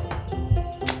ya.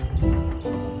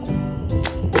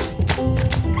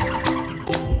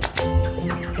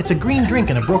 It's a green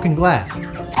drink in a broken glass.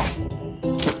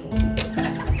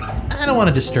 I don't want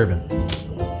to disturb him.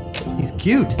 He's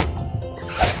cute.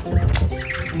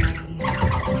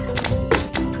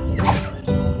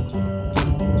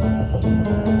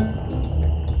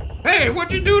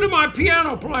 What'd you do to my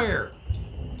piano player?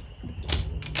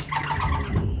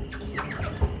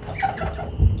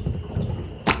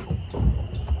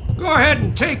 Go ahead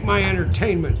and take my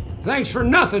entertainment. Thanks for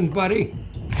nothing, buddy.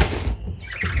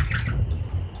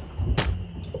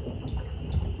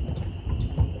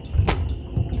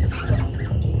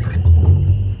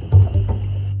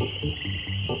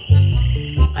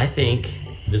 I think,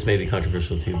 this may be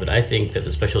controversial too, but I think that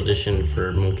the special edition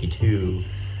for Monkey 2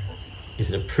 is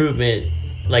an improvement.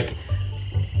 Like,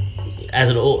 as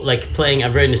an old, like playing,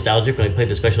 I'm very nostalgic when I played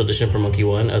the special edition for Monkey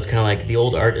 1. I was kind of like, the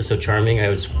old art is so charming. I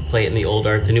would play it in the old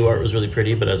art. The new art was really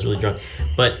pretty, but I was really drunk.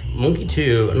 But Monkey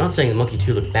 2, I'm not saying that Monkey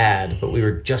 2 looked bad, but we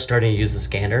were just starting to use the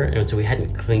scanner, and so we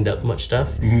hadn't cleaned up much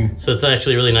stuff. So it's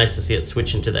actually really nice to see it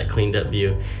switch into that cleaned up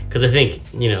view. Because I think,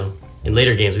 you know, in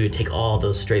later games, we would take all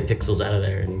those stray pixels out of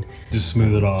there and just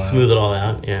smooth it all out. Smooth it all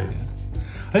out, yeah.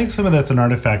 I think some of that's an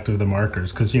artifact of the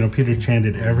markers, because, you know, Peter Chan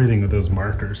did everything with those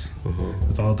markers.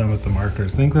 It's all done with the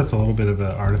markers. I think that's a little bit of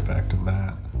an artifact of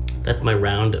that. That's my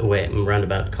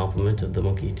roundabout compliment of the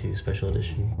Monkey 2 Special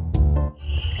Edition.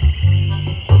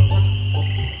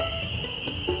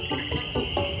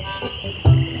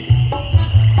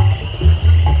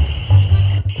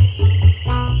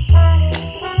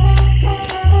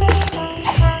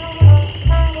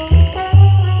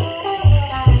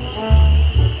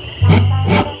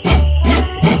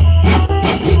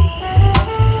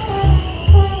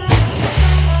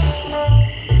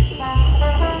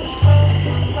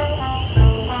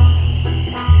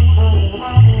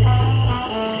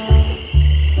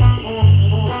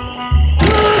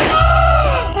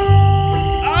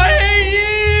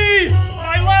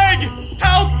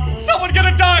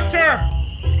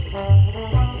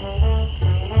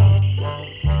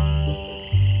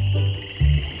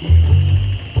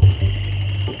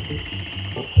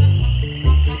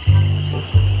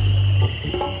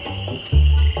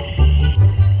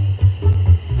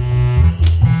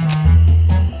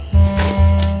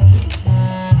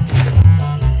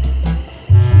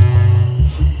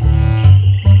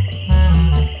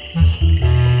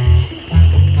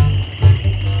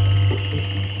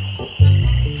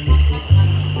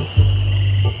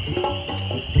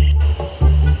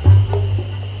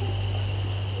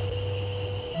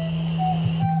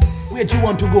 Where do you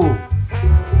want to go?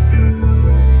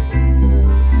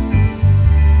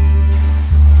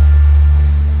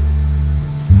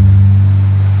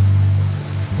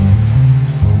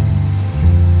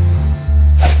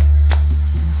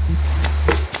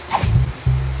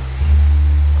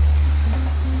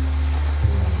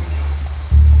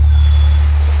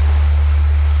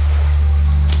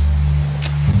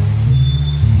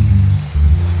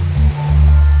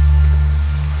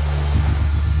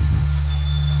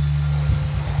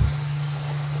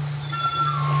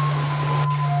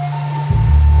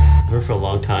 For a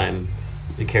long time,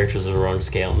 the characters are the wrong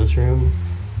scale in this room.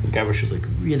 Guybrush was like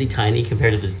really tiny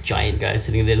compared to this giant guy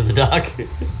sitting at the end of the dock.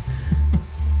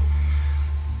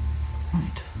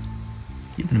 Right.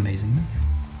 You have an amazing memory.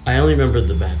 I only remember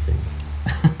the bad things.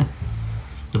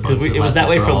 It was that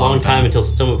way for a long time until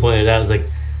someone pointed it out. I was like,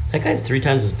 that guy's 3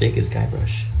 times as big as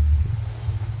Guybrush.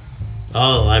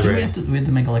 Oh, the library. We had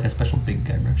to make like a special big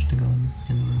Guybrush to go in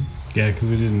the room. Yeah, because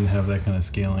we didn't have that kind of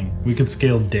scaling. We could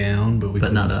scale down, but we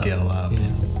couldn't scale up.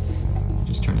 Yeah.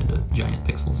 Just turn into giant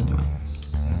pixels anyway.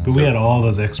 But we had all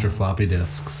those extra floppy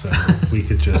disks, so we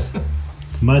could just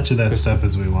as much of that stuff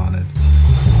as we wanted.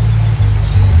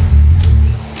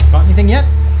 Got anything yet?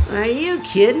 Are you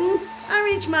kidding? I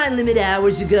reached my limit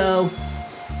hours ago.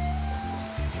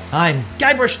 I'm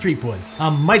Guybrush Threepwood, a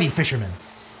mighty fisherman.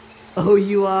 Oh,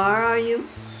 you are you?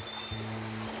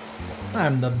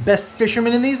 I'm the best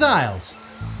fisherman in these isles.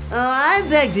 Oh, I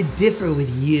beg to differ with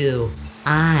you.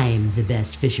 I'm the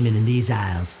best fisherman in these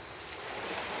isles.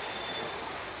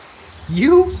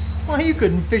 You? Why, you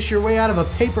couldn't fish your way out of a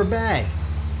paper bag.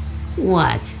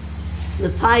 What? The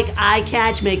pike I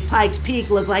catch make Pike's Peak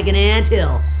look like an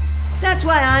anthill. That's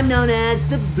why I'm known as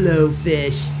the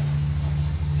blowfish.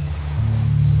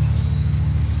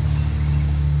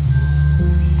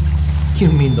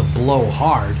 You mean the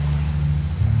blowhard?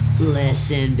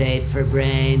 Listen, bait for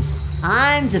brains.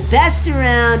 I'm the best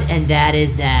around, and that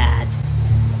is that.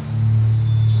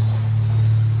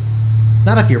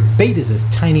 Not if your bait is as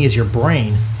tiny as your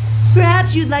brain.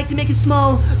 Perhaps you'd like to make a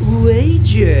small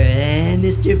wager,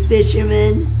 Mr.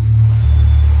 Fisherman?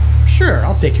 Sure,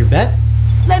 I'll take your bet.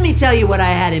 Let me tell you what I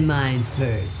had in mind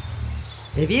first.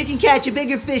 If you can catch a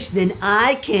bigger fish than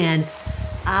I can,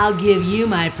 I'll give you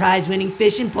my prize-winning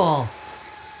fishing pole.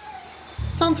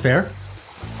 Sounds fair.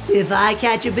 If I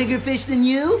catch a bigger fish than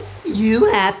you, you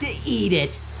have to eat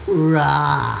it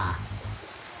raw.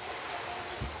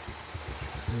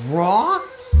 Raw?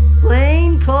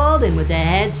 Plain cold and with the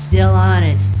head still on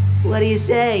it. What do you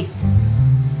say?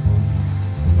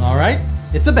 All right,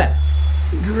 it's a bet.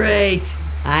 Great.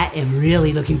 I am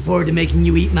really looking forward to making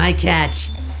you eat my catch.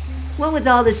 What with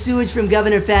all the sewage from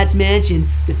Governor Fat's mansion,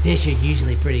 the fish are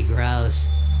usually pretty gross.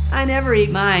 I never eat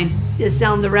mine, just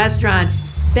sell them to restaurants.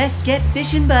 Best get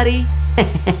fishing, buddy.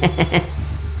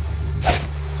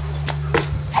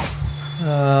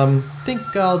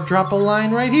 Think I'll drop a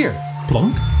line right here.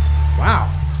 Plunk? Wow,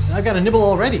 I've got a nibble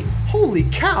already. Holy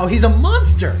cow, he's a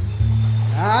monster.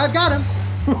 I've got him.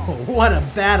 What a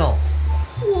battle.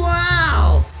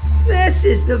 Wow! This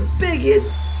is the biggest...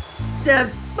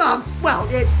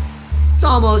 it's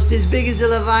almost as big as the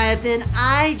Leviathan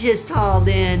I just hauled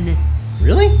in.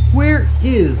 Really? Where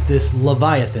is this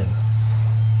Leviathan?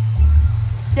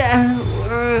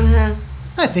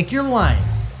 I think you're lying.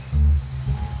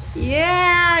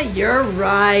 Yeah, you're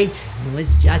right. It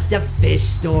was just a fish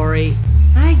story.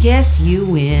 I guess you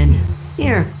win.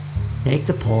 Here, take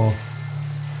the pole.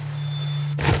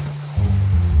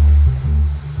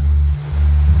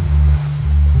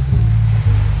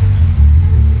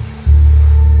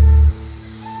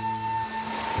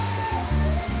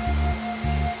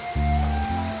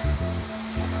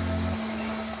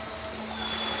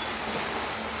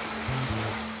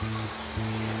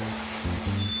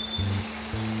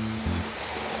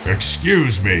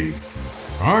 Excuse me.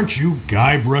 Aren't you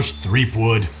Guybrush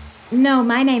Threepwood? No,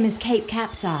 my name is Kate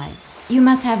Capsize. You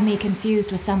must have me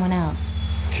confused with someone else.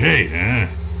 Kate, eh?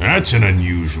 That's an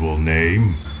unusual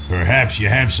name. Perhaps you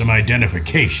have some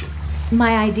identification.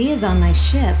 My ID is on my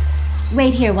ship.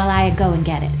 Wait here while I go and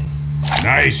get it.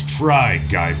 Nice try,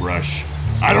 Guybrush.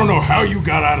 I don't know how you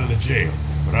got out of the jail,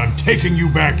 but I'm taking you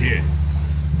back in.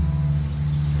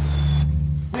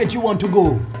 Where do you want to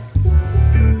go?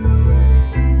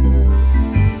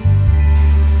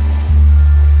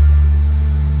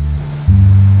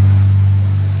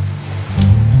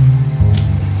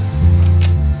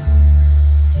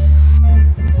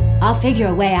 I'll figure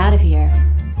a way out of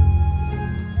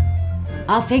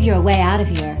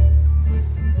here.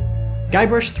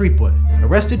 Guybrush Threepwood,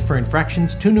 arrested for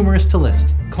infractions too numerous to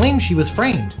list. Claims she was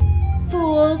framed.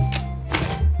 Fools.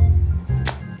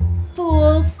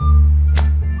 Fools.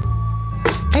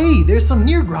 Hey, there's some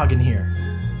near grog in here.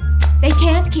 They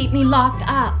can't keep me locked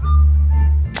up.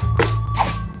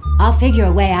 I'll figure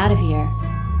a way out of here.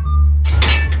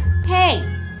 Hey!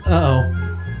 Uh-oh.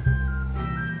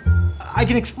 I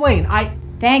can explain.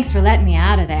 Thanks for letting me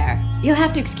out of there. You'll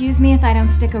have to excuse me if I don't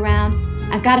stick around.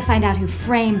 I've got to find out who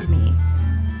framed me.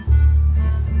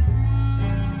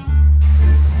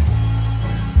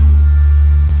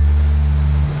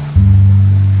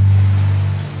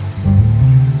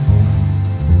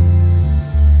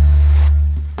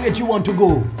 Where do you want to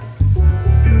go?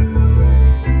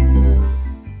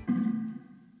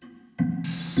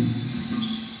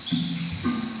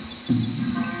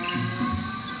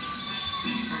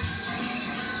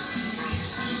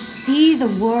 See the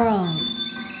world.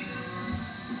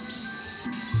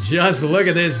 Just look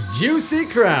at this juicy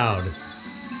crowd.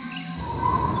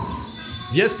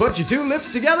 Just put your two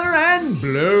lips together and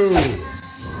blow.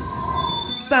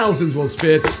 Thousands will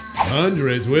spit,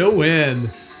 hundreds will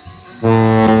win.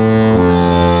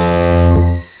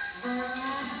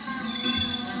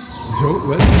 Don't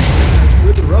let the grass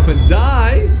wither up and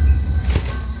die.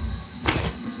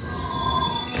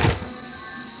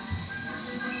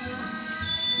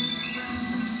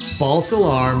 False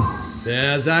alarm.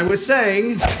 As I was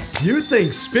saying, you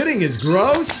think spitting is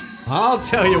gross? I'll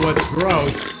tell you what's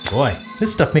gross. Boy,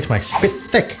 this stuff makes my spit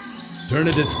thick. Turn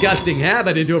a disgusting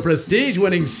habit into a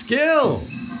prestige-winning skill.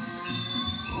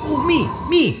 Oh,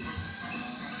 me.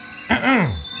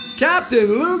 Captain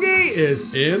Loogie is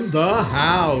in the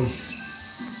house.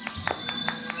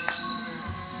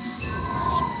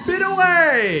 Spit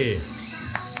away.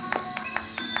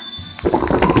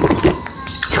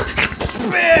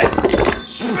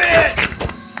 Spit!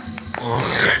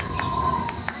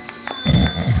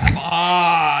 Come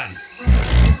on!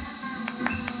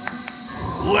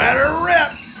 Let her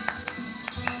rip!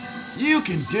 You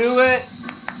can do it!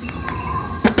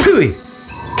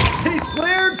 He's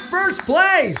cleared first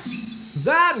place!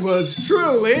 That was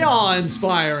truly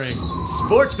awe-inspiring.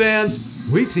 Sports fans,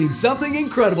 we've seen something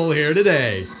incredible here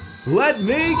today. Let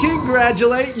me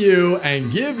congratulate you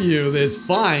and give you this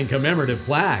fine commemorative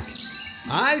plaque.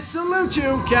 I salute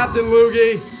you, Captain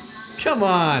Loogie. Come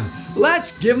on,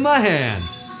 let's give him a hand.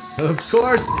 Of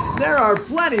course, there are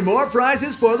plenty more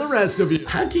prizes for the rest of you.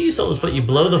 How do you solve this? But you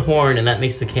blow the horn and that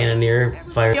makes the cannoneer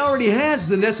fire. He already has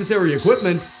the necessary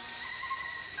equipment.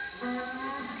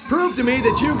 Prove to me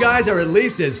that you guys are at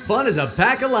least as fun as a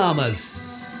pack of llamas.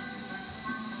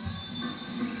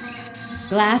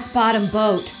 Glass bottom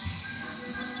boat.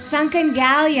 Sunken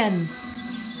galleons.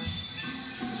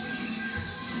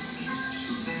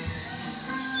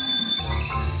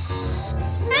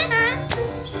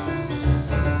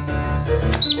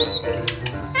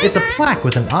 It's a plaque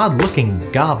with an odd-looking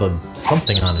gob of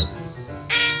something on it.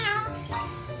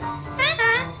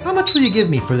 How much will you give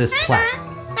me for this plaque?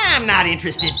 I'm not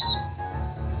interested.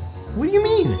 What do you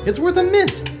mean? It's worth a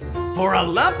mint. For a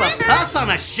lump of pus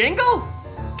on a shingle?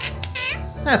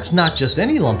 That's not just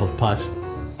any lump of pus.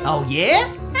 Oh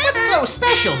yeah? What's so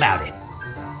special about it?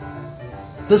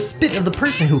 The spit of the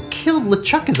person who killed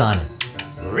Lechuck is on it.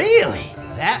 Really?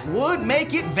 That would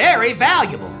make it very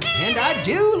valuable. And I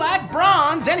do like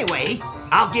bronze anyway.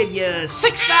 I'll give you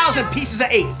 6,000 pieces of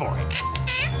 8 for it.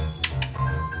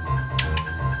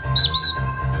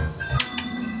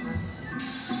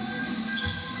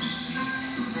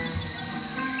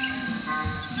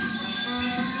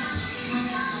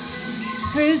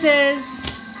 Cruises.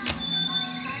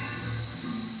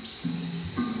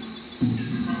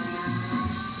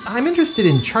 I'm interested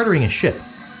in chartering a ship.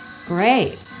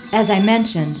 Great. As I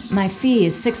mentioned, my fee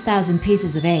is 6,000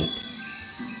 pieces of 8.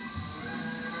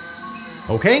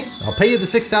 Okay, I'll pay you the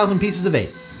 6,000 pieces of 8.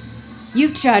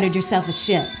 You've chartered yourself a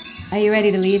ship. Are you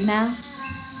ready to leave now?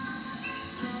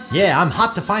 Yeah, I'm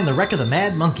hot to find the wreck of the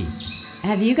Mad Monkey.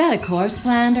 Have you got a course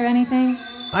planned or anything?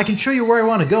 I can show you where I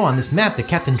want to go on this map that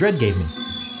Captain Dredd gave me.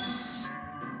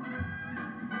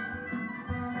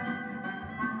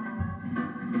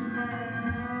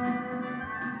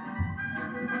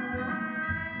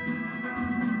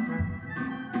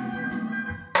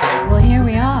 Well, here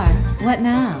we are. What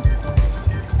now?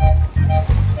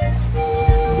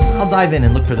 I'll dive in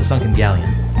and look for the sunken galleon.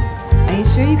 Are you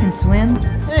sure you can swim?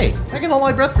 Hey, I can hold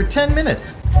my breath for 10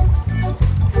 minutes.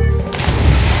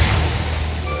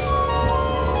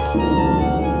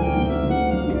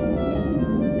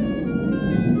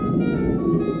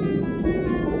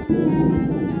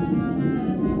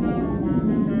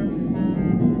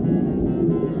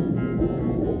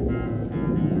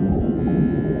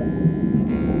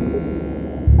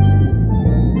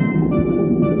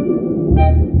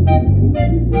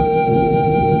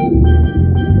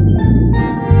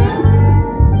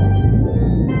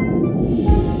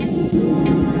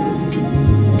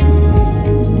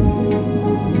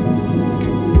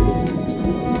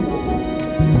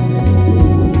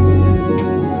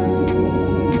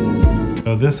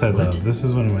 This I love. This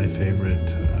is one of my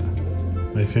favorite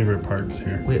parts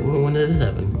here. Wait, when did this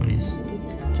happen? When he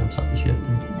jumps off the ship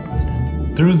and goes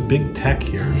down. There was big tech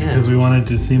here yeah. because we wanted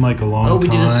to seem like a long time. Oh, we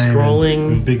did a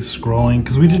scrolling. Big scrolling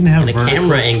because we didn't have and a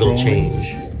camera angle scrolling.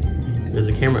 change. There's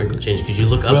a camera angle change because you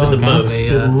look up Well, at the boat.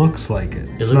 It looks like it.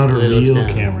 It's not a real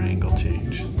camera angle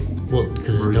change. Well,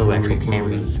 because there's no actual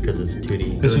cameras because it's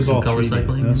 2D. This was all color 3D.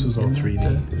 cycling. This was all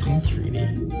 3D. It's all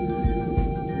 3D.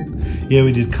 Yeah,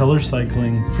 we did color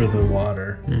cycling for the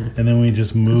water, and then we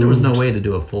just moved. There was no way to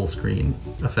do a full screen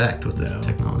effect with the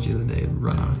technology that they had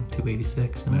run on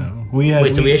 286. No, we had.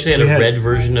 Wait, so we actually had a red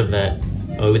version of that.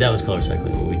 Oh, that was color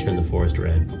cycling when we turned the forest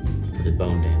red for the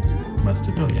bone dance. Must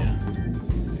have been. Oh yeah.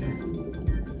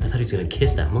 I thought he was gonna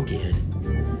kiss that monkey head.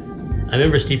 I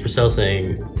remember Steve Purcell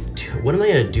saying, "What am I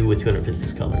gonna do with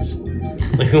 256 colors?"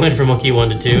 Like we went from monkey 1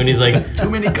 to 2, and he's like, "Too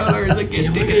many colors. I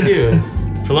can't what are you do?"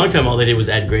 For a long time, all they did was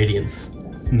add gradients.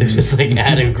 It was just like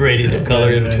add a gradient of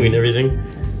color in between everything.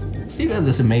 Steve has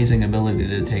this amazing ability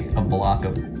to take a block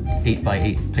of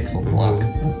 8x8 pixel block,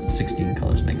 16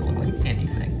 colors, make it look like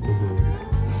anything.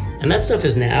 And that stuff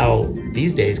is now,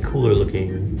 these days, cooler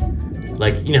looking.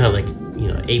 Like, you know how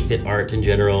 8-bit art in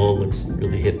general looks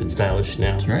really hip and stylish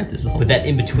now. That's right. There's a whole But that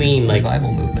in between, like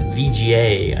revival movement.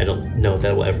 VGA, I don't know if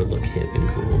that will ever look hip and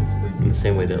cool in the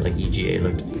same way that like EGA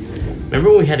looked. Remember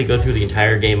when we had to go through the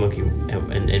entire game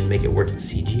and make it work in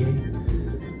CGA?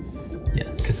 Yes.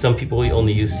 Because some people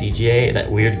only use CGA,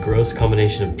 that weird gross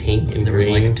combination of pink and There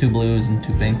green. was like 2 blues and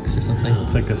 2 pinks or something.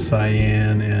 It's like a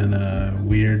cyan and a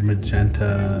weird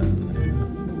magenta.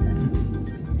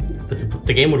 But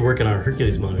the game would work on our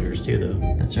Hercules monitors too, though.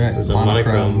 That's right. It was on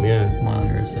monochrome, yeah.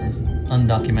 Monitors. That was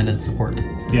undocumented support.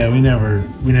 Yeah, we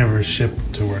never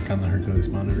shipped to work on the Hercules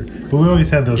monitor, but we always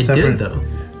had those separate. Did, though.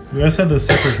 We always had those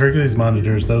separate Hercules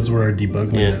monitors. Those were our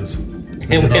debug windows. And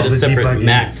we had a separate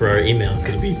Mac for our email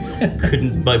because we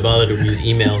couldn't bother to use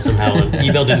email somehow. And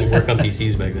email didn't work on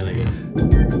PCs back then, I guess.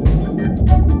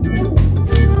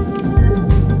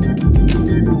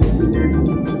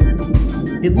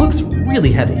 It looks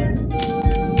really heavy.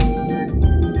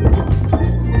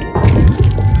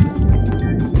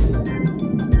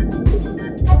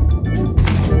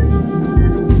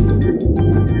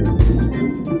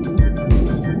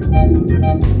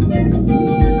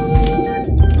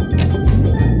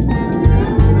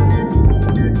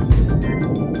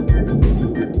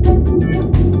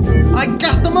 I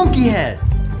got the monkey head!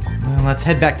 Well, let's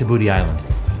head back to Booty Island.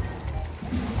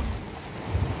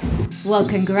 Well,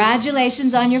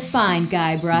 congratulations on your find,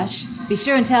 Guybrush. Be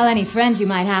sure and tell any friends you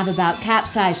might have about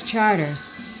capsized charters.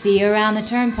 See you around the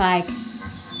turnpike.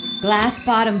 Glass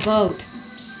Bottom Boat.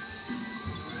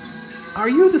 Are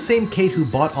you the same Kate who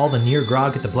bought all the near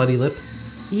grog at the Bloody Lip?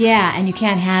 Yeah, and you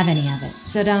can't have any of it,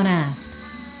 so don't ask.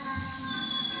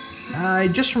 I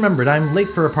just remembered I'm late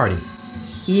for a party.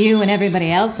 You and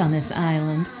everybody else on this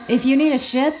island. If you need a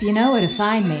ship, you know where to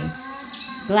find me.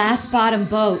 Glass Bottom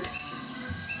Boat.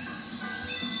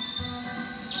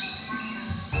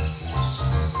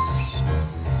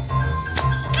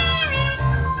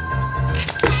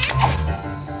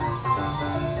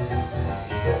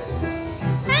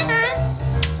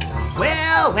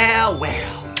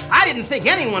 Well. I didn't think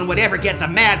anyone would ever get the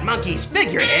Mad Monkey's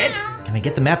figurehead. Can I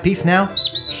get the map piece now?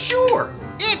 Sure,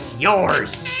 it's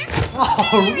yours.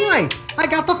 All right, I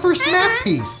got the first map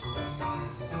piece.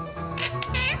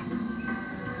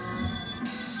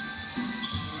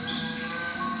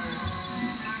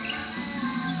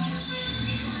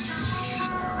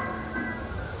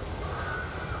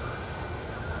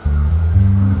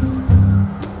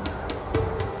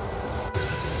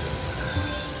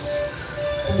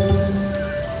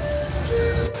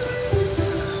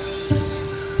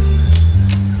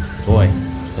 Boy,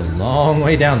 it's a long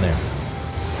way down there.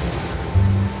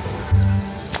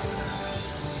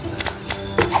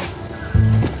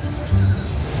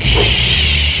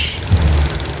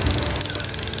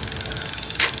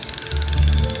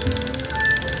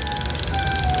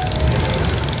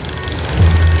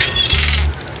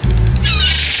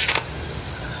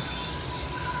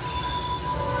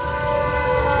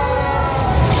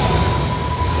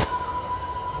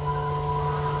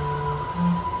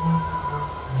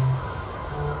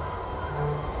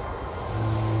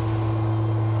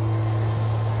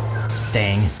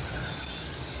 Dang.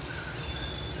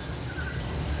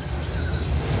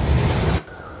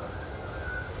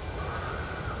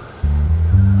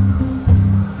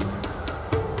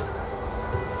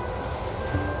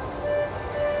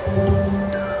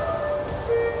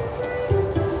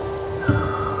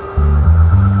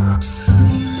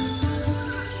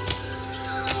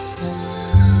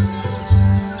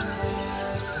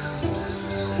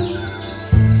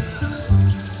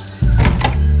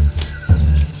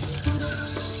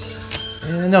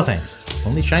 No thanks.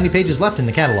 Only shiny pages left in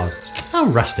the catalog. How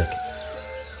rustic.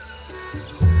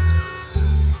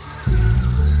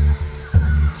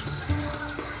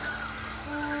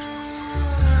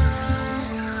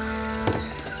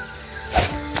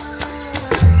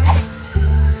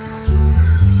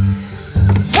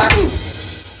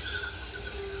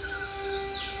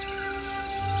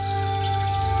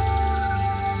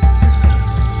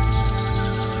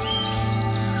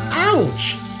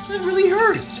 Ouch! That really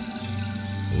hurts.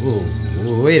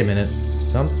 Whoa, wait a minute.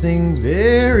 Something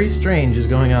very strange is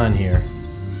going on here.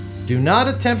 Do not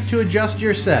attempt to adjust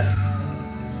your set.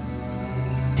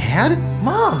 Dad?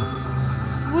 Mom?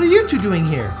 What are you two doing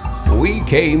here? We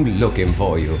came looking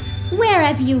for you. Where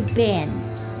have you been?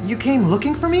 You came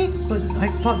looking for me? But I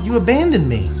thought you abandoned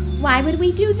me. Why would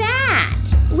we do that?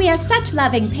 We are such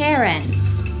loving parents.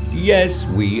 Yes,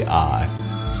 we are.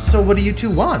 So what do you two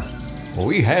want?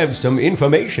 We have some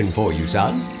information for you,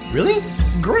 son. Really?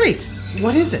 Great!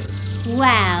 What is it?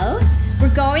 Well,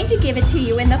 we're going to give it to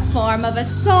you in the form of a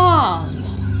song.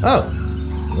 Oh,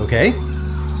 okay.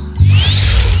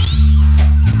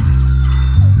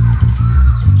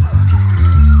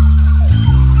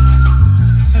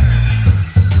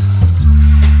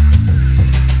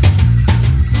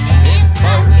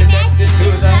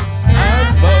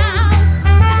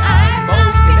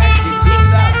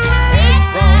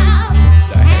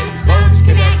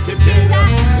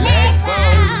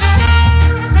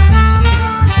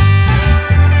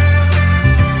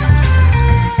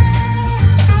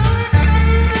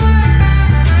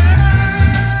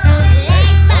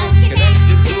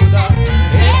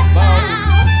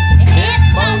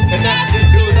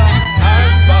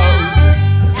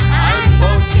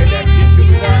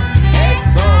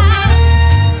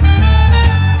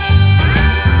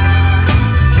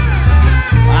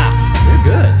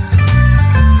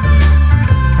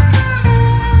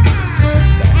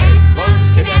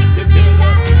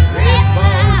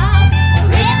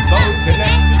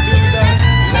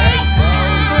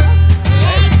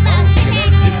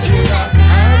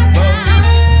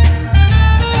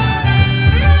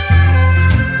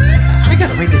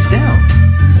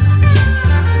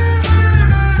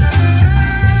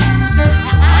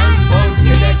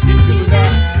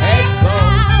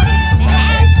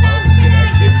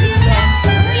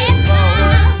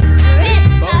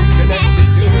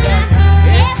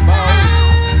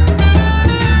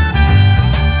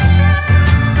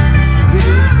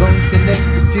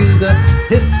 to the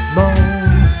hip bone.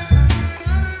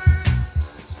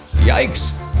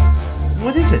 Yikes.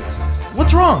 What is it?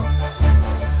 What's wrong?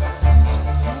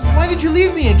 Why did you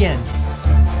leave me again?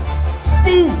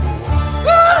 Ooh!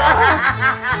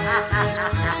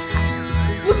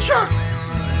 Lechuck!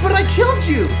 But I killed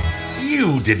you!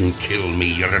 You didn't kill me,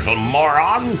 you little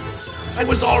moron! I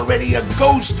was already a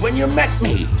ghost when you met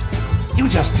me. You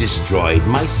just destroyed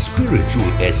my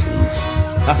spiritual essence.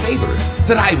 A favor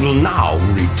that I will now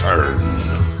return.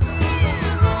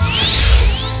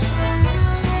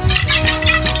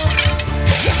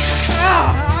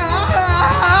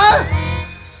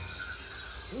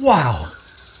 Wow!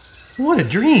 What a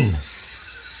dream!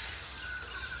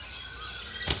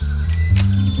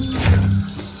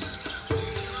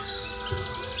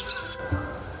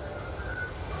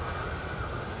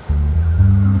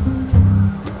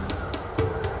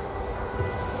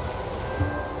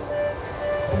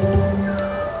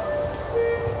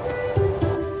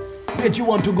 Where'd you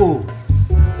want to go?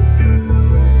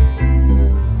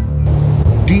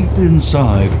 Deep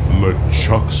inside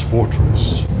Lechuck's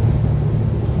fortress.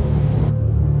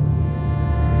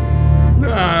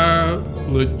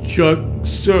 LeChuck,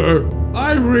 sir,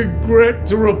 I regret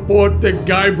to report that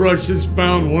Guybrush has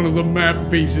found one of the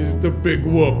map pieces to Big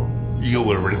Whoop. You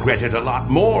will regret it a lot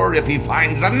more if he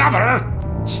finds another.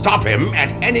 Stop him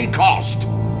at any cost.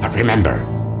 But remember,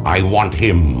 I want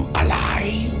him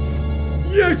alive.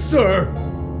 Yes, sir.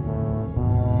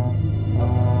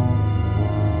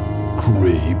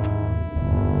 Creep.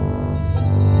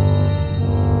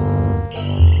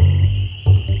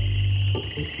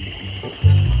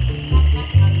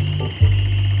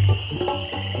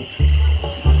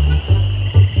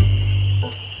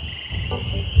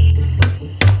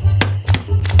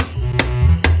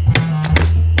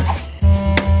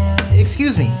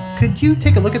 Excuse me, could you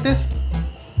take a look at this?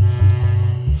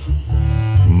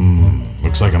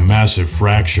 Looks like a massive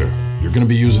fracture. You're gonna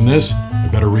be using this? I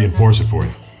better reinforce it for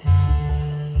you.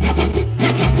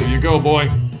 Here you go, boy.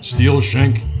 Steel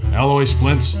shank, alloy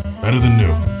splints, better than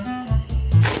new.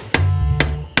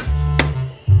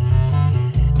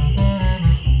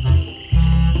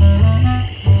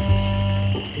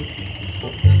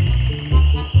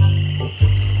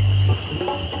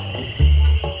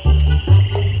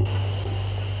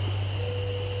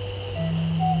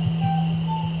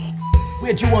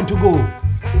 Where'd you want to go?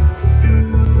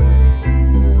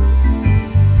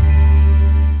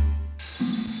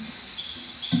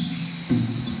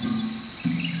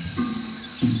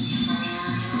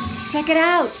 Check it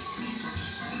out.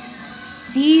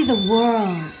 See the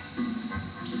world.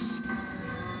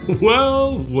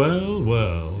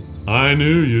 Well. I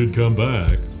knew you'd come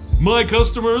back. My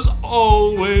customers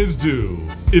always do.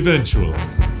 Eventually.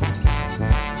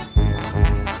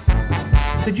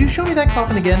 Could you show me that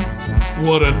coffin again?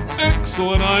 What an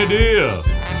excellent idea!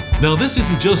 Now this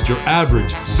isn't just your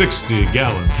average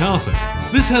 60-gallon coffin.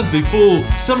 This has the full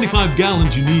 75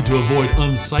 gallons you need to avoid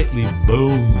unsightly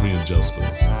bone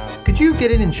readjustments. Could you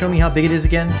get in and show me how big it is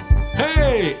again?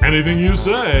 Hey, anything you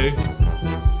say.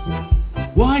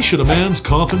 Why should a man's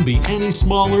coffin be any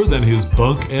smaller than his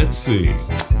bunk at sea?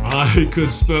 I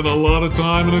could spend a lot of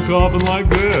time in a coffin like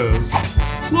this.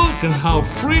 Look at how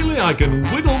freely I can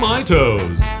wiggle my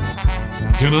toes.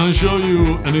 Can I show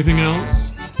you anything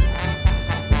else?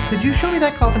 Could you show me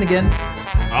that coffin again?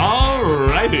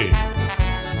 Alrighty.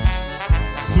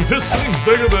 This thing's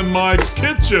bigger than my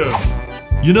kitchen.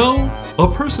 You know, a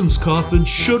person's coffin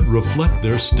should reflect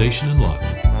their station in life.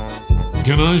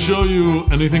 Can I show you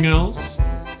anything else?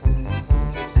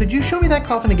 Could you show me that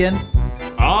coffin again?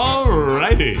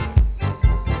 Alrighty.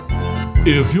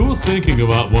 If you're thinking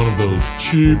about one of those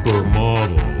cheaper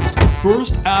models,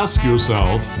 first ask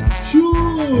yourself,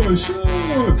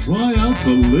 Sure, try out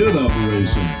the lid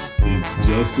operation. It's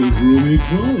just as roomy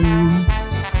closed.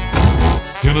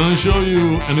 Can I show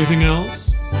you anything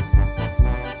else?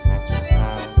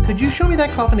 Could you show me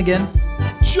that coffin again?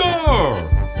 Sure!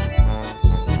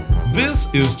 This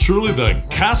is truly the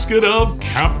casket of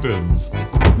captains.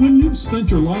 When you've spent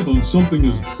your life on something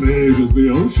as big as the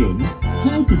ocean,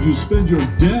 how could you spend your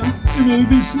death in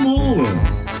anything smaller?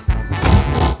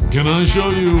 Can I show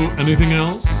you anything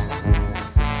else?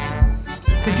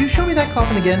 Could you show me that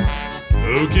coffin again?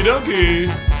 Okie dokie.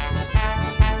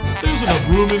 There's enough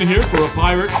room in here for a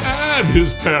pirate and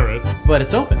his parrot. But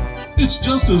it's open. It's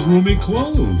just as roomy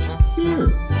closed.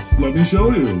 Here, let me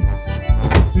show you.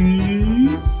 See?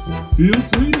 Feel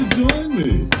free to join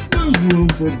me. There's room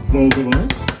for both of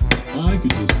us. I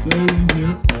could just stay in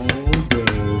here all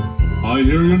day. I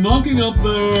hear you knocking up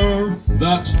there.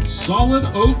 That's solid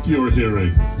oak you're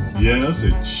hearing. Yes,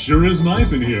 it sure is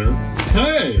nice in here.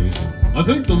 Hey, I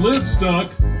think the lid's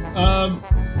stuck.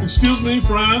 Excuse me,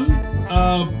 friend.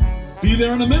 Be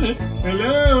there in a minute.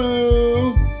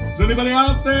 Hello? Is anybody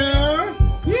out there?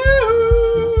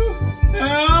 Yoo-hoo!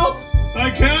 Help! I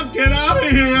can't get out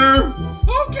of here!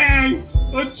 Okay,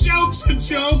 a joke's a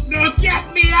joke. Now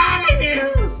get me out of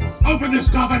here! Open this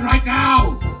coffin right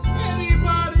now!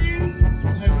 Anybody?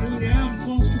 I really am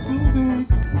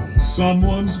claustrophobic.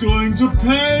 Someone's going to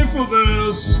pay for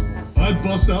this. I'd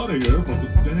bust out of here, but the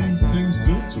dang thing's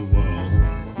built too well.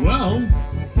 Well,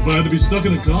 if I had to be stuck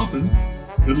in a coffin,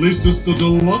 at least it's the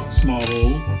deluxe model.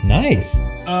 Nice.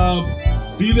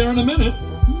 Be there in a minute.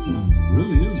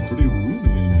 Really is pretty roomy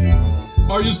in here.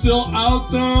 Are you still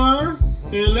out there?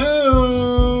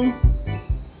 Hello?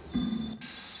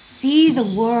 See the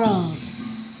world.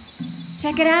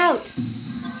 Check it out.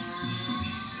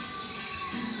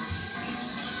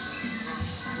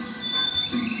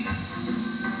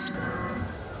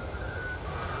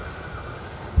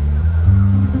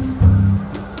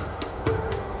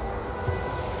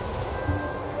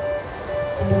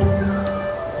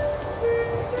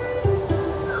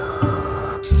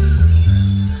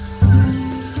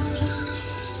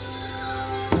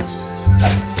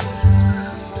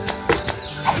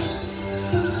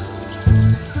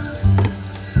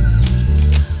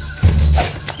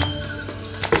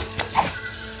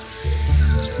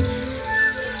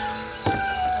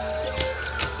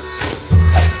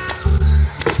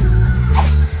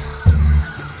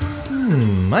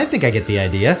 I think I get the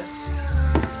idea.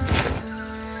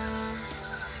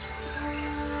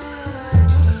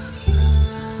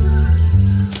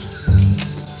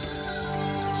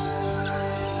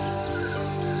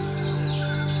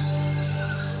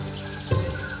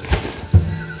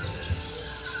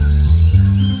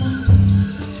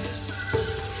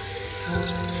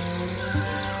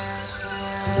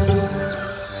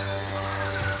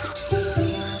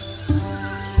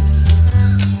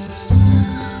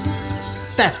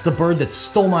 That's the bird that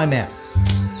stole my map.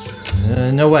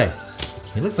 No way.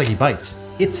 He looks like he bites.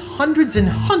 It's hundreds and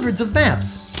hundreds of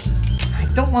maps. I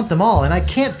don't want them all, and I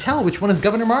can't tell which one is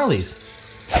Governor Marley's.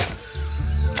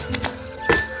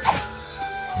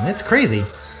 And it's crazy,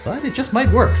 but it just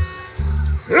might work.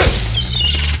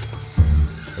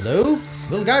 Hello?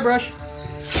 Little Guybrush.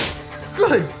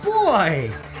 Good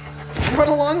boy! Run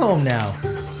along home now.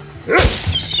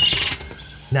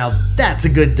 Now that's a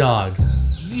good dog.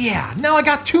 Yeah, now I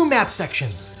got 2 map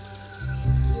sections.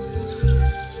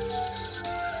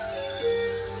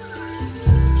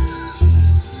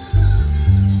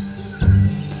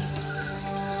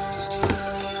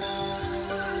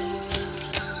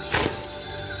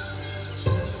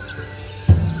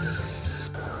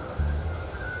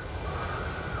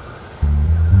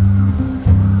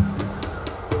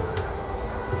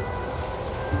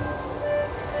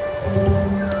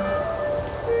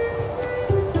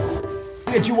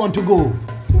 Where do you want to go?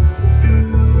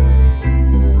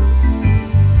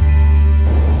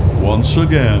 Once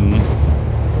again.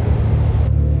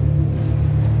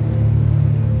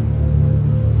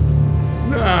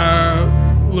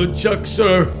 Lechuck,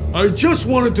 sir. I just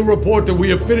wanted to report that we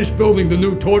have finished building the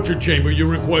new torture chamber you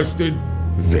requested.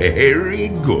 Very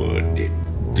good.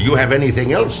 Do you have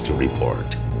anything else to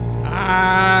report?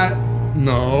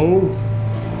 No.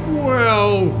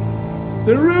 Well,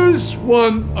 there is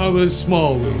one other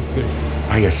small little thing.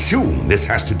 I assume this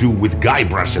has to do with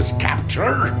Guybrush's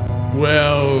capture?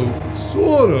 Well,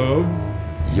 sort of.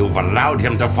 You've allowed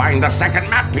him to find the second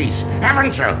map piece,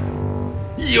 haven't you?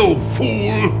 You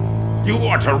fool! You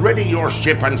ought to ready your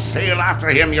ship and sail after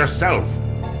him yourself.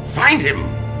 Find him,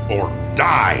 or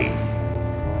die!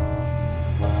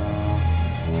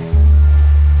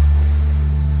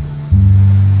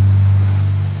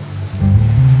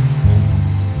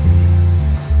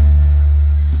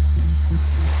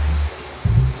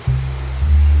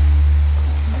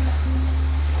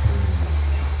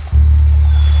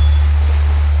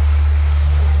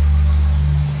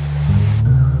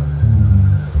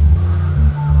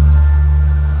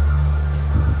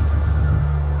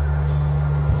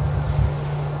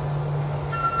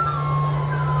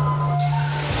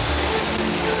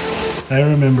 I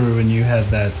remember when you had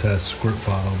that squirt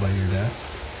bottle by your desk,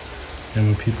 and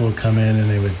when people would come in and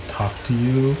they would talk to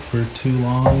you for too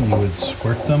long, you would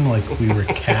squirt them like we were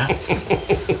cats.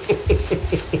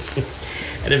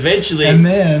 And eventually,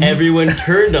 everyone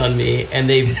turned on me, and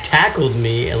they tackled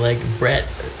me, and like Brett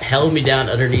held me down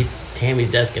underneath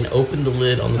Tammy's desk and opened the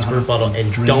lid on the squirt bottle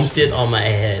and dumped it on my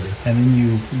head. And then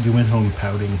you went home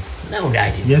pouting. No,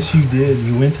 I didn't. Yes, you did.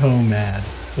 You went home mad.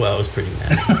 Well, I was pretty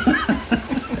mad.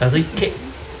 I was like, can't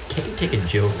you take a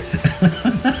joke?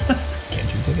 Can't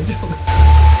you take a joke?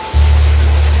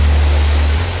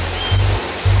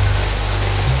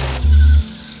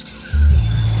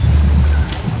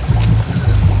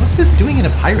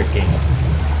 pirate game.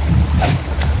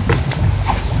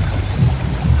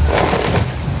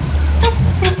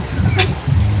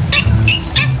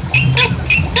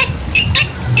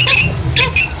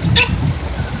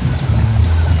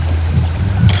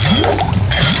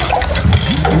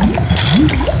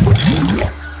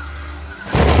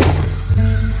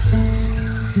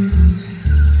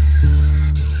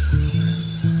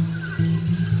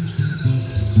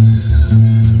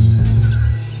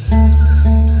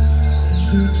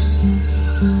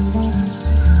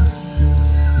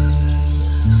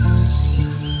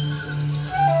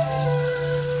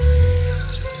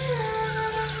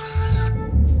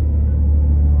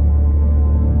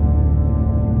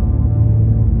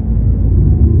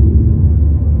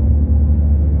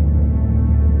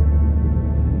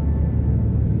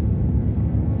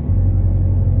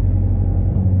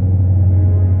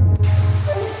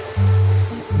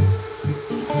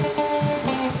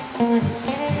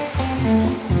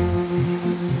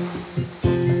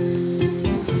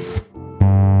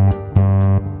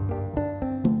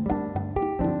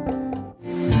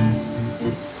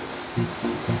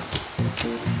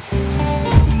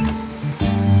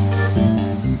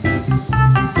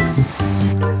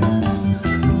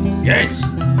 Yes?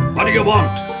 What do you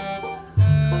want?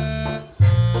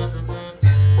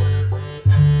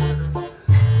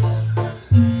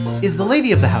 Is the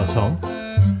lady of the house home?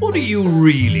 What do you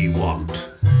really want?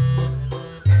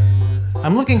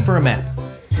 I'm looking for a map.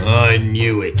 I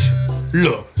knew it.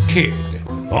 Look, kid,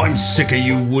 I'm sick of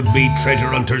you would-be treasure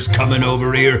hunters coming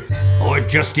over here. I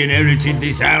just inherited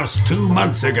this house 2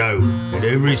 months ago, and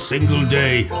every single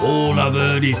day, all I've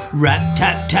heard is rap,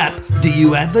 tap, tap. Do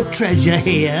you have the treasure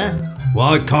here?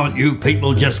 Why can't you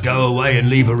people just go away and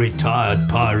leave a retired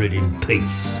pirate in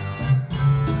peace?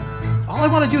 All I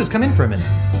want to do is come in for a minute.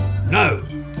 No.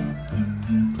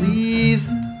 Please?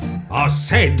 I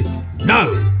said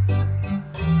no.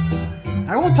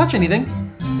 I won't touch anything.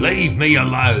 Leave me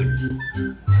alone.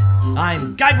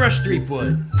 I'm Guybrush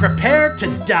Threepwood. Prepare to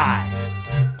die.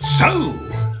 So,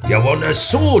 you want a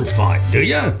sword fight, do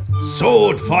you?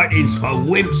 Sword fighting's for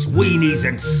wimps, weenies,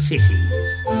 and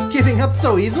sissies. Giving up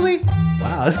so easily?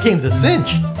 Wow, this game's a cinch.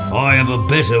 I have a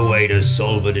better way to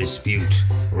solve a dispute.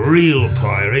 Real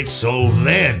pirates solve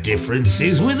their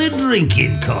differences with a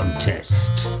drinking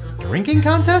contest. Drinking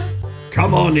contest?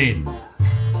 Come on in.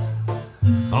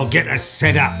 I'll get us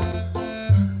set up.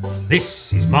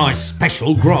 This is my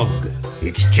special grog.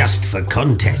 It's just for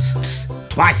contests.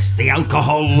 Twice the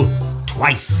alcohol,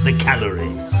 twice the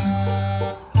calories.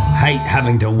 I hate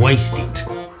having to waste it.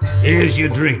 Here's your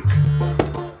drink.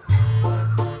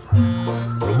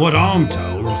 From what I'm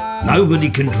told, nobody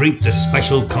can drink the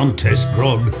special contest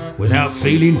grog without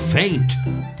feeling faint.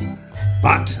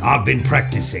 But I've been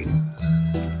practicing.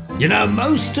 You know,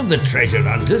 most of the treasure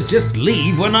hunters just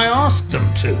leave when I ask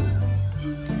them to.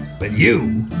 But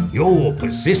you're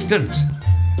persistent.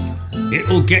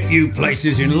 It'll get you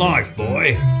places in life,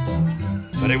 boy.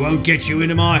 But it won't get you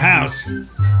into my house.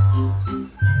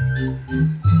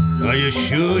 Are you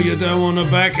sure you don't want to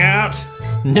back out?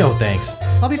 No, thanks.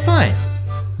 I'll be fine.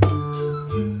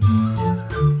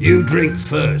 You drink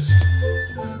first.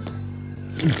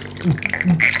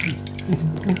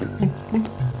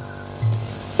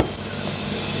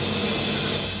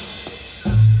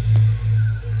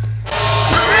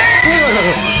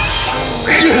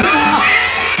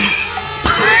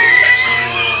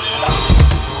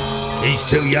 He's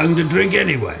too young to drink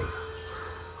anyway.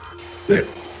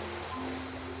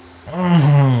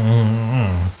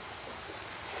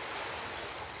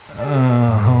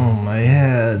 Oh, my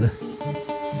head.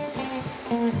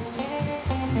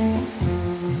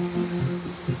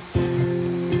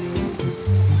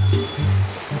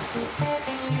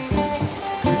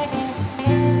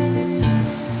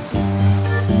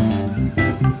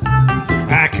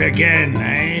 Back again,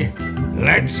 eh?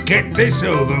 Let's get this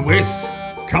over with.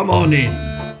 Come on in.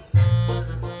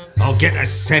 I'll get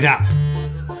us set up.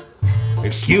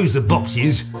 Excuse the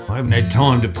boxes, I haven't had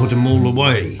time to put them all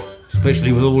away,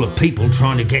 especially with all the people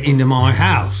trying to get into my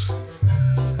house.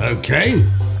 Okay,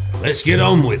 let's get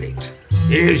on with it.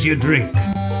 Here's your drink.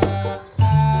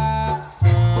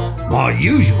 My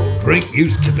usual drink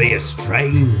used to be a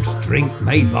strange drink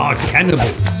made by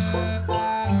cannibals.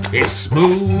 It's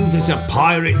smooth as a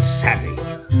pirate's savvy,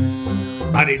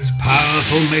 but it's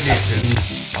powerful medicine.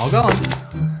 All gone.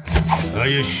 Are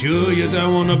you sure you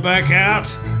don't want to back out?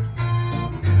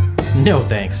 No,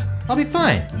 thanks. I'll be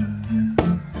fine.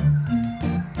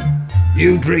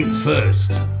 You drink first.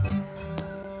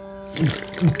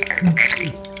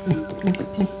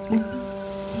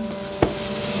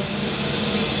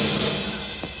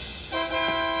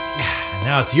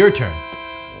 Now it's your turn.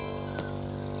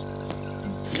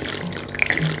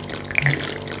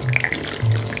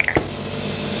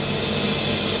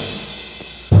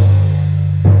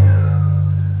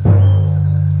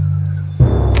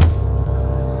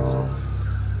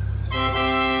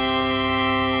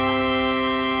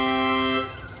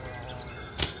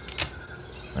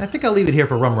 think I'll leave it here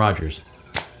for Rum Rogers.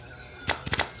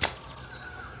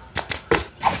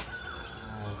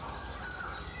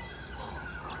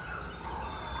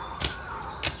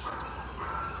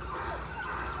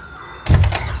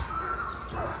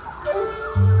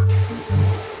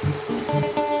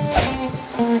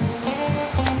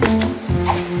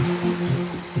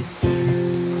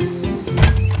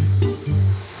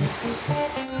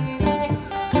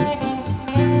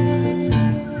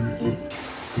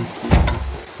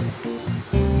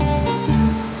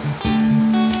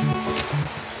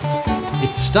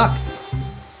 Stuck.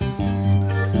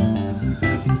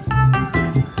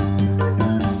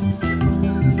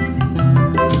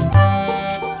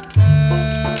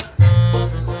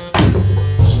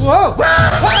 Whoa!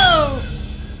 Whoa!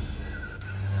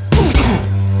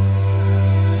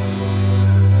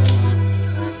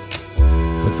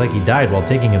 Looks like he died while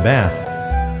taking a bath.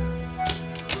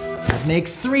 That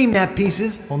makes 3 map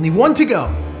pieces, only 1 to go.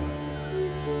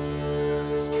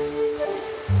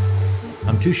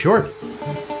 I'm too short.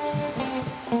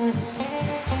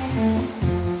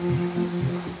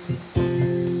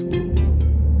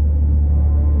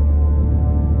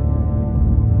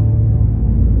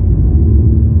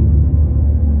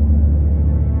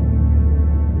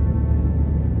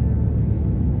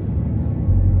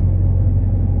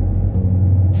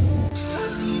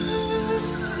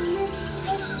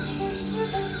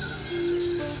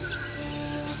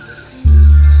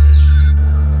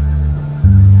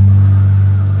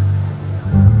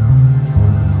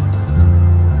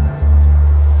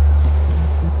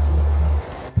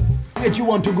 Where do you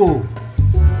want to go?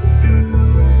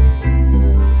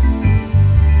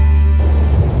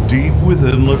 Deep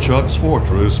within Lechuck's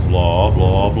fortress, blah,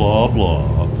 blah, blah,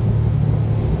 blah.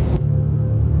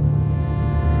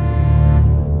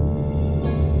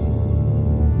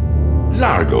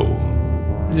 Largo.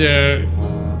 Yeah.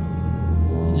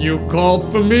 You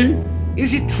called for me?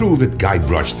 Is it true that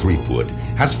Guybrush Threepwood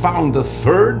has found the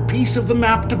 3rd piece of the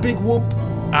map to Big Whoop?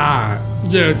 Ah,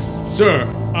 yes, sir.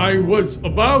 I was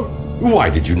about...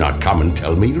 Why did you not come and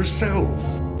tell me yourself?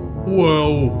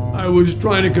 Well, I was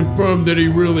trying to confirm that he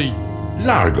really...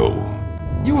 Largo,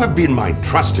 you have been my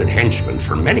trusted henchman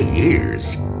for many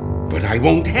years, but I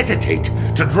won't hesitate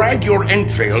to drag your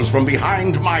entrails from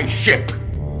behind my ship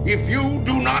if you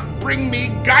do not bring me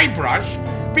Guybrush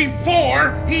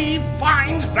before he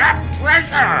finds that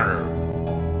treasure!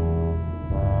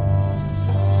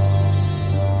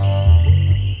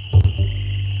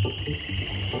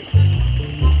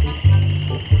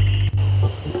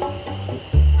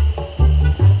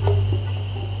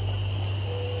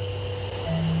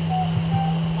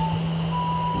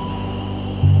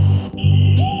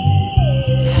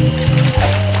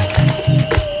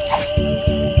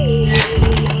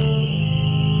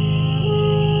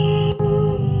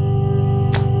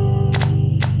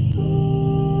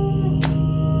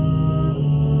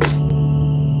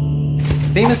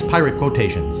 Famous pirate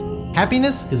quotations.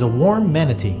 Happiness is a warm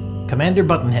manatee. Commander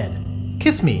Buttonhead.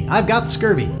 Kiss me, I've got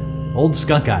scurvy. Old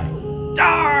Skunk Eye.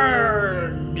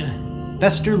 Darg!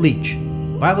 Fester Leech.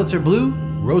 Violets are blue,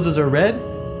 roses are red.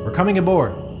 We're coming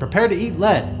aboard. Prepare to eat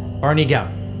lead. Barney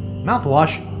Gout.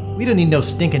 Mouthwash. We don't need no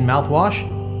stinking mouthwash.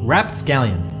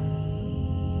 Rapscallion.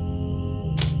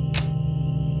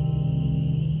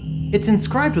 It's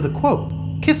inscribed with a quote.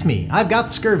 Kiss me, I've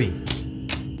got scurvy.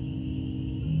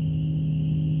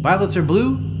 Violets are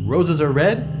blue, roses are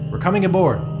red. We're coming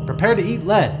aboard. Prepare to eat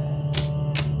lead.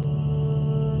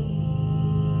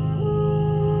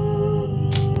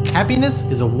 Happiness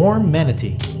is a warm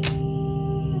manatee.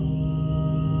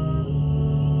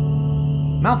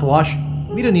 Mouthwash.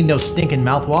 We don't need no stinking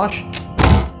mouthwash.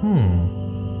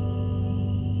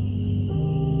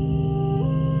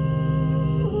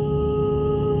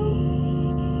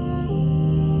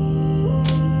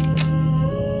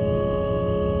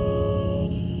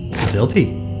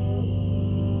 Zilty.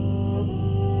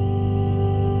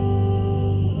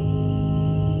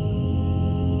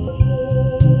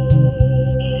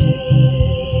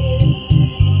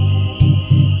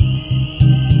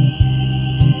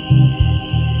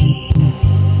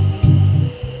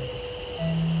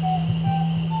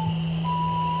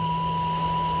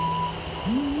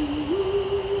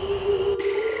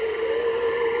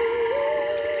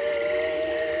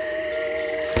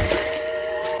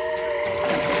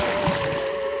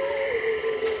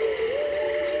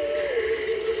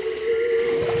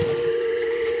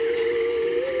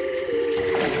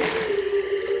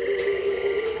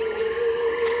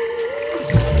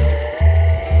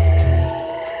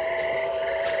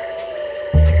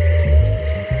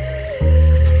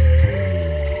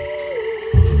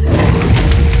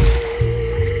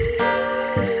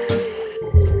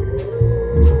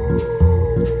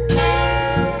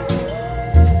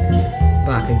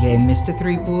 then, Mr.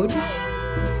 Threepwood?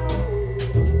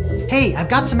 Hey, I've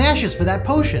got some ashes for that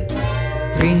potion.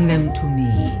 Bring them to me.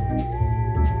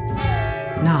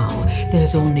 Now,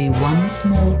 there's only one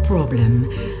small problem.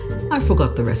 I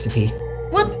forgot the recipe.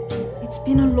 What? It's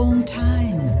been a long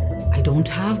time. I don't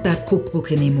have that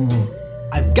cookbook anymore.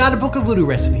 I've got a book of voodoo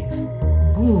recipes.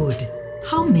 Good.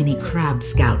 How many crab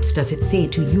scalps does it say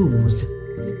to use?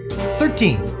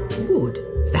 13. Good.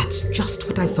 That's just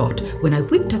what I thought when I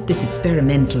whipped up this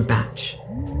experimental batch.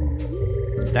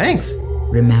 Thanks.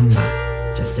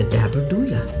 Remember, just a dab will do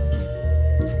ya.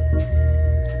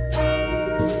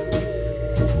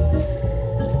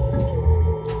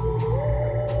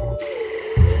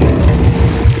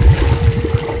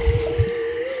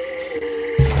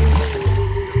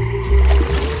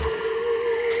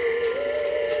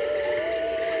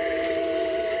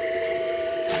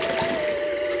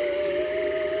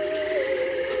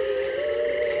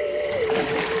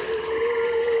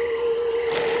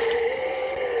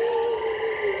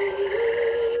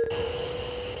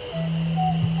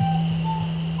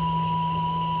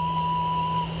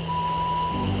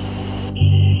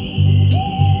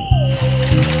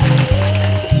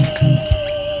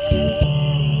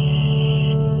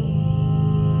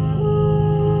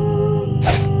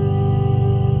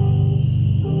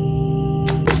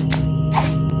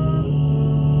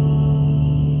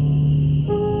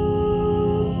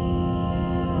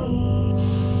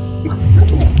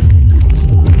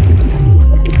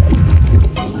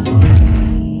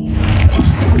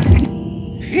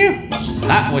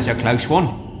 That was a close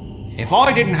one. If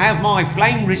I didn't have my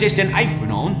flame-resistant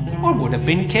apron on, I would have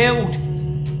been killed.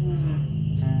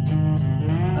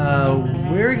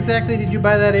 Where exactly did you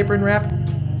buy that apron wrap?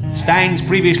 Stan's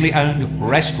previously owned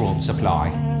restaurant supply.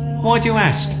 Why'd you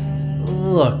ask?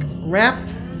 Look, Wrap,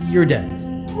 you're dead.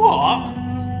 What?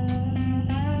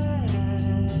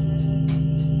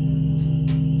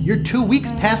 You're 2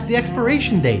 weeks past the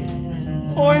expiration date.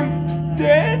 I'm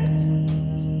dead?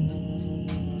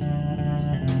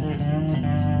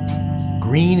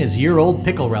 Green is year-old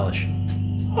pickle relish.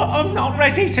 I'm not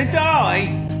ready to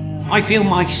die. I feel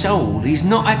my soul is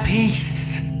not at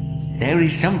peace. There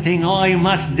is something I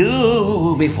must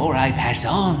do before I pass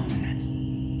on.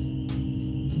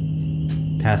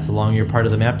 Pass along your part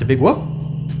of the map to Big Whoop?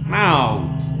 No.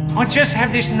 I just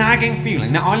have this nagging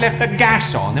feeling that I left the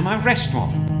gas on in my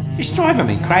restaurant. It's driving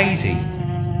me crazy.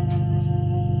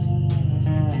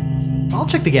 I'll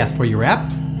check the gas for you, Wrap.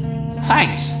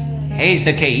 Thanks. Here's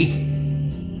the key.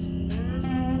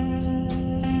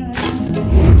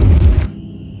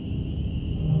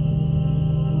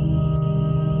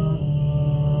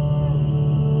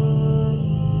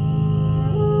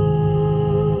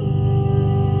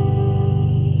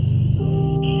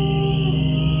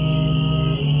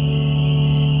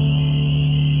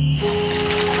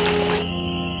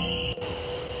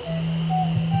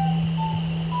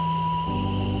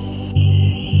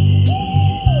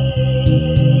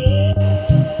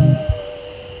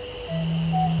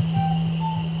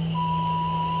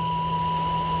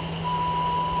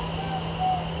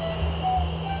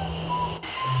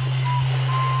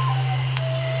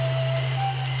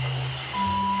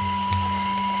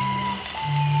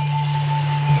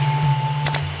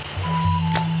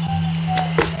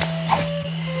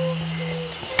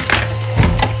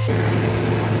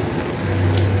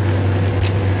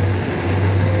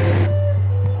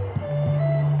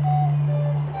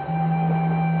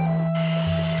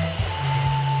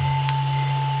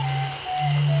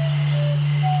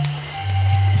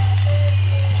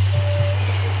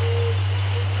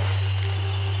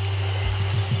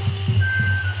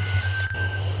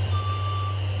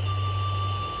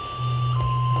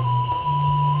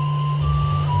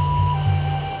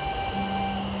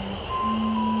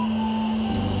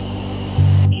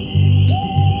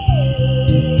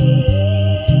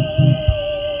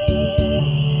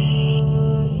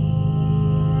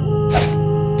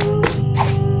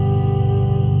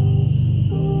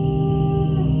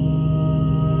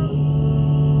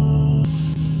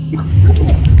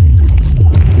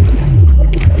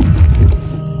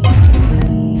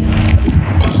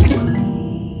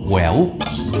 Well?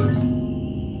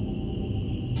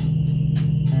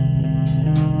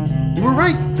 You were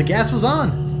right, the gas was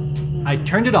on. I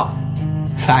turned it off.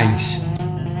 Thanks.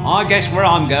 I guess where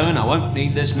I'm going I won't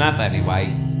need this map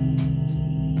anyway.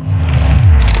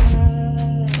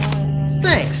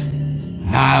 Thanks.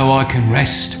 Now I can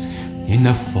rest in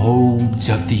the folds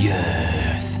of the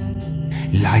earth,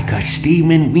 like a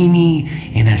steaming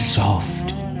weenie in a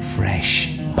soft,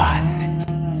 fresh bun.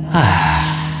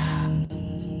 Ah.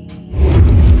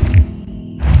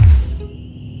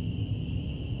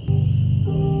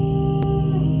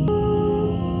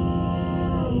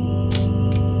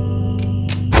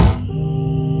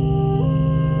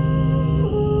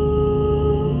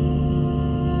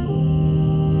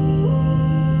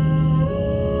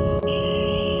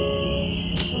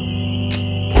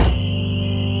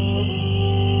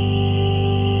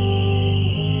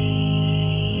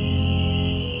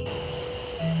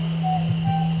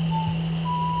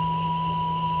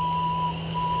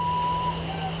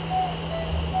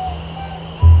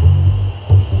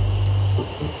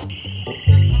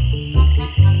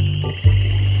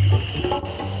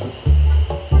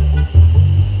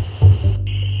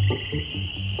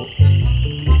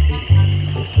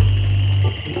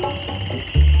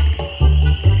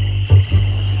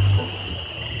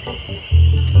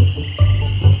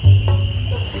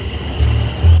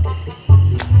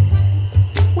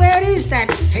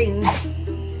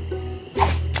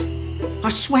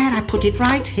 I put it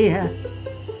right here.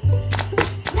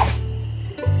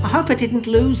 I hope I didn't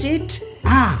lose it.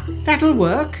 Ah, that'll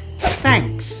work.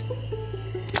 Thanks.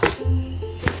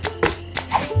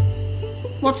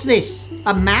 What's this?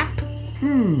 A map?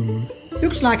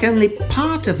 Looks like only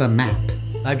part of a map.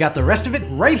 I've got the rest of it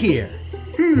right here.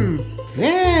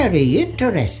 Very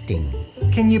interesting.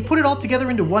 Can you put it all together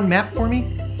into one map for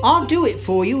me? I'll do it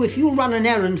for you if you'll run an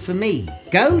errand for me.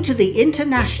 Go to the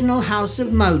International House of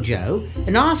Mojo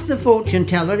and ask the fortune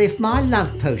teller if my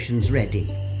love potion's ready.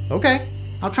 Okay.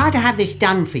 I'll try to have this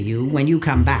done for you when you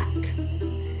come back.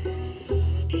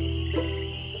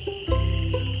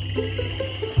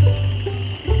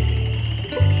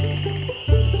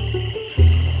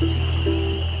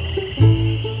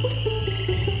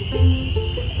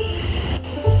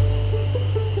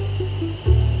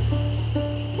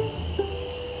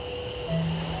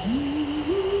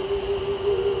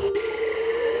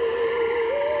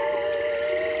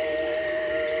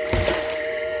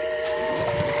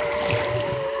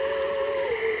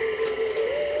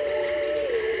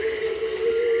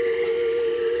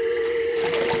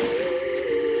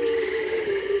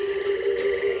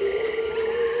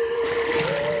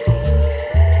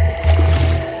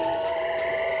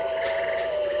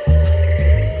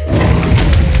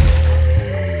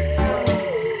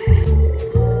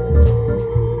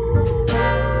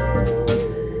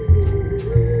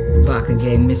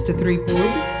 Again, Mr.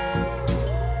 Threepwood?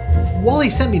 Wally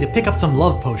sent me to pick up some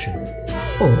love potion.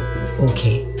 Oh,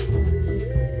 okay.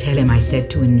 Tell him I said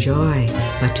to enjoy,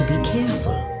 but to be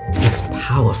careful. It's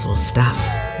powerful stuff.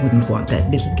 Wouldn't want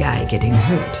that little guy getting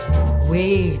hurt.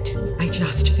 Wait, I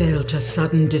just felt a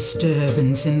sudden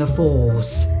disturbance in the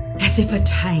force. As if a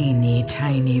tiny,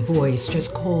 tiny voice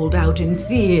just called out in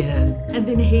fear and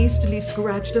then hastily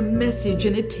scratched a message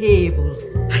in a table.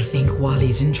 I think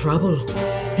Wally's in trouble.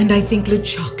 And I think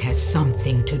Lechuck has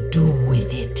something to do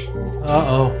with it.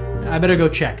 Uh-oh. I better go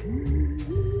check.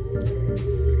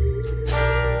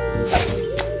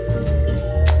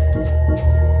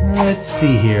 Let's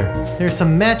see here. There's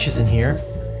some matches in here.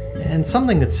 And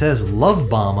something that says Love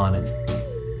Bomb on it.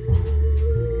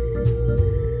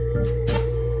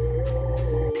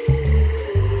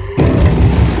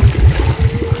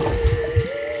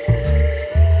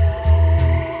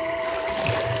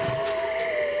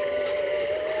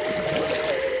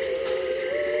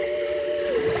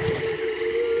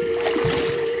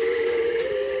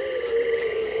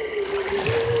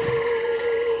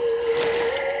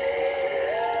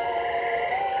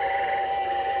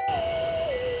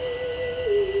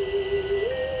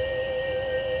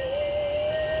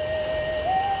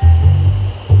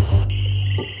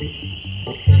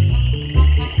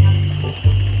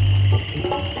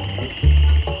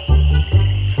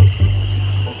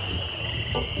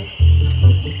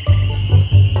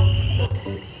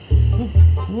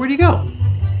 Where'd he go?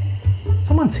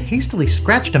 Someone's hastily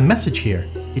scratched a message here.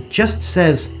 It just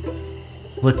says,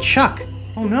 LeChuck.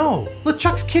 Oh no,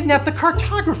 LeChuck's kidnapped the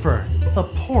cartographer. The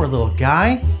poor little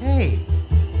guy. Hey,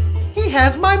 he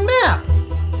has my map.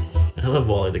 I love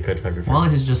Wally the cartographer. Wally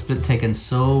has just been taking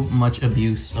so much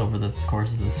abuse over the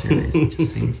course of the series. It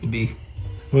just seems to be.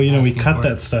 Well, you know, we cut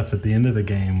that stuff at the end of the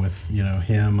game with, you know,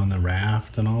 him on the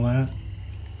raft and all that.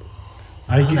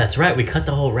 That's right. We cut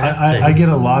the whole raft thing. I get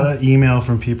a lot of email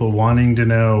from people wanting to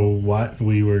know what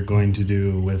we were going to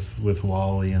do with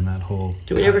Wally and that whole.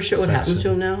 Do we ever show what happens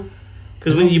to him now?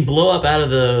 Because when you blow up out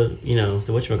of the, you know,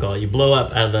 the whatchamacallit, you blow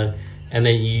up out of the, and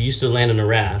then you used to land on a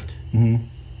raft. Mm-hmm.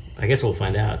 I guess we'll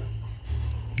find out.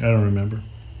 I don't remember.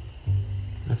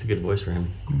 That's a good voice for him.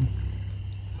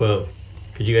 Whoa!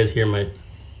 Could you guys hear my?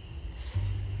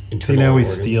 See, now we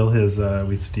steal his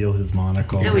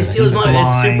monocle. Yeah, we steal his monocle.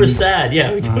 It's super sad.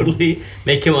 Yeah, we totally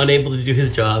make him unable to do his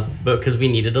job, but because we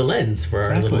needed a lens for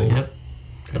our little. Yep.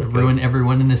 Gotta ruin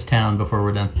everyone in this town before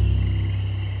we're done.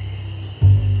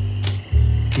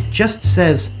 It just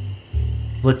says,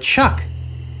 LeChuck.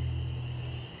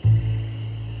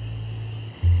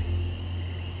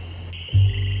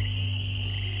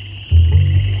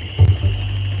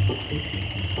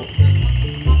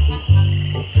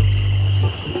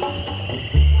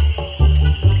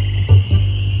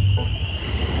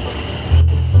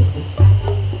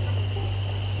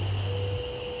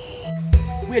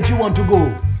 Where'd you want to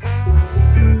go?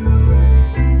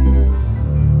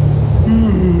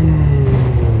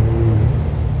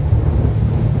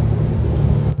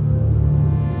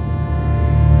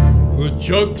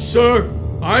 LeChuck, sir,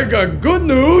 I got good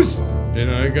news,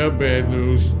 and I got bad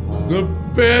news. The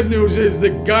bad news is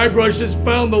that Guybrush has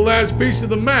found the last piece of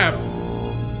the map.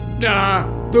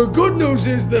 The good news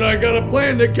is that I got a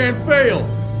plan that can't fail.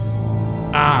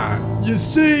 You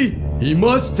see, He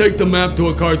must take the map to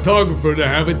a cartographer to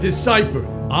have it deciphered.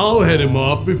 I'll head him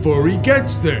off before he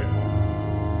gets there.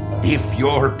 If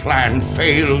your plan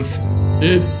fails...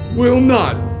 It will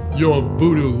not, your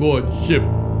voodoo lordship.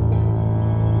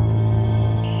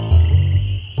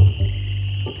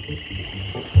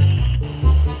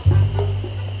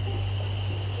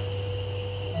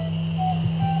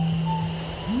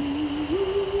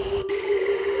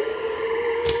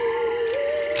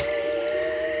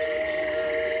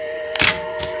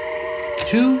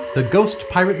 To the Ghost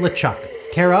Pirate Lechuck,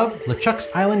 care of Lechuck's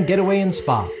Island Getaway and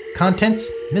Spa. Contents,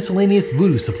 miscellaneous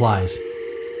voodoo supplies.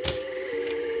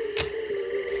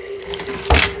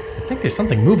 I think there's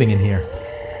something moving in here.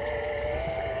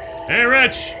 Hey,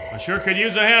 Rich! I sure could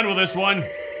use a hand with this one.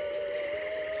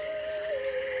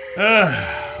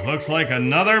 Looks like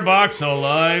another box of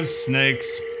live snakes.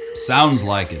 Sounds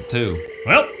like it, too.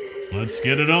 Well, let's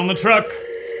get it on the truck.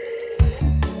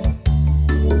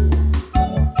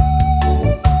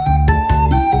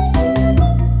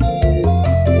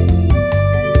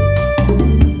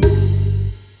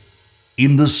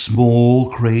 In the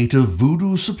small crate of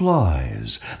voodoo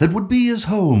supplies that would be his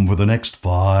home for the next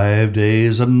 5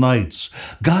 days and nights,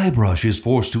 Guybrush is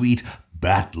forced to eat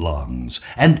bat lungs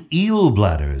and eel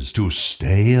bladders to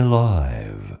stay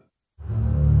alive.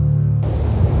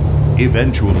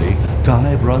 Eventually,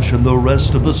 Guybrush and the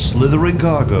rest of the slithering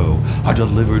cargo are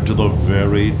delivered to the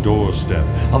very doorstep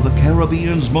of the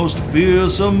Caribbean's most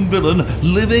fearsome villain,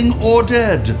 living or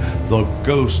dead, the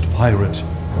Ghost Pirate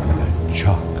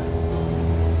LeChuck.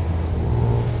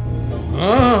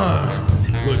 Ah,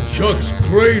 LeChuck's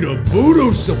crate of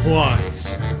voodoo supplies.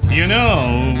 You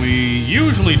know, we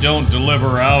usually don't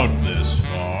deliver out this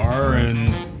far,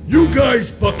 and... You guys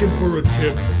bucking for a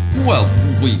tip? Well,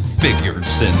 we figured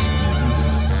since...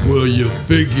 Well, you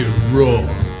figured wrong.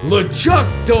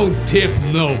 LeChuck don't tip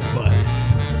nobody.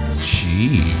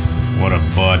 Gee, what a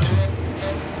butt.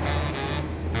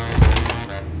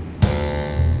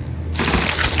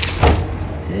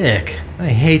 Ick, I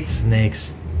hate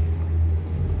snakes.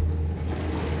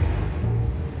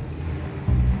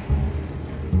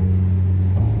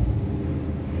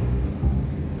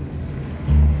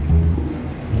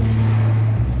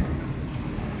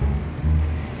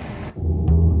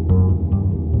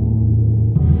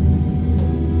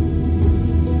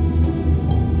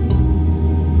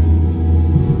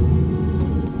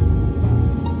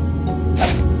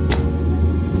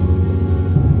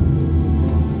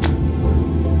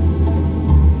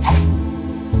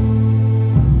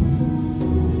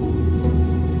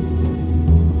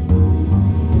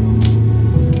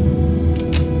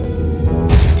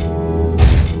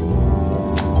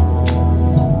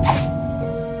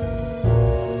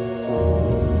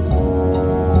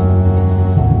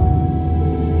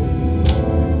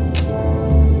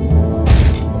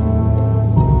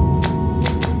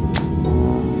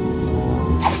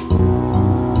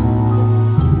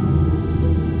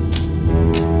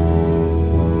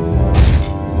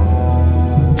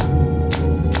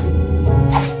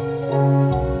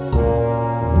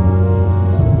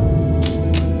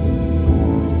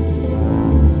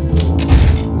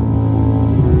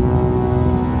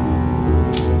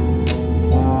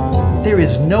 There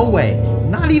is no way,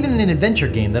 not even in an adventure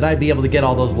game, that I'd be able to get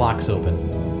all those locks open.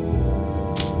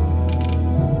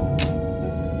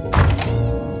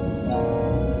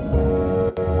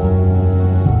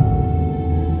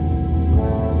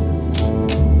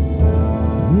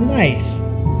 Nice!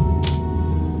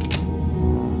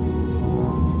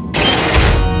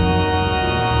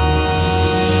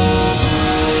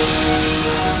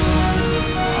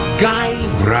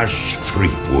 Guybrush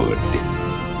Threepwood.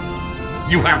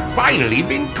 You have finally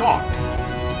been caught.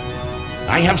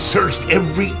 I have searched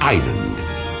every island,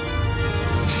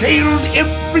 sailed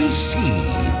every sea,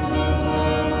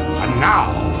 and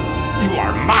now you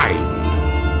are mine.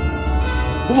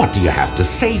 What do you have to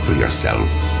say for yourself?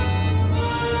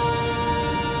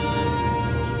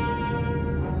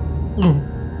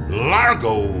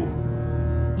 Largo!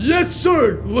 Yes,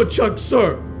 sir, LeChuck,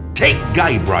 sir. Take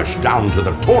Guybrush down to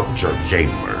the torture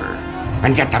chamber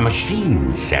and get the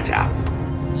machine set up.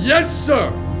 Yes,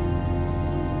 sir!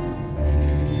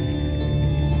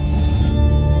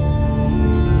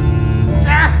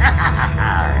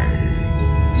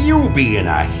 You'll be in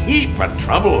a heap of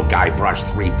trouble, Guybrush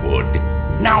Threepwood.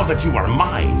 Now that you are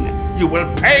mine, you will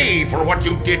pay for what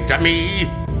you did to me.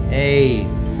 Hey,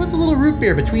 what's a little root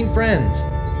beer between friends?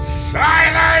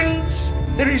 Silence!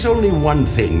 There is only one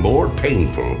thing more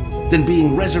painful than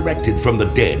being resurrected from the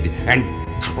dead and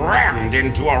crammed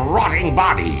into a rotting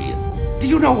body. Do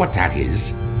you know what that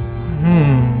is?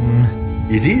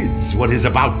 It is what is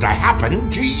about to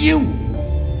happen to you.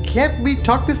 can't we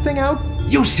talk this thing out?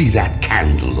 You see that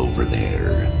candle over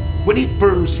there? When it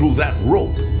burns through that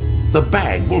rope, the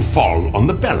bag will fall on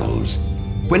the bellows.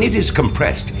 When it is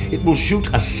compressed, it will shoot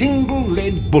a single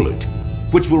lead bullet,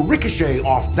 which will ricochet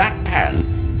off that pan,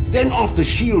 then off the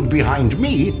shield behind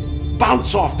me,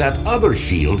 bounce off that other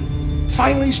shield,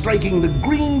 finally striking the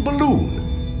green balloon.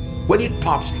 When it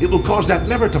pops, it will cause that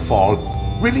lever to fall,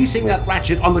 releasing that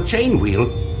ratchet on the chain wheel,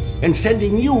 and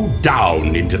sending you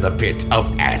down into the pit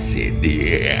of acid.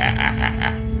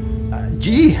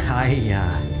 Gee,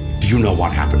 Do you know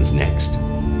what happens next?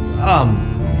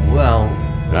 Well...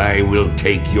 I will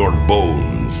take your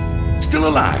bones, still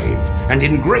alive and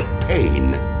in great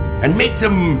pain, and make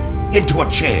them into a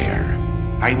chair.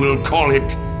 I will call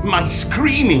it my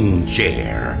screaming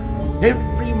chair.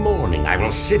 Every morning I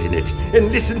will sit in it and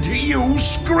listen to you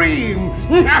scream.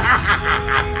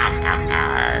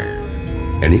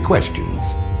 Any questions?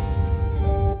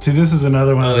 See, this is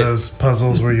another one of those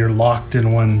puzzles where you're locked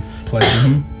in one place.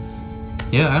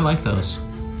 Yeah, I like those.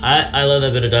 I love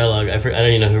that bit of dialogue. I don't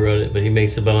even know who wrote it, but he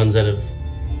makes the bones out of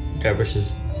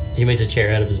Guybrush's. He makes a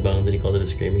chair out of his bones, and he called it a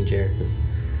screaming chair. Cause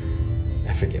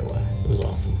I forget why. It was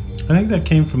awesome. I think that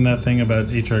came from that thing about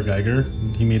H.R. Geiger.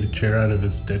 He made a chair out of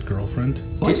his dead girlfriend.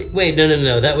 Wait,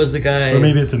 no. That was the guy. Or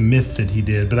maybe it's a myth that he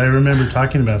did, but I remember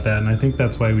talking about that, and I think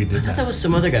that's why we did I thought that was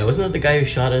some other guy. Wasn't that the guy who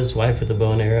shot his wife with a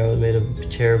bow and arrow and made a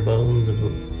chair of bones?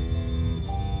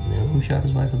 Who shot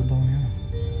his wife with a bow and arrow?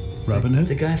 Robin Hood?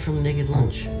 The guy from Naked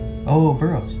Lunch. Oh,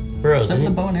 Burroughs. Burroughs. Is that with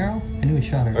the bow and arrow? I knew he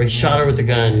shot her. Or he shot her with the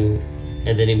gun,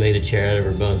 and then he made a chair out of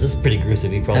her bones. That's pretty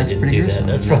gruesome. He probably That's didn't pretty do gruesome.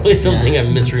 that. That's probably something I'm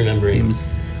misremembering. Seems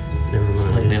Never mind.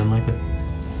 slightly unlikely.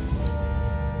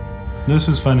 This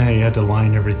was fun how you had to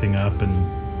line everything up and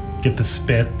get the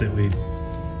spit that we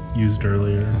used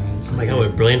earlier. Oh my god,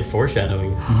 what brilliant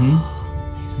foreshadowing.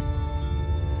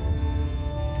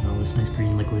 And all this nice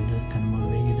green liquid to kind of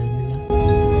motivate you to do that.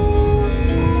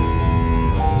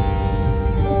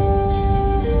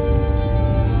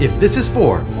 If this is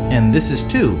 4 and this is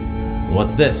 2,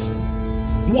 what's this?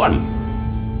 1.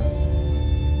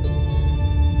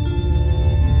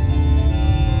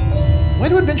 Why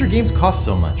do adventure games cost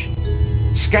so much?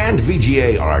 Scanned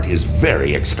VGA art is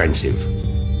very expensive.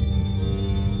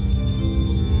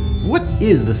 What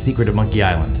is the secret of Monkey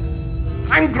Island?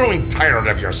 I'm growing tired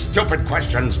of your stupid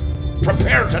questions.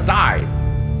 Prepare to die.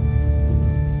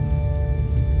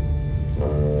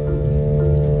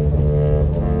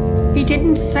 He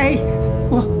didn't say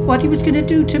what he was going to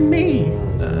do to me.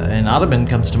 An ottoman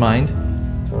comes to mind.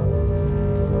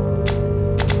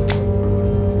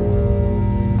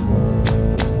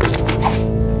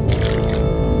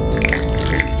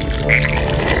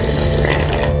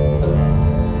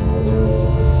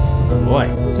 Boy,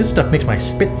 this stuff makes my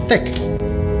spit thick.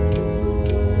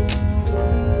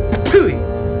 Pooey!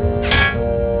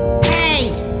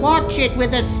 Hey, watch it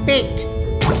with a spit.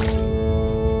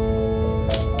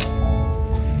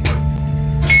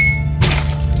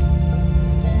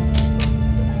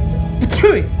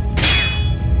 Pooey!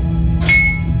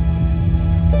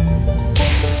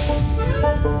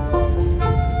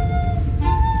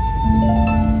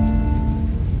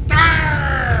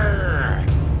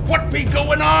 What be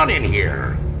going on in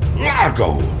here?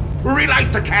 Largo,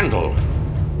 relight the candle.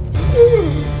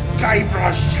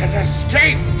 Guybrush has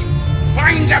escaped.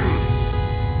 Find him.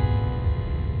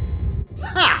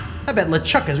 Ha! I bet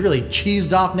Lechuck is really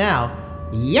cheesed off now.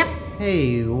 Yep.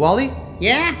 Hey, Wally?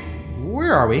 Yeah?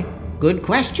 Where are we? Good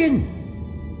question.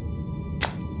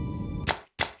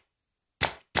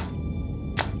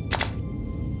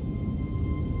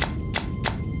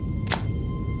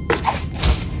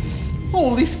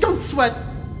 Holy skunk sweat!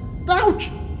 Ouch!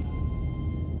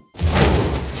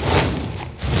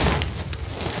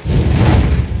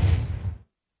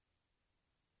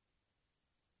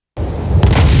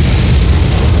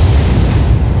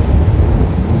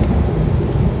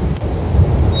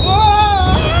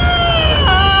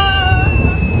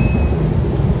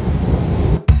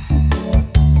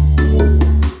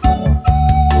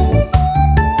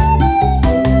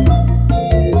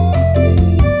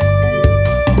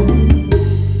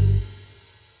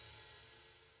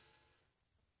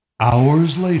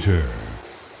 Hours later.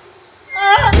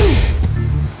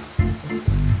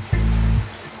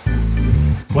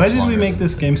 Why did we make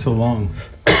this game so long?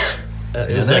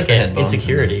 It was like an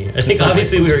insecurity. I think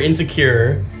obviously we were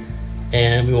insecure,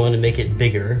 and we wanted to make it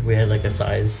bigger. We had like a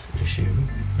size issue.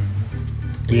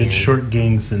 We had short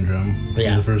game syndrome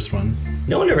in the first one.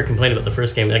 No one ever complained about the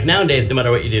first game. Like nowadays, no matter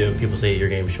what you do, people say your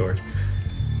game's short.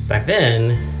 Back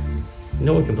then,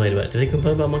 no one complained about it. Did they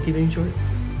complain about Monkey being short?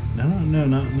 No,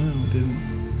 it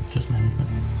didn't. Just management.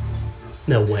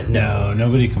 No, when? No,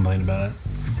 nobody complained about it.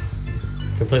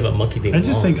 Complain about monkey being I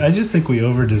just think we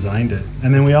over designed it,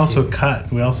 and then we also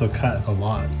cut a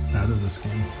lot out of this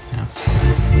game. Yeah.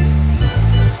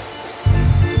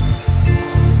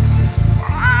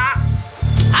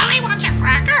 Ollie wants a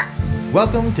cracker.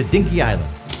 Welcome to Dinky Island,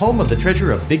 home of the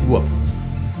treasure of Big Whoop.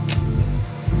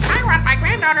 I want my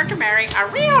granddaughter to marry a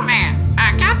real man,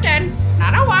 a captain,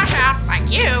 not a washout like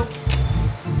you.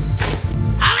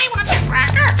 Ollie wants a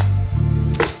cracker.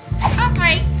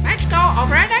 Okay, let's go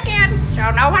over it again, so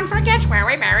no one forgets where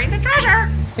we buried the treasure.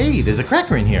 Hey, there's a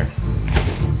cracker in here.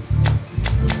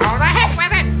 Oh, the heck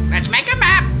with it. Let's make a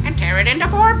map and tear it into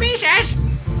 4 pieces.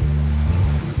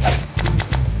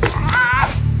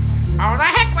 Oh, the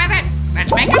heck with it.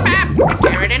 Let's make a map and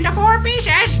tear it into 4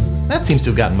 pieces. That seems to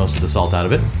have gotten most of the salt out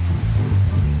of it.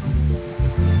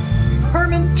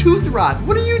 Herman Toothrot,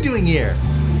 what are you doing here?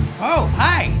 Oh,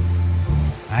 hi.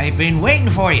 I've been waiting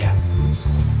for you.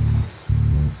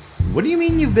 What do you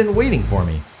mean you've been waiting for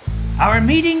me? Our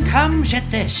meeting comes at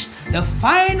this, the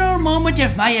final moment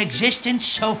of my existence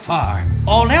so far.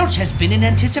 All else has been in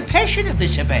anticipation of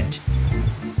this event.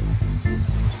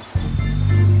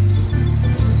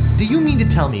 Do you mean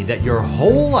to tell me that your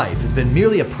whole life has been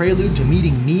merely a prelude to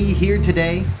meeting me here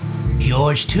today?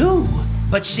 Yours too.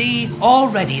 But see,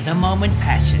 already the moment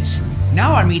passes.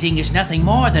 Now our meeting is nothing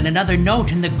more than another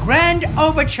note in the grand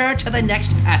overture to the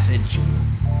next passage.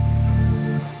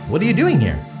 What are you doing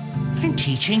here? I'm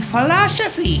teaching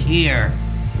philosophy here.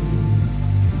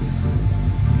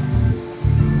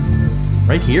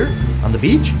 Right here? On the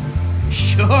beach?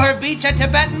 Sure beats a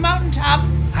Tibetan mountaintop.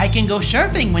 I can go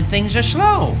surfing when things are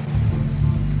slow.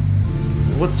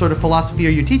 What sort of philosophy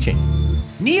are you teaching?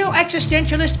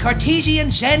 Neo-existentialist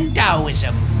Cartesian Zen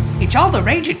Taoism. It's all the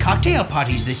rage at cocktail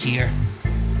parties this year.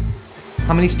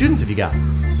 How many students have you got?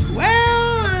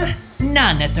 Well,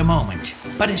 none at the moment.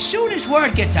 But as soon as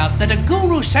word gets out that a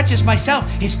guru such as myself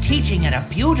is teaching at a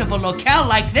beautiful locale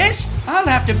like this, I'll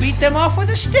have to beat them off with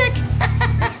a stick.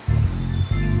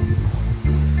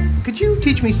 Could you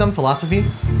teach me some philosophy?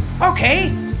 Okay,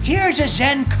 here's a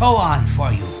Zen koan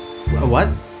for you. A what?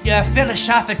 A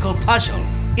philosophical puzzle.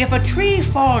 If a tree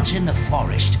falls in the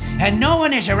forest and no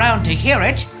one is around to hear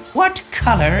it, what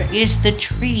color is the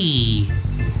tree?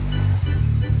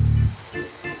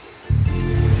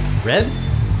 Red?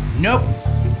 Nope.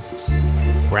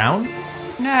 Brown?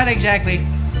 Not exactly.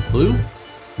 Blue?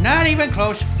 Not even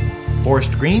close.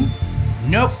 Forest green?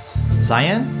 Nope.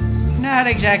 Cyan? Not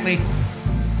exactly.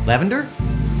 Lavender?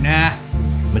 Nah.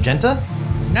 Magenta?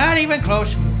 Not even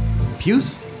close.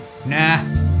 Puce? Nah.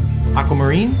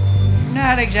 Aquamarine?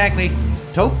 Not exactly.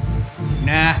 Taupe?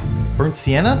 Nah. Burnt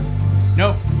sienna?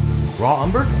 Nope. Raw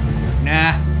umber?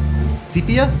 Nah.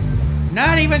 Sepia?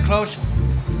 Not even close.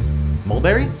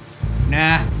 Mulberry?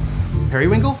 Nah.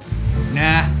 Periwinkle?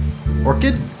 Nah.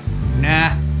 Orchid?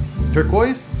 Nah.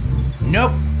 Turquoise?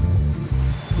 Nope.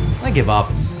 I give up.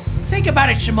 Think about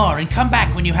it some more and come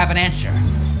back when you have an answer.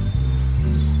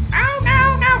 Oh,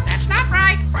 no, that's not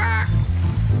right.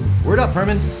 Word up,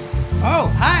 Herman. Oh,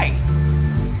 hi.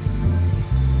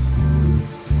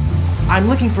 I'm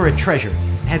looking for a treasure.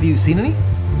 Have you seen any?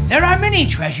 There are many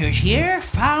treasures here,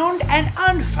 found and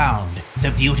unfound.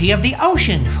 The beauty of the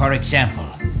ocean, for example.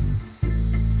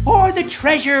 Or the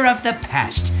treasure of the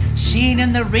past, seen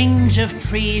in the rings of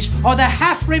trees or the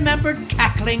half-remembered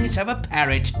cacklings of a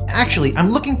parrot. Actually, I'm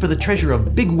looking for the treasure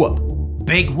of Big Whoop.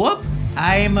 Big Whoop?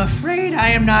 I'm afraid I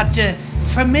am not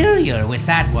familiar with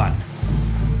that one.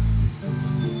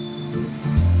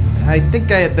 I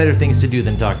think I have better things to do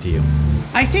than talk to you.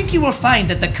 I think you will find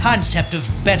that the concept of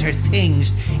better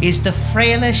things is the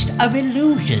frailest of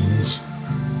illusions.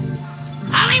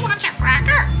 Ollie wants a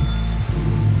cracker.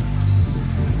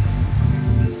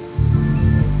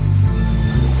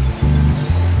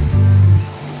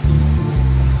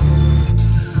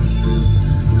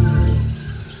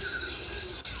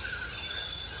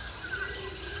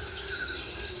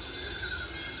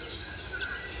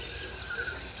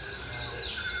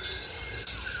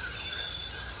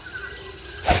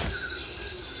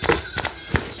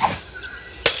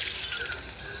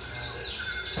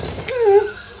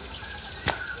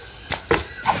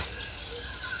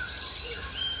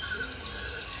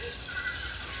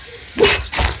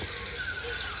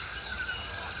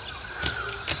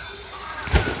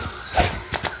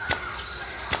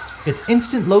 It's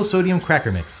instant low-sodium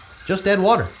cracker mix. Just add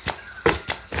water.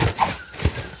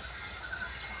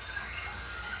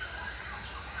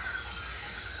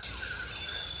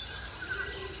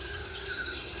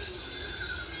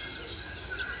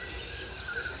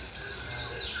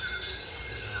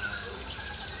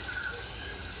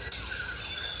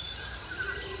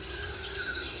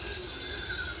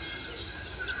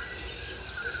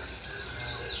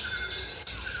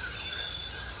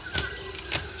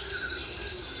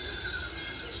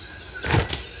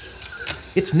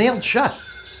 It's nailed shut.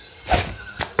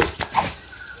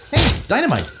 Hey,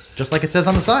 dynamite, just like it says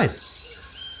on the side.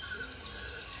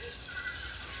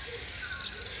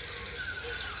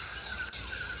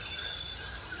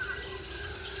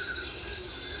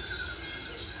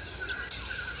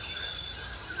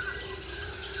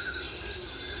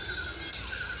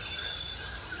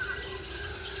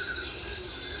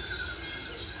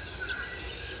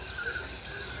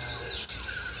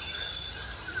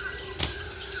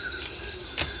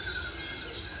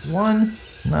 One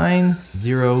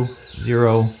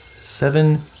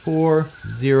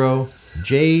 900-740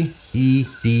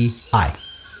 JEDI.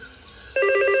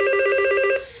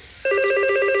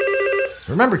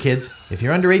 Remember, kids, if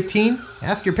you're under 18,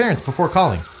 ask your parents before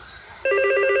calling.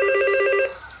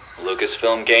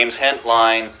 Lucasfilm Games hint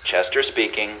line. Chester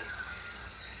speaking.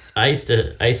 I used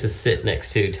to sit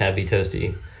next to Tabby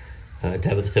Toasty,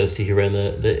 Tabitha Toasty, who ran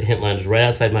the hint line, was right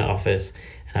outside my office.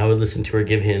 And I would listen to her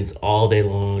give hints all day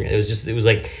long. It was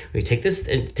like, we take this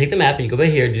and take the map and you go by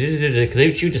here,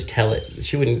 because she would just tell it.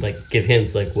 She wouldn't like give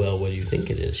hints like, well, what do you think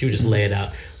it is? She would just lay it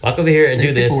out. Walk over here and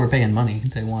do this. People were paying money.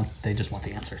 They just want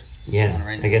the answer. Yeah,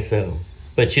 right, I guess so.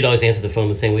 But she'd always answer the phone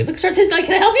the same way. Look, start to like,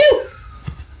 can I help you?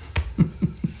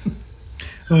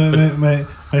 Well, my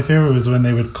favorite was when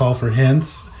they would call for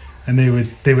hints, and they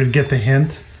would get the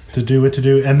hint to do what to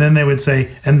do, and then they would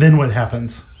say, and then what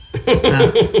happens?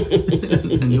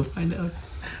 And you'll find out.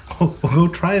 We'll go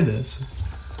try this.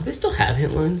 Do they still have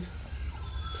hint lines?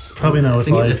 Probably not with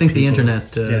live I think the people.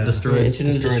 internet destroyed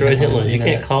hint lines. You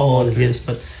can't call on hits,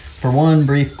 but for one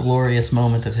brief glorious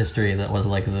moment of history, that was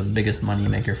like the biggest money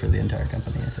maker for the entire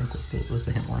company. I think was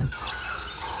the hint line.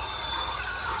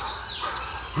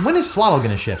 When is Swaddle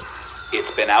gonna ship?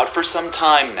 It's been out for some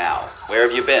time now. Where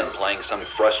have you been? Playing some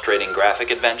frustrating graphic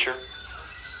adventure?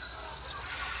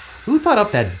 Who thought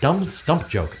up that dumb stump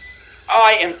joke?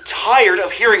 I am tired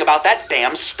of hearing about that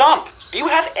damn stump. Do you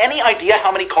have any idea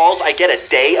how many calls I get a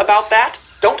day about that?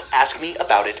 Don't ask me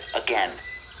about it again.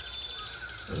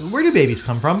 Where do babies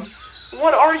come from?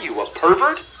 What are you, a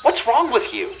pervert? What's wrong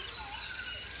with you?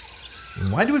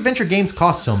 Why do adventure games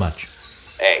cost so much?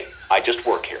 Hey, I just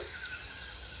work here.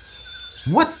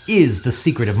 What is the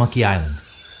secret of Monkey Island?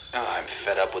 Oh, I'm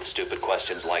fed up with stupid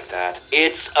questions like that.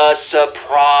 It's a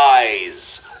surprise,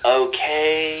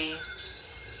 okay?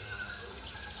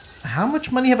 How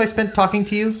much money have I spent talking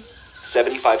to you?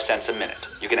 75 cents a minute.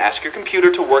 You can ask your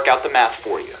computer to work out the math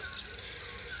for you.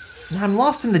 I'm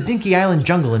lost in the Dinky Island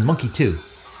jungle in Monkey 2.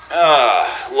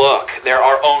 Look, there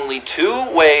are only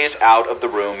 2 ways out of the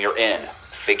room you're in.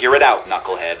 Figure it out,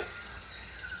 knucklehead.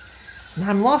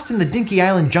 I'm lost in the Dinky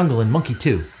Island jungle in Monkey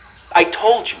 2. I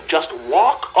told you, just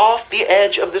walk off the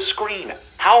edge of the screen.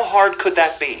 How hard could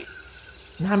that be?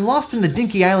 I'm lost in the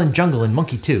Dinky Island jungle in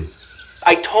Monkey 2.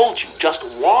 I told you, just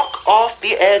walk off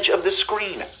the edge of the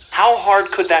screen. How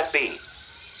hard could that be?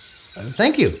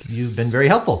 Thank you. You've been very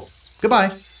helpful.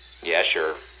 Goodbye. Yeah,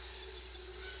 sure.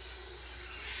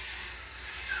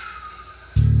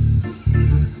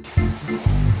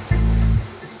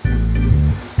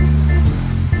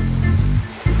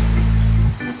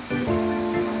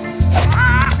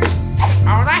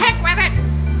 Oh, the heck with it!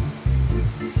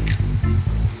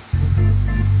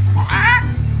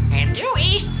 And due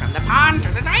east from the pond to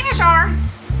the dinosaur.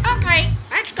 Okay,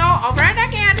 let's go over it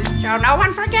again, so no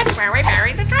one forgets where we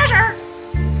buried the treasure.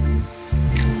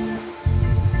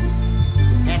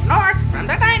 Head north from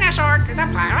the dinosaur to the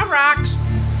pile of rocks.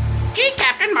 Gee,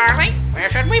 Captain Marley, where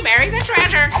should we bury the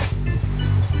treasure?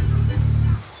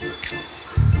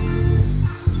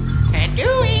 Head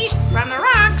due east from the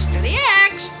rocks to the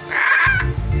eggs.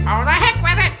 Oh, the heck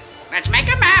with it! Let's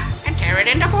make a map and tear it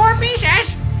into 4 pieces.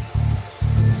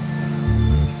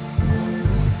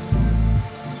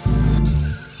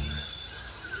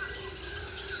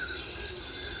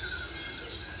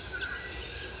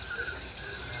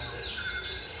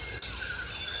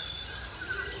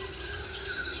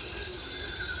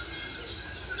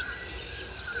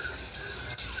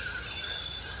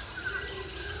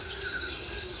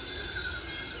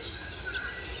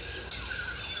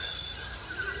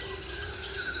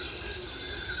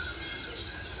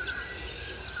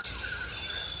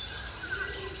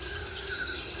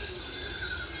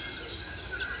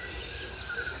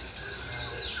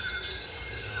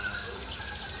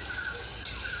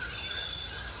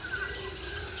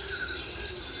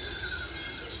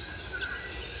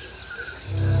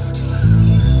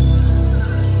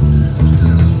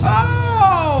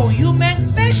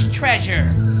 Treasure.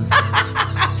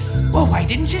 Well, why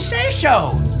didn't you say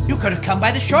so? You could have come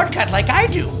by the shortcut like I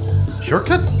do.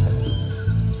 Shortcut?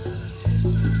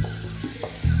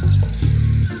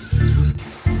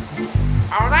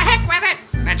 Oh, the heck with it!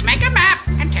 Let's make a map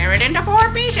and tear it into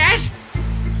 4 pieces.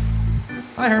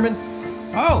 Hi, Herman.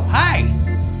 Oh, hi.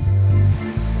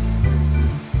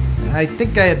 I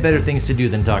think I have better things to do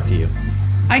than talk to you.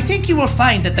 I think you will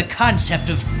find that the concept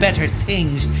of better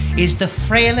things is the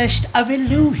frailest of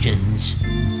illusions.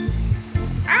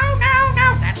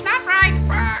 No, that's not right.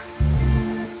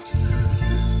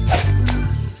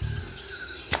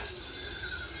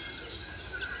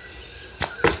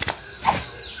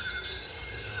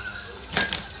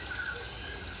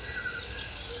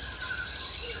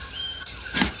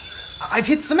 I've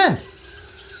hit cement.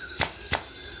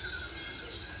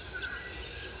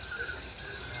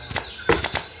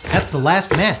 That's the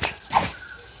last match.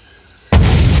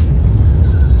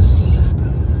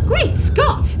 Great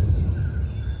Scott!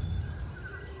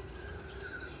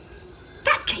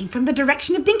 That came from the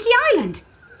direction of Dinky Island.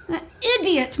 That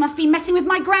idiot must be messing with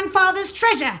my grandfather's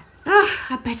treasure. Ugh,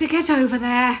 I better get over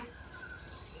there.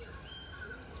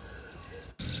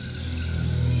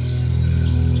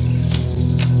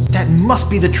 That must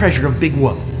be the treasure of Big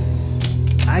Whoop.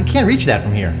 I can't reach that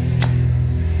from here.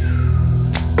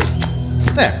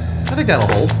 There, I think that'll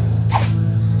hold.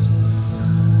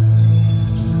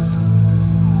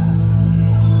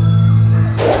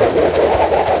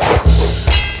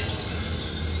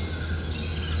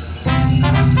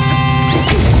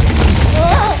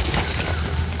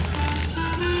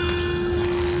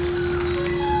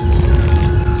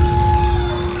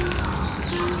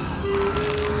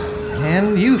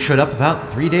 And you showed up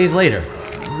about 3 days later.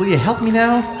 Will you help me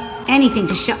now? Anything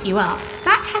to shut you up.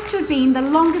 That has to have been the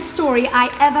longest story I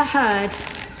ever heard.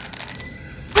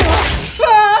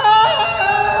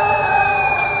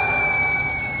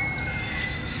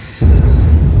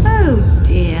 Oh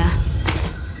dear.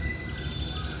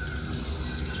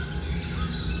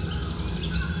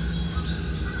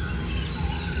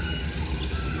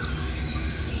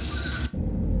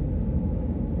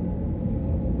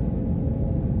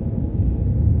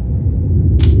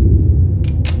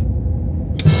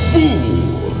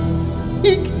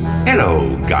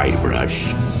 Hello, Guybrush.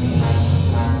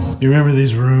 You remember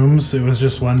these rooms? It was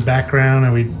just one background,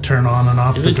 and we'd turn on and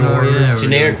off the doors.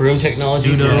 Generic room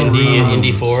technology for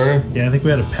Indy 4. Yeah, I think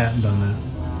we had a patent on that.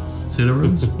 Pseudo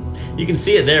rooms. You can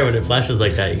see it there when it flashes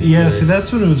like that. You can Yeah, see see,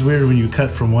 that's when it was weird when you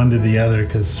cut from one to the other,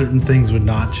 because certain things would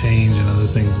not change and other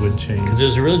things would change. Because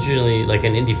there's originally, like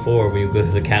in Indy 4, when you go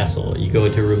through the castle, you go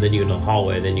into a room, then you go into a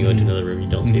hallway, then you go into another room, you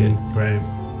don't see it. Right.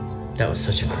 That was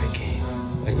such a great game.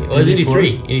 Oh, it was Indy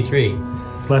 3. Indy 3.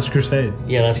 Last Crusade.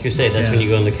 Yeah, Last Crusade. That's Yeah. when you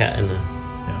go in the cat and the.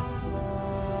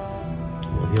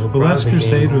 The Last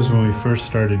Crusade was when we first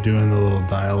started doing the little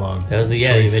dialogue. That was the,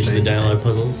 yeah, you mentioned the dialogue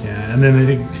puzzles. Yeah, and then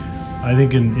I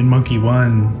think in Monkey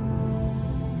 1,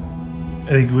 I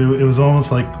think it was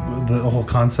almost like the whole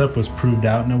concept was proved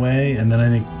out in a way, and then I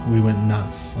think we went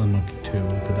nuts on Monkey 2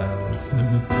 with the dialogues.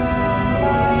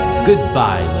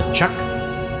 Goodbye, LeChuck.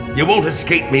 You won't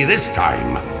escape me this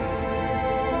time.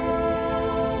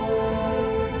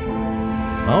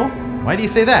 Oh? Why do you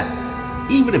say that?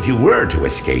 Even if you were to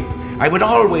escape, I would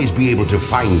always be able to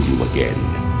find you again.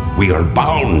 We are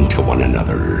bound to one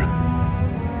another.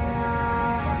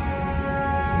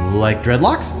 Like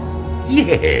dreadlocks?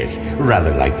 Yes,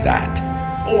 rather like that.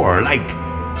 Or like...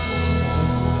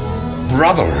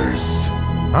 brothers.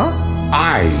 Huh?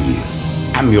 I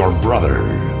am your brother.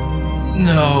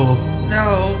 No.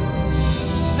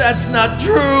 That's not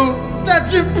true.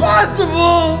 That's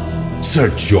impossible.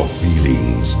 Search your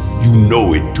feelings. You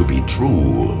know it to be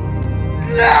true.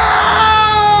 No!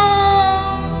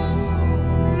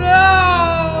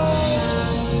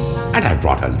 And I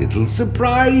brought a little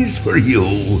surprise for you.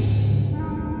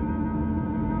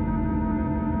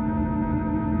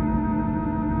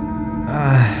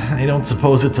 I don't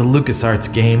suppose it's a LucasArts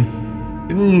game.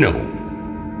 No.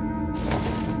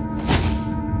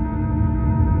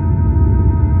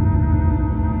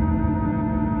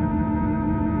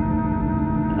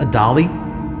 A dolly?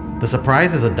 The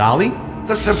surprise is a dolly?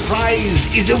 The surprise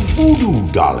is a voodoo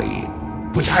dolly,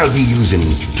 which I'll be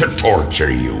using to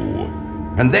torture you.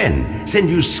 And then send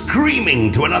you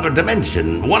screaming to another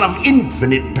dimension, one of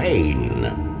infinite pain.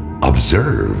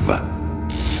 Observe.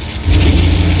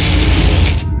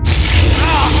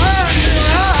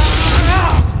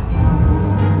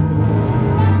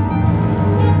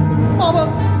 Mama!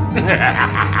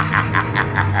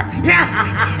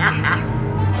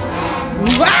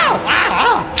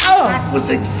 That was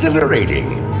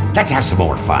exhilarating. Let's have some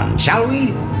more fun, shall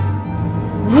we?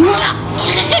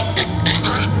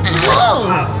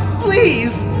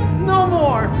 Please, no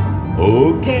more.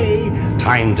 Okay,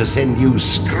 time to send you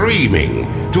screaming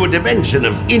to a dimension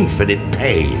of infinite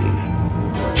pain.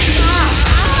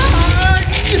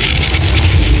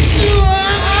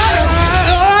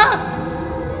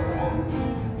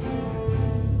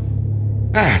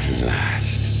 At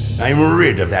last, I'm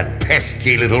rid of that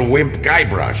pesky little wimp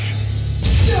Guybrush.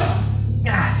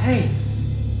 Hey,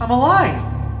 I'm alive.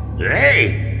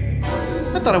 Hey!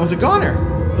 I thought I was a goner.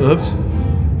 Oops.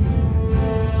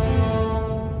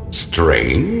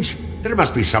 Strange. There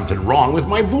must be something wrong with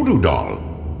my voodoo doll.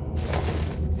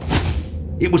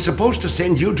 It was supposed to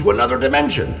send you to another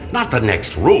dimension, not the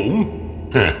next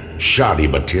room. Shoddy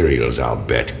materials, I'll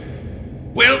bet.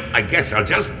 Well, I guess I'll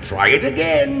just try it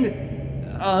again.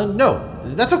 No,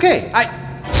 that's okay. I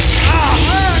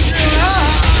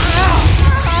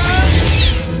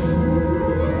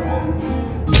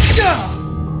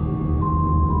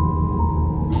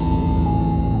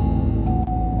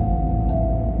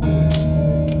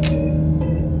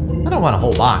don't want a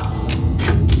whole box.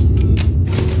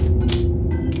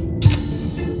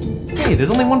 Hey,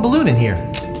 there's only one balloon in here.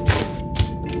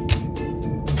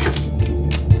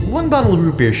 One bottle of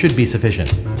root beer should be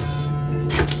sufficient.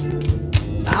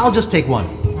 I'll just take one.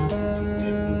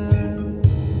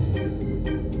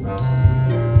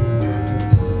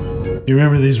 You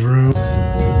remember these rooms?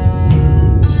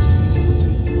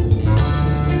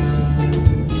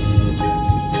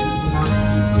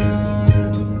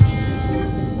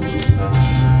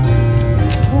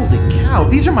 Holy cow,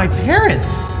 these are my parents!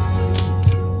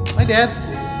 Hi, Dad.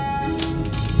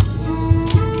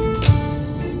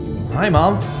 Hi,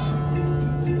 Mom.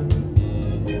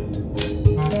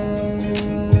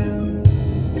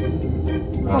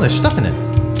 Oh, there's stuff in it.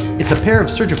 It's a pair of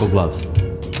surgical gloves.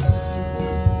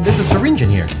 There's a syringe in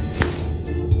here.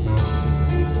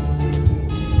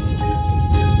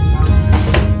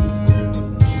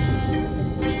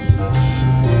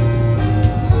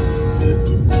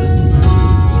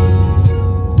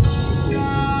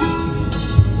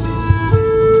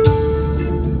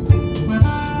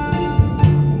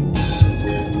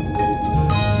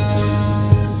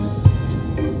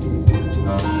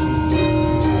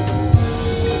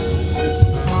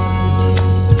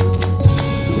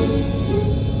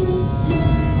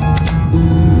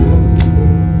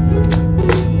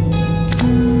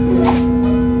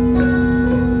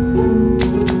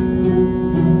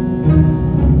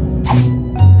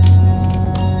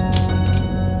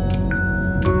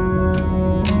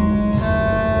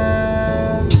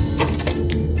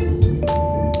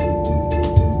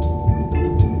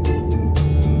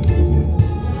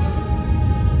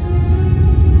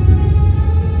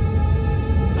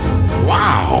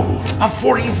 A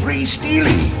 43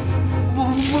 Steely.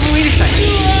 Wait a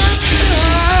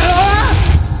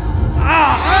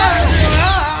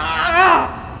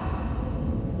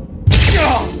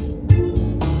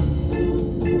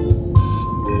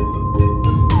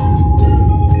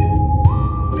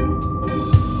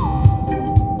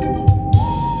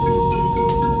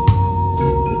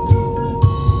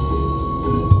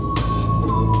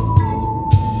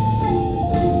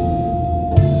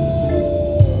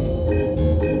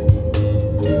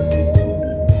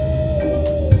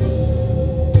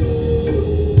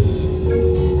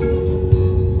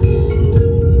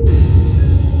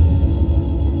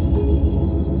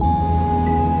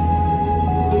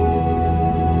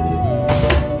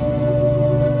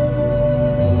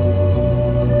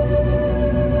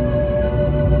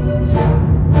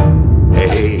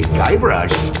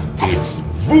Guybrush, it's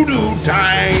voodoo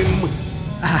time!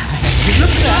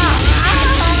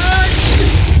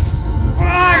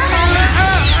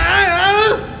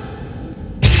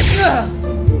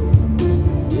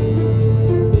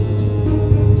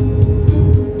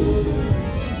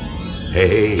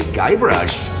 Hey,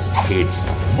 Guybrush, it's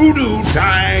voodoo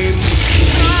time!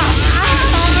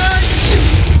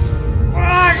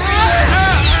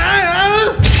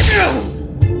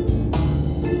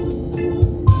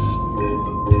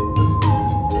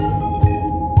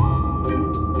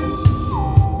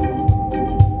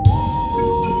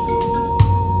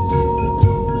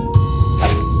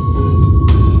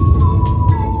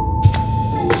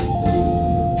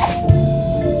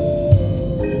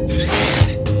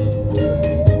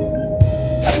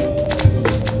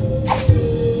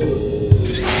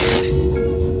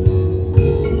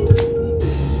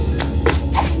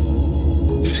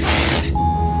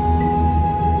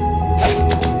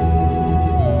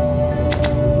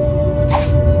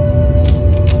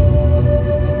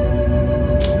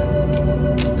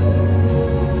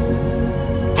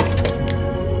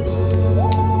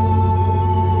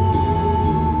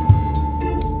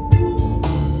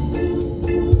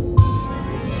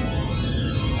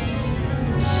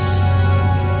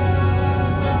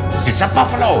 It's a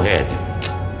buffalo head.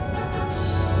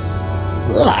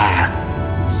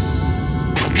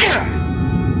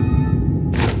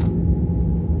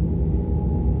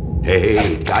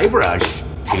 Hey, Guybrush,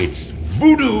 it's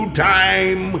voodoo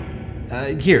time!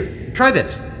 Here, try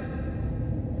this.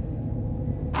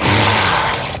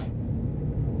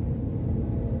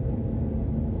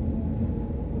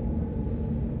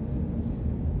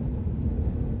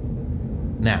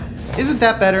 Now, isn't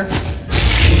that better?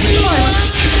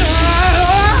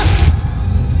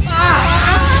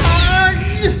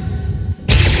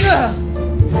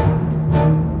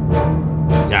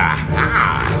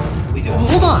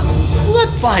 Hold on!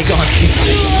 Let bygones be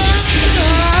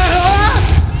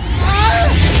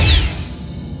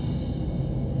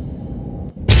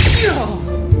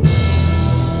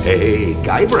Hey,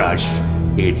 Guybrush,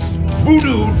 it's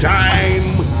voodoo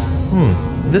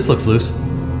time! This looks loose.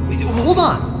 Hold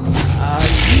on!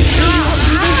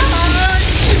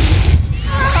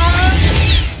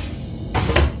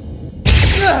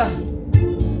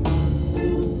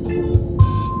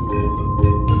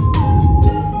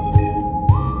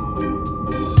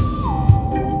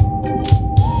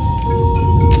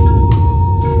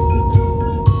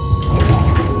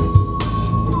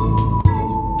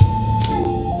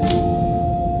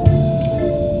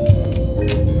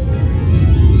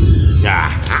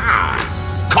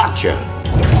 Gotcha!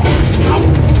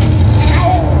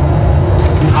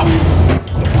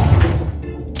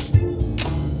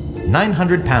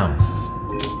 900 pounds.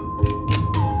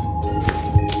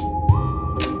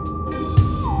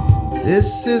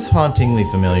 This is hauntingly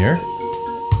familiar.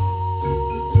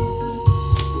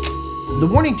 The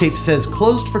warning tape says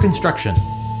closed for construction.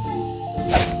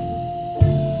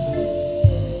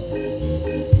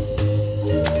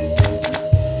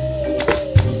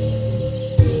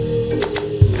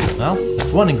 Well,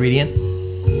 that's one ingredient.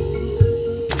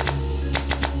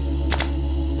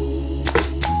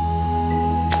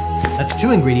 That's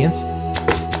 2 ingredients.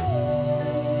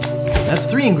 That's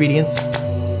 3 ingredients.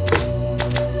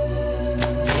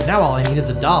 Now all I need is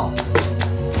a doll.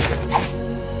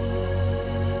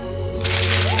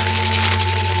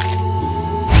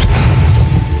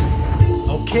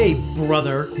 Okay,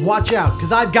 brother, watch out,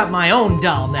 because I've got my own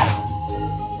doll now.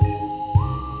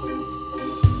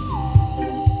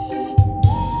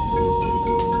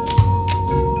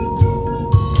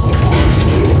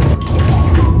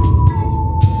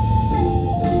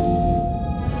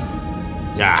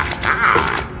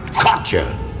 Gotcha!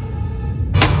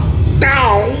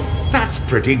 Now, that's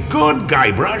pretty good,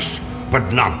 Guybrush,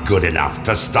 but not good enough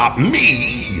to stop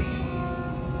me!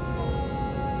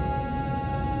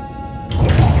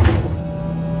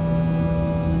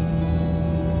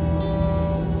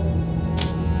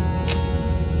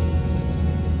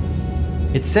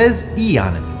 It says E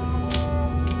on it.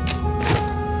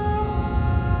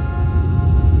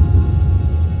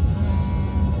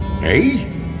 Hey?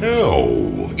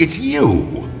 Oh, it's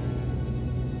you!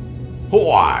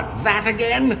 What, that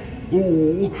again?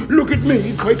 Oh, look at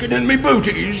me quaking in me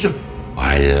booties!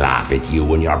 I laugh at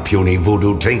you and your puny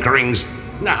voodoo tinkerings.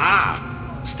 Nah,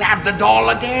 stab the doll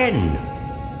again!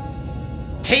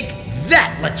 Take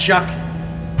that, Lechuck!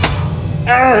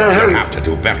 You'll have to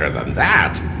do better than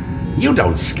that. You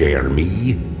don't scare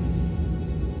me.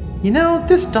 You know,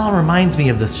 this doll reminds me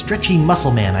of the stretchy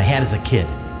muscle man I had as a kid.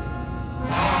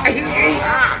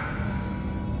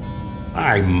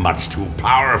 I'm much too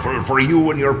powerful for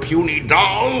you and your puny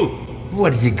doll.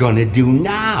 What are you gonna do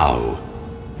now?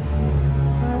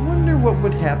 I wonder what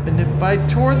would happen if I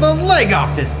tore the leg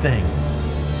off this thing.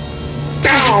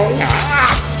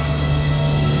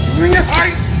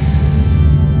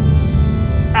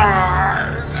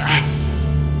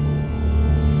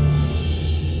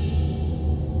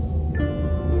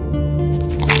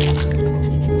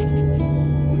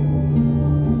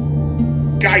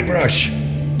 Guybrush!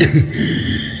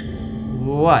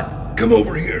 What? Come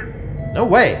over here. No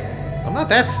way. I'm not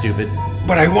that stupid.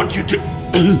 But I want you to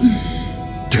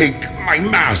take my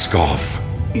mask off.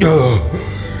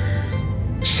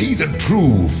 See the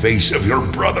true face of your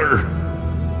brother.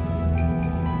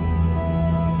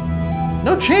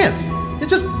 No chance. It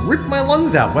just ripped my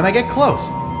lungs out when I get close.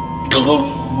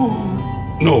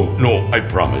 No, I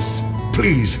promise.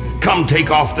 Please, come take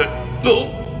off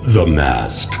the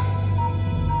mask.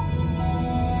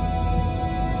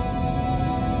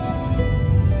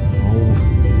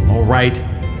 All right,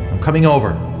 I'm coming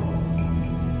over.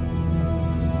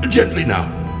 Gently now.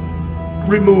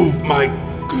 Remove my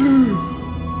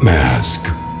mask.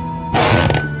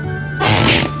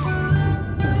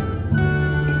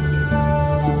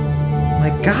 My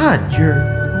God,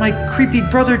 you're my creepy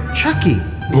brother Chucky.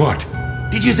 What?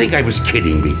 Did you think I was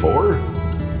kidding before?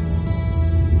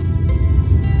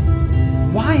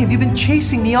 Why have you been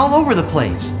chasing me all over the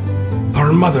place?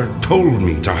 Our mother told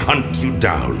me to hunt you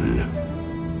down.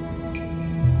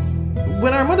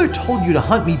 when our mother told you to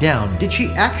hunt me down, did she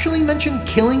actually mention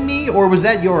killing me, or was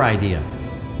that your idea?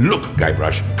 Look,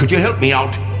 Guybrush, could you help me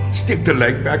out? Stick the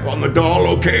leg back on the doll,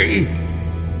 okay?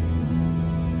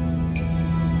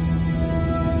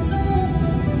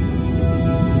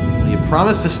 Will you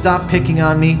promise to stop picking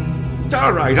on me?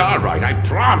 All right, I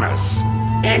promise.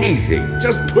 Anything,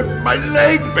 just put my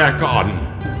leg back on.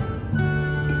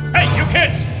 Hey, you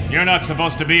kids! You're not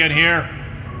supposed to be in here.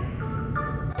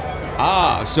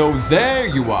 Ah, so there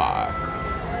you are.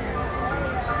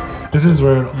 This is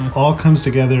where it all comes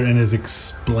together and is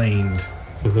explained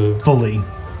fully.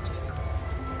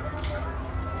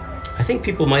 I think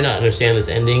people might not understand this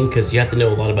ending because you have to know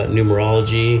a lot about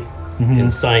numerology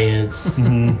and science.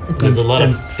 There's a lot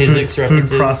of physics references.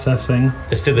 Food processing.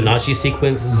 The Fibonacci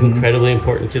sequence is incredibly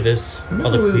important to this.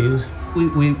 All the clues. We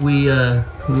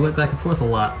went back and forth a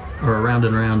lot, or around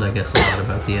and around, I guess, a lot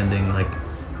about the ending. Like,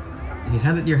 you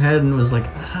had it in your head and was like,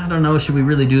 I don't know, should we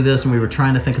really do this? And we were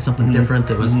trying to think of something different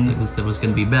that was going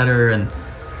to be better. And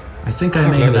I think I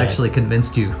may have actually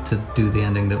convinced you to do the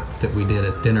ending that we did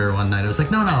at dinner one night. I was like,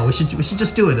 no, we should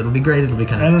just do it. It'll be great. It'll be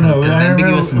kind of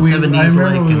ambiguous and 70s. I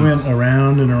remember we went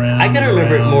around and around. I kind of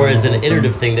remember it more as an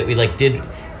iterative thing that we did.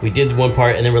 We did one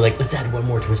part and then we're like, let's add one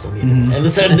more twist on the end. And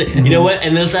let's add, you know what?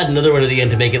 And let's add another one at the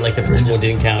end to make it like the first one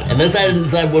didn't count. And let's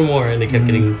add one more, and it kept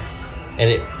getting, and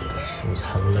it was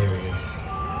hilarious.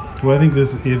 Well, I think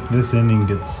if this ending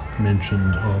gets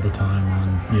mentioned all the time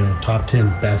on top 10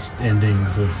 best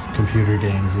endings of computer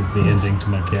games, is the ending to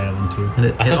Monkey Island 2. And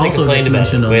it also gets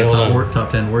mentioned on the top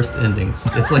 10 worst endings.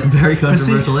 It's like a very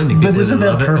controversial ending. But People isn't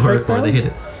either that love perfect, it or they hate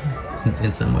it.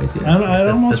 In some ways, yeah. I'd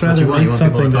almost rather make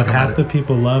something that half the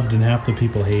people loved and half the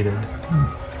people hated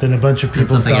than a bunch of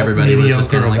people felt everybody was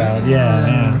just mediocre kind of like, about.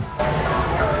 Yeah.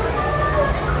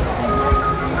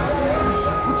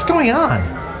 What's going on?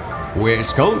 We're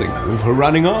scolding you for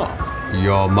running off.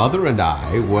 Your mother and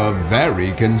I were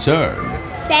very concerned.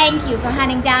 Thank you for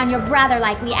hunting down your brother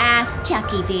like we asked,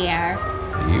 Chucky dear.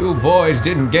 You boys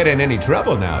didn't get in any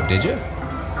trouble now, did you?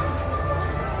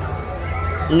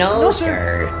 No,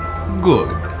 sir.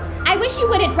 Good. I wish you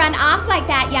wouldn't run off like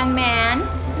that, young man.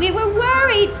 We were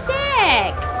worried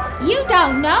sick. You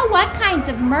don't know what kinds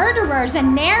of murderers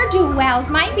and ne'er-do-wells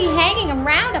might be hanging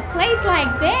around a place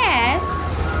like this.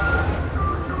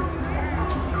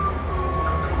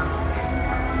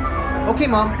 Okay,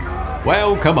 Mom.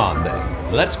 Well, come on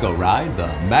then. Let's go ride the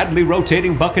madly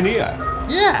rotating Buccaneer.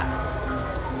 Yeah.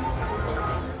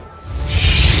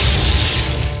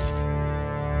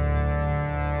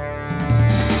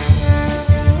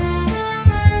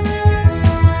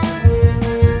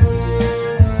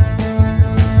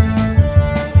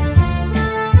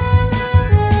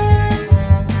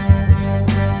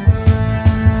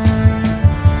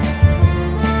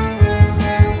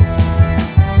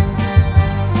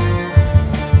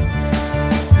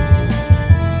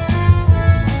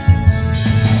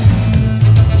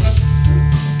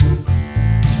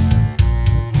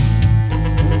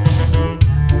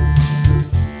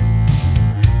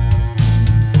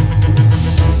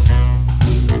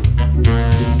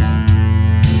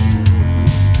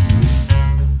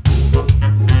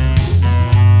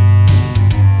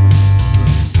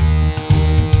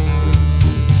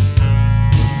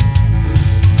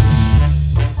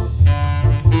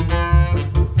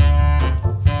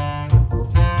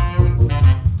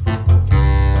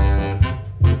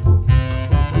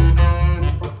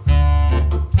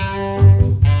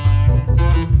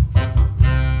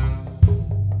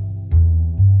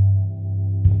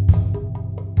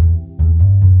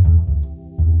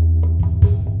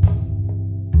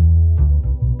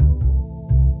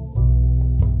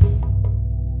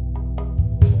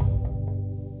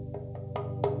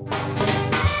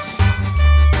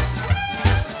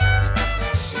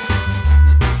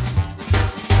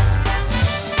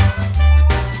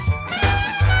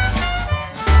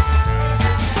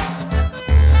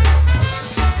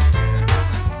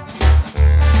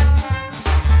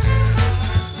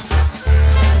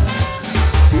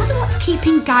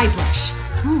 Guybrush.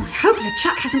 Oh, I hope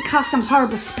Lechuck hasn't cast some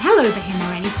horrible spell over him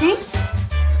or anything.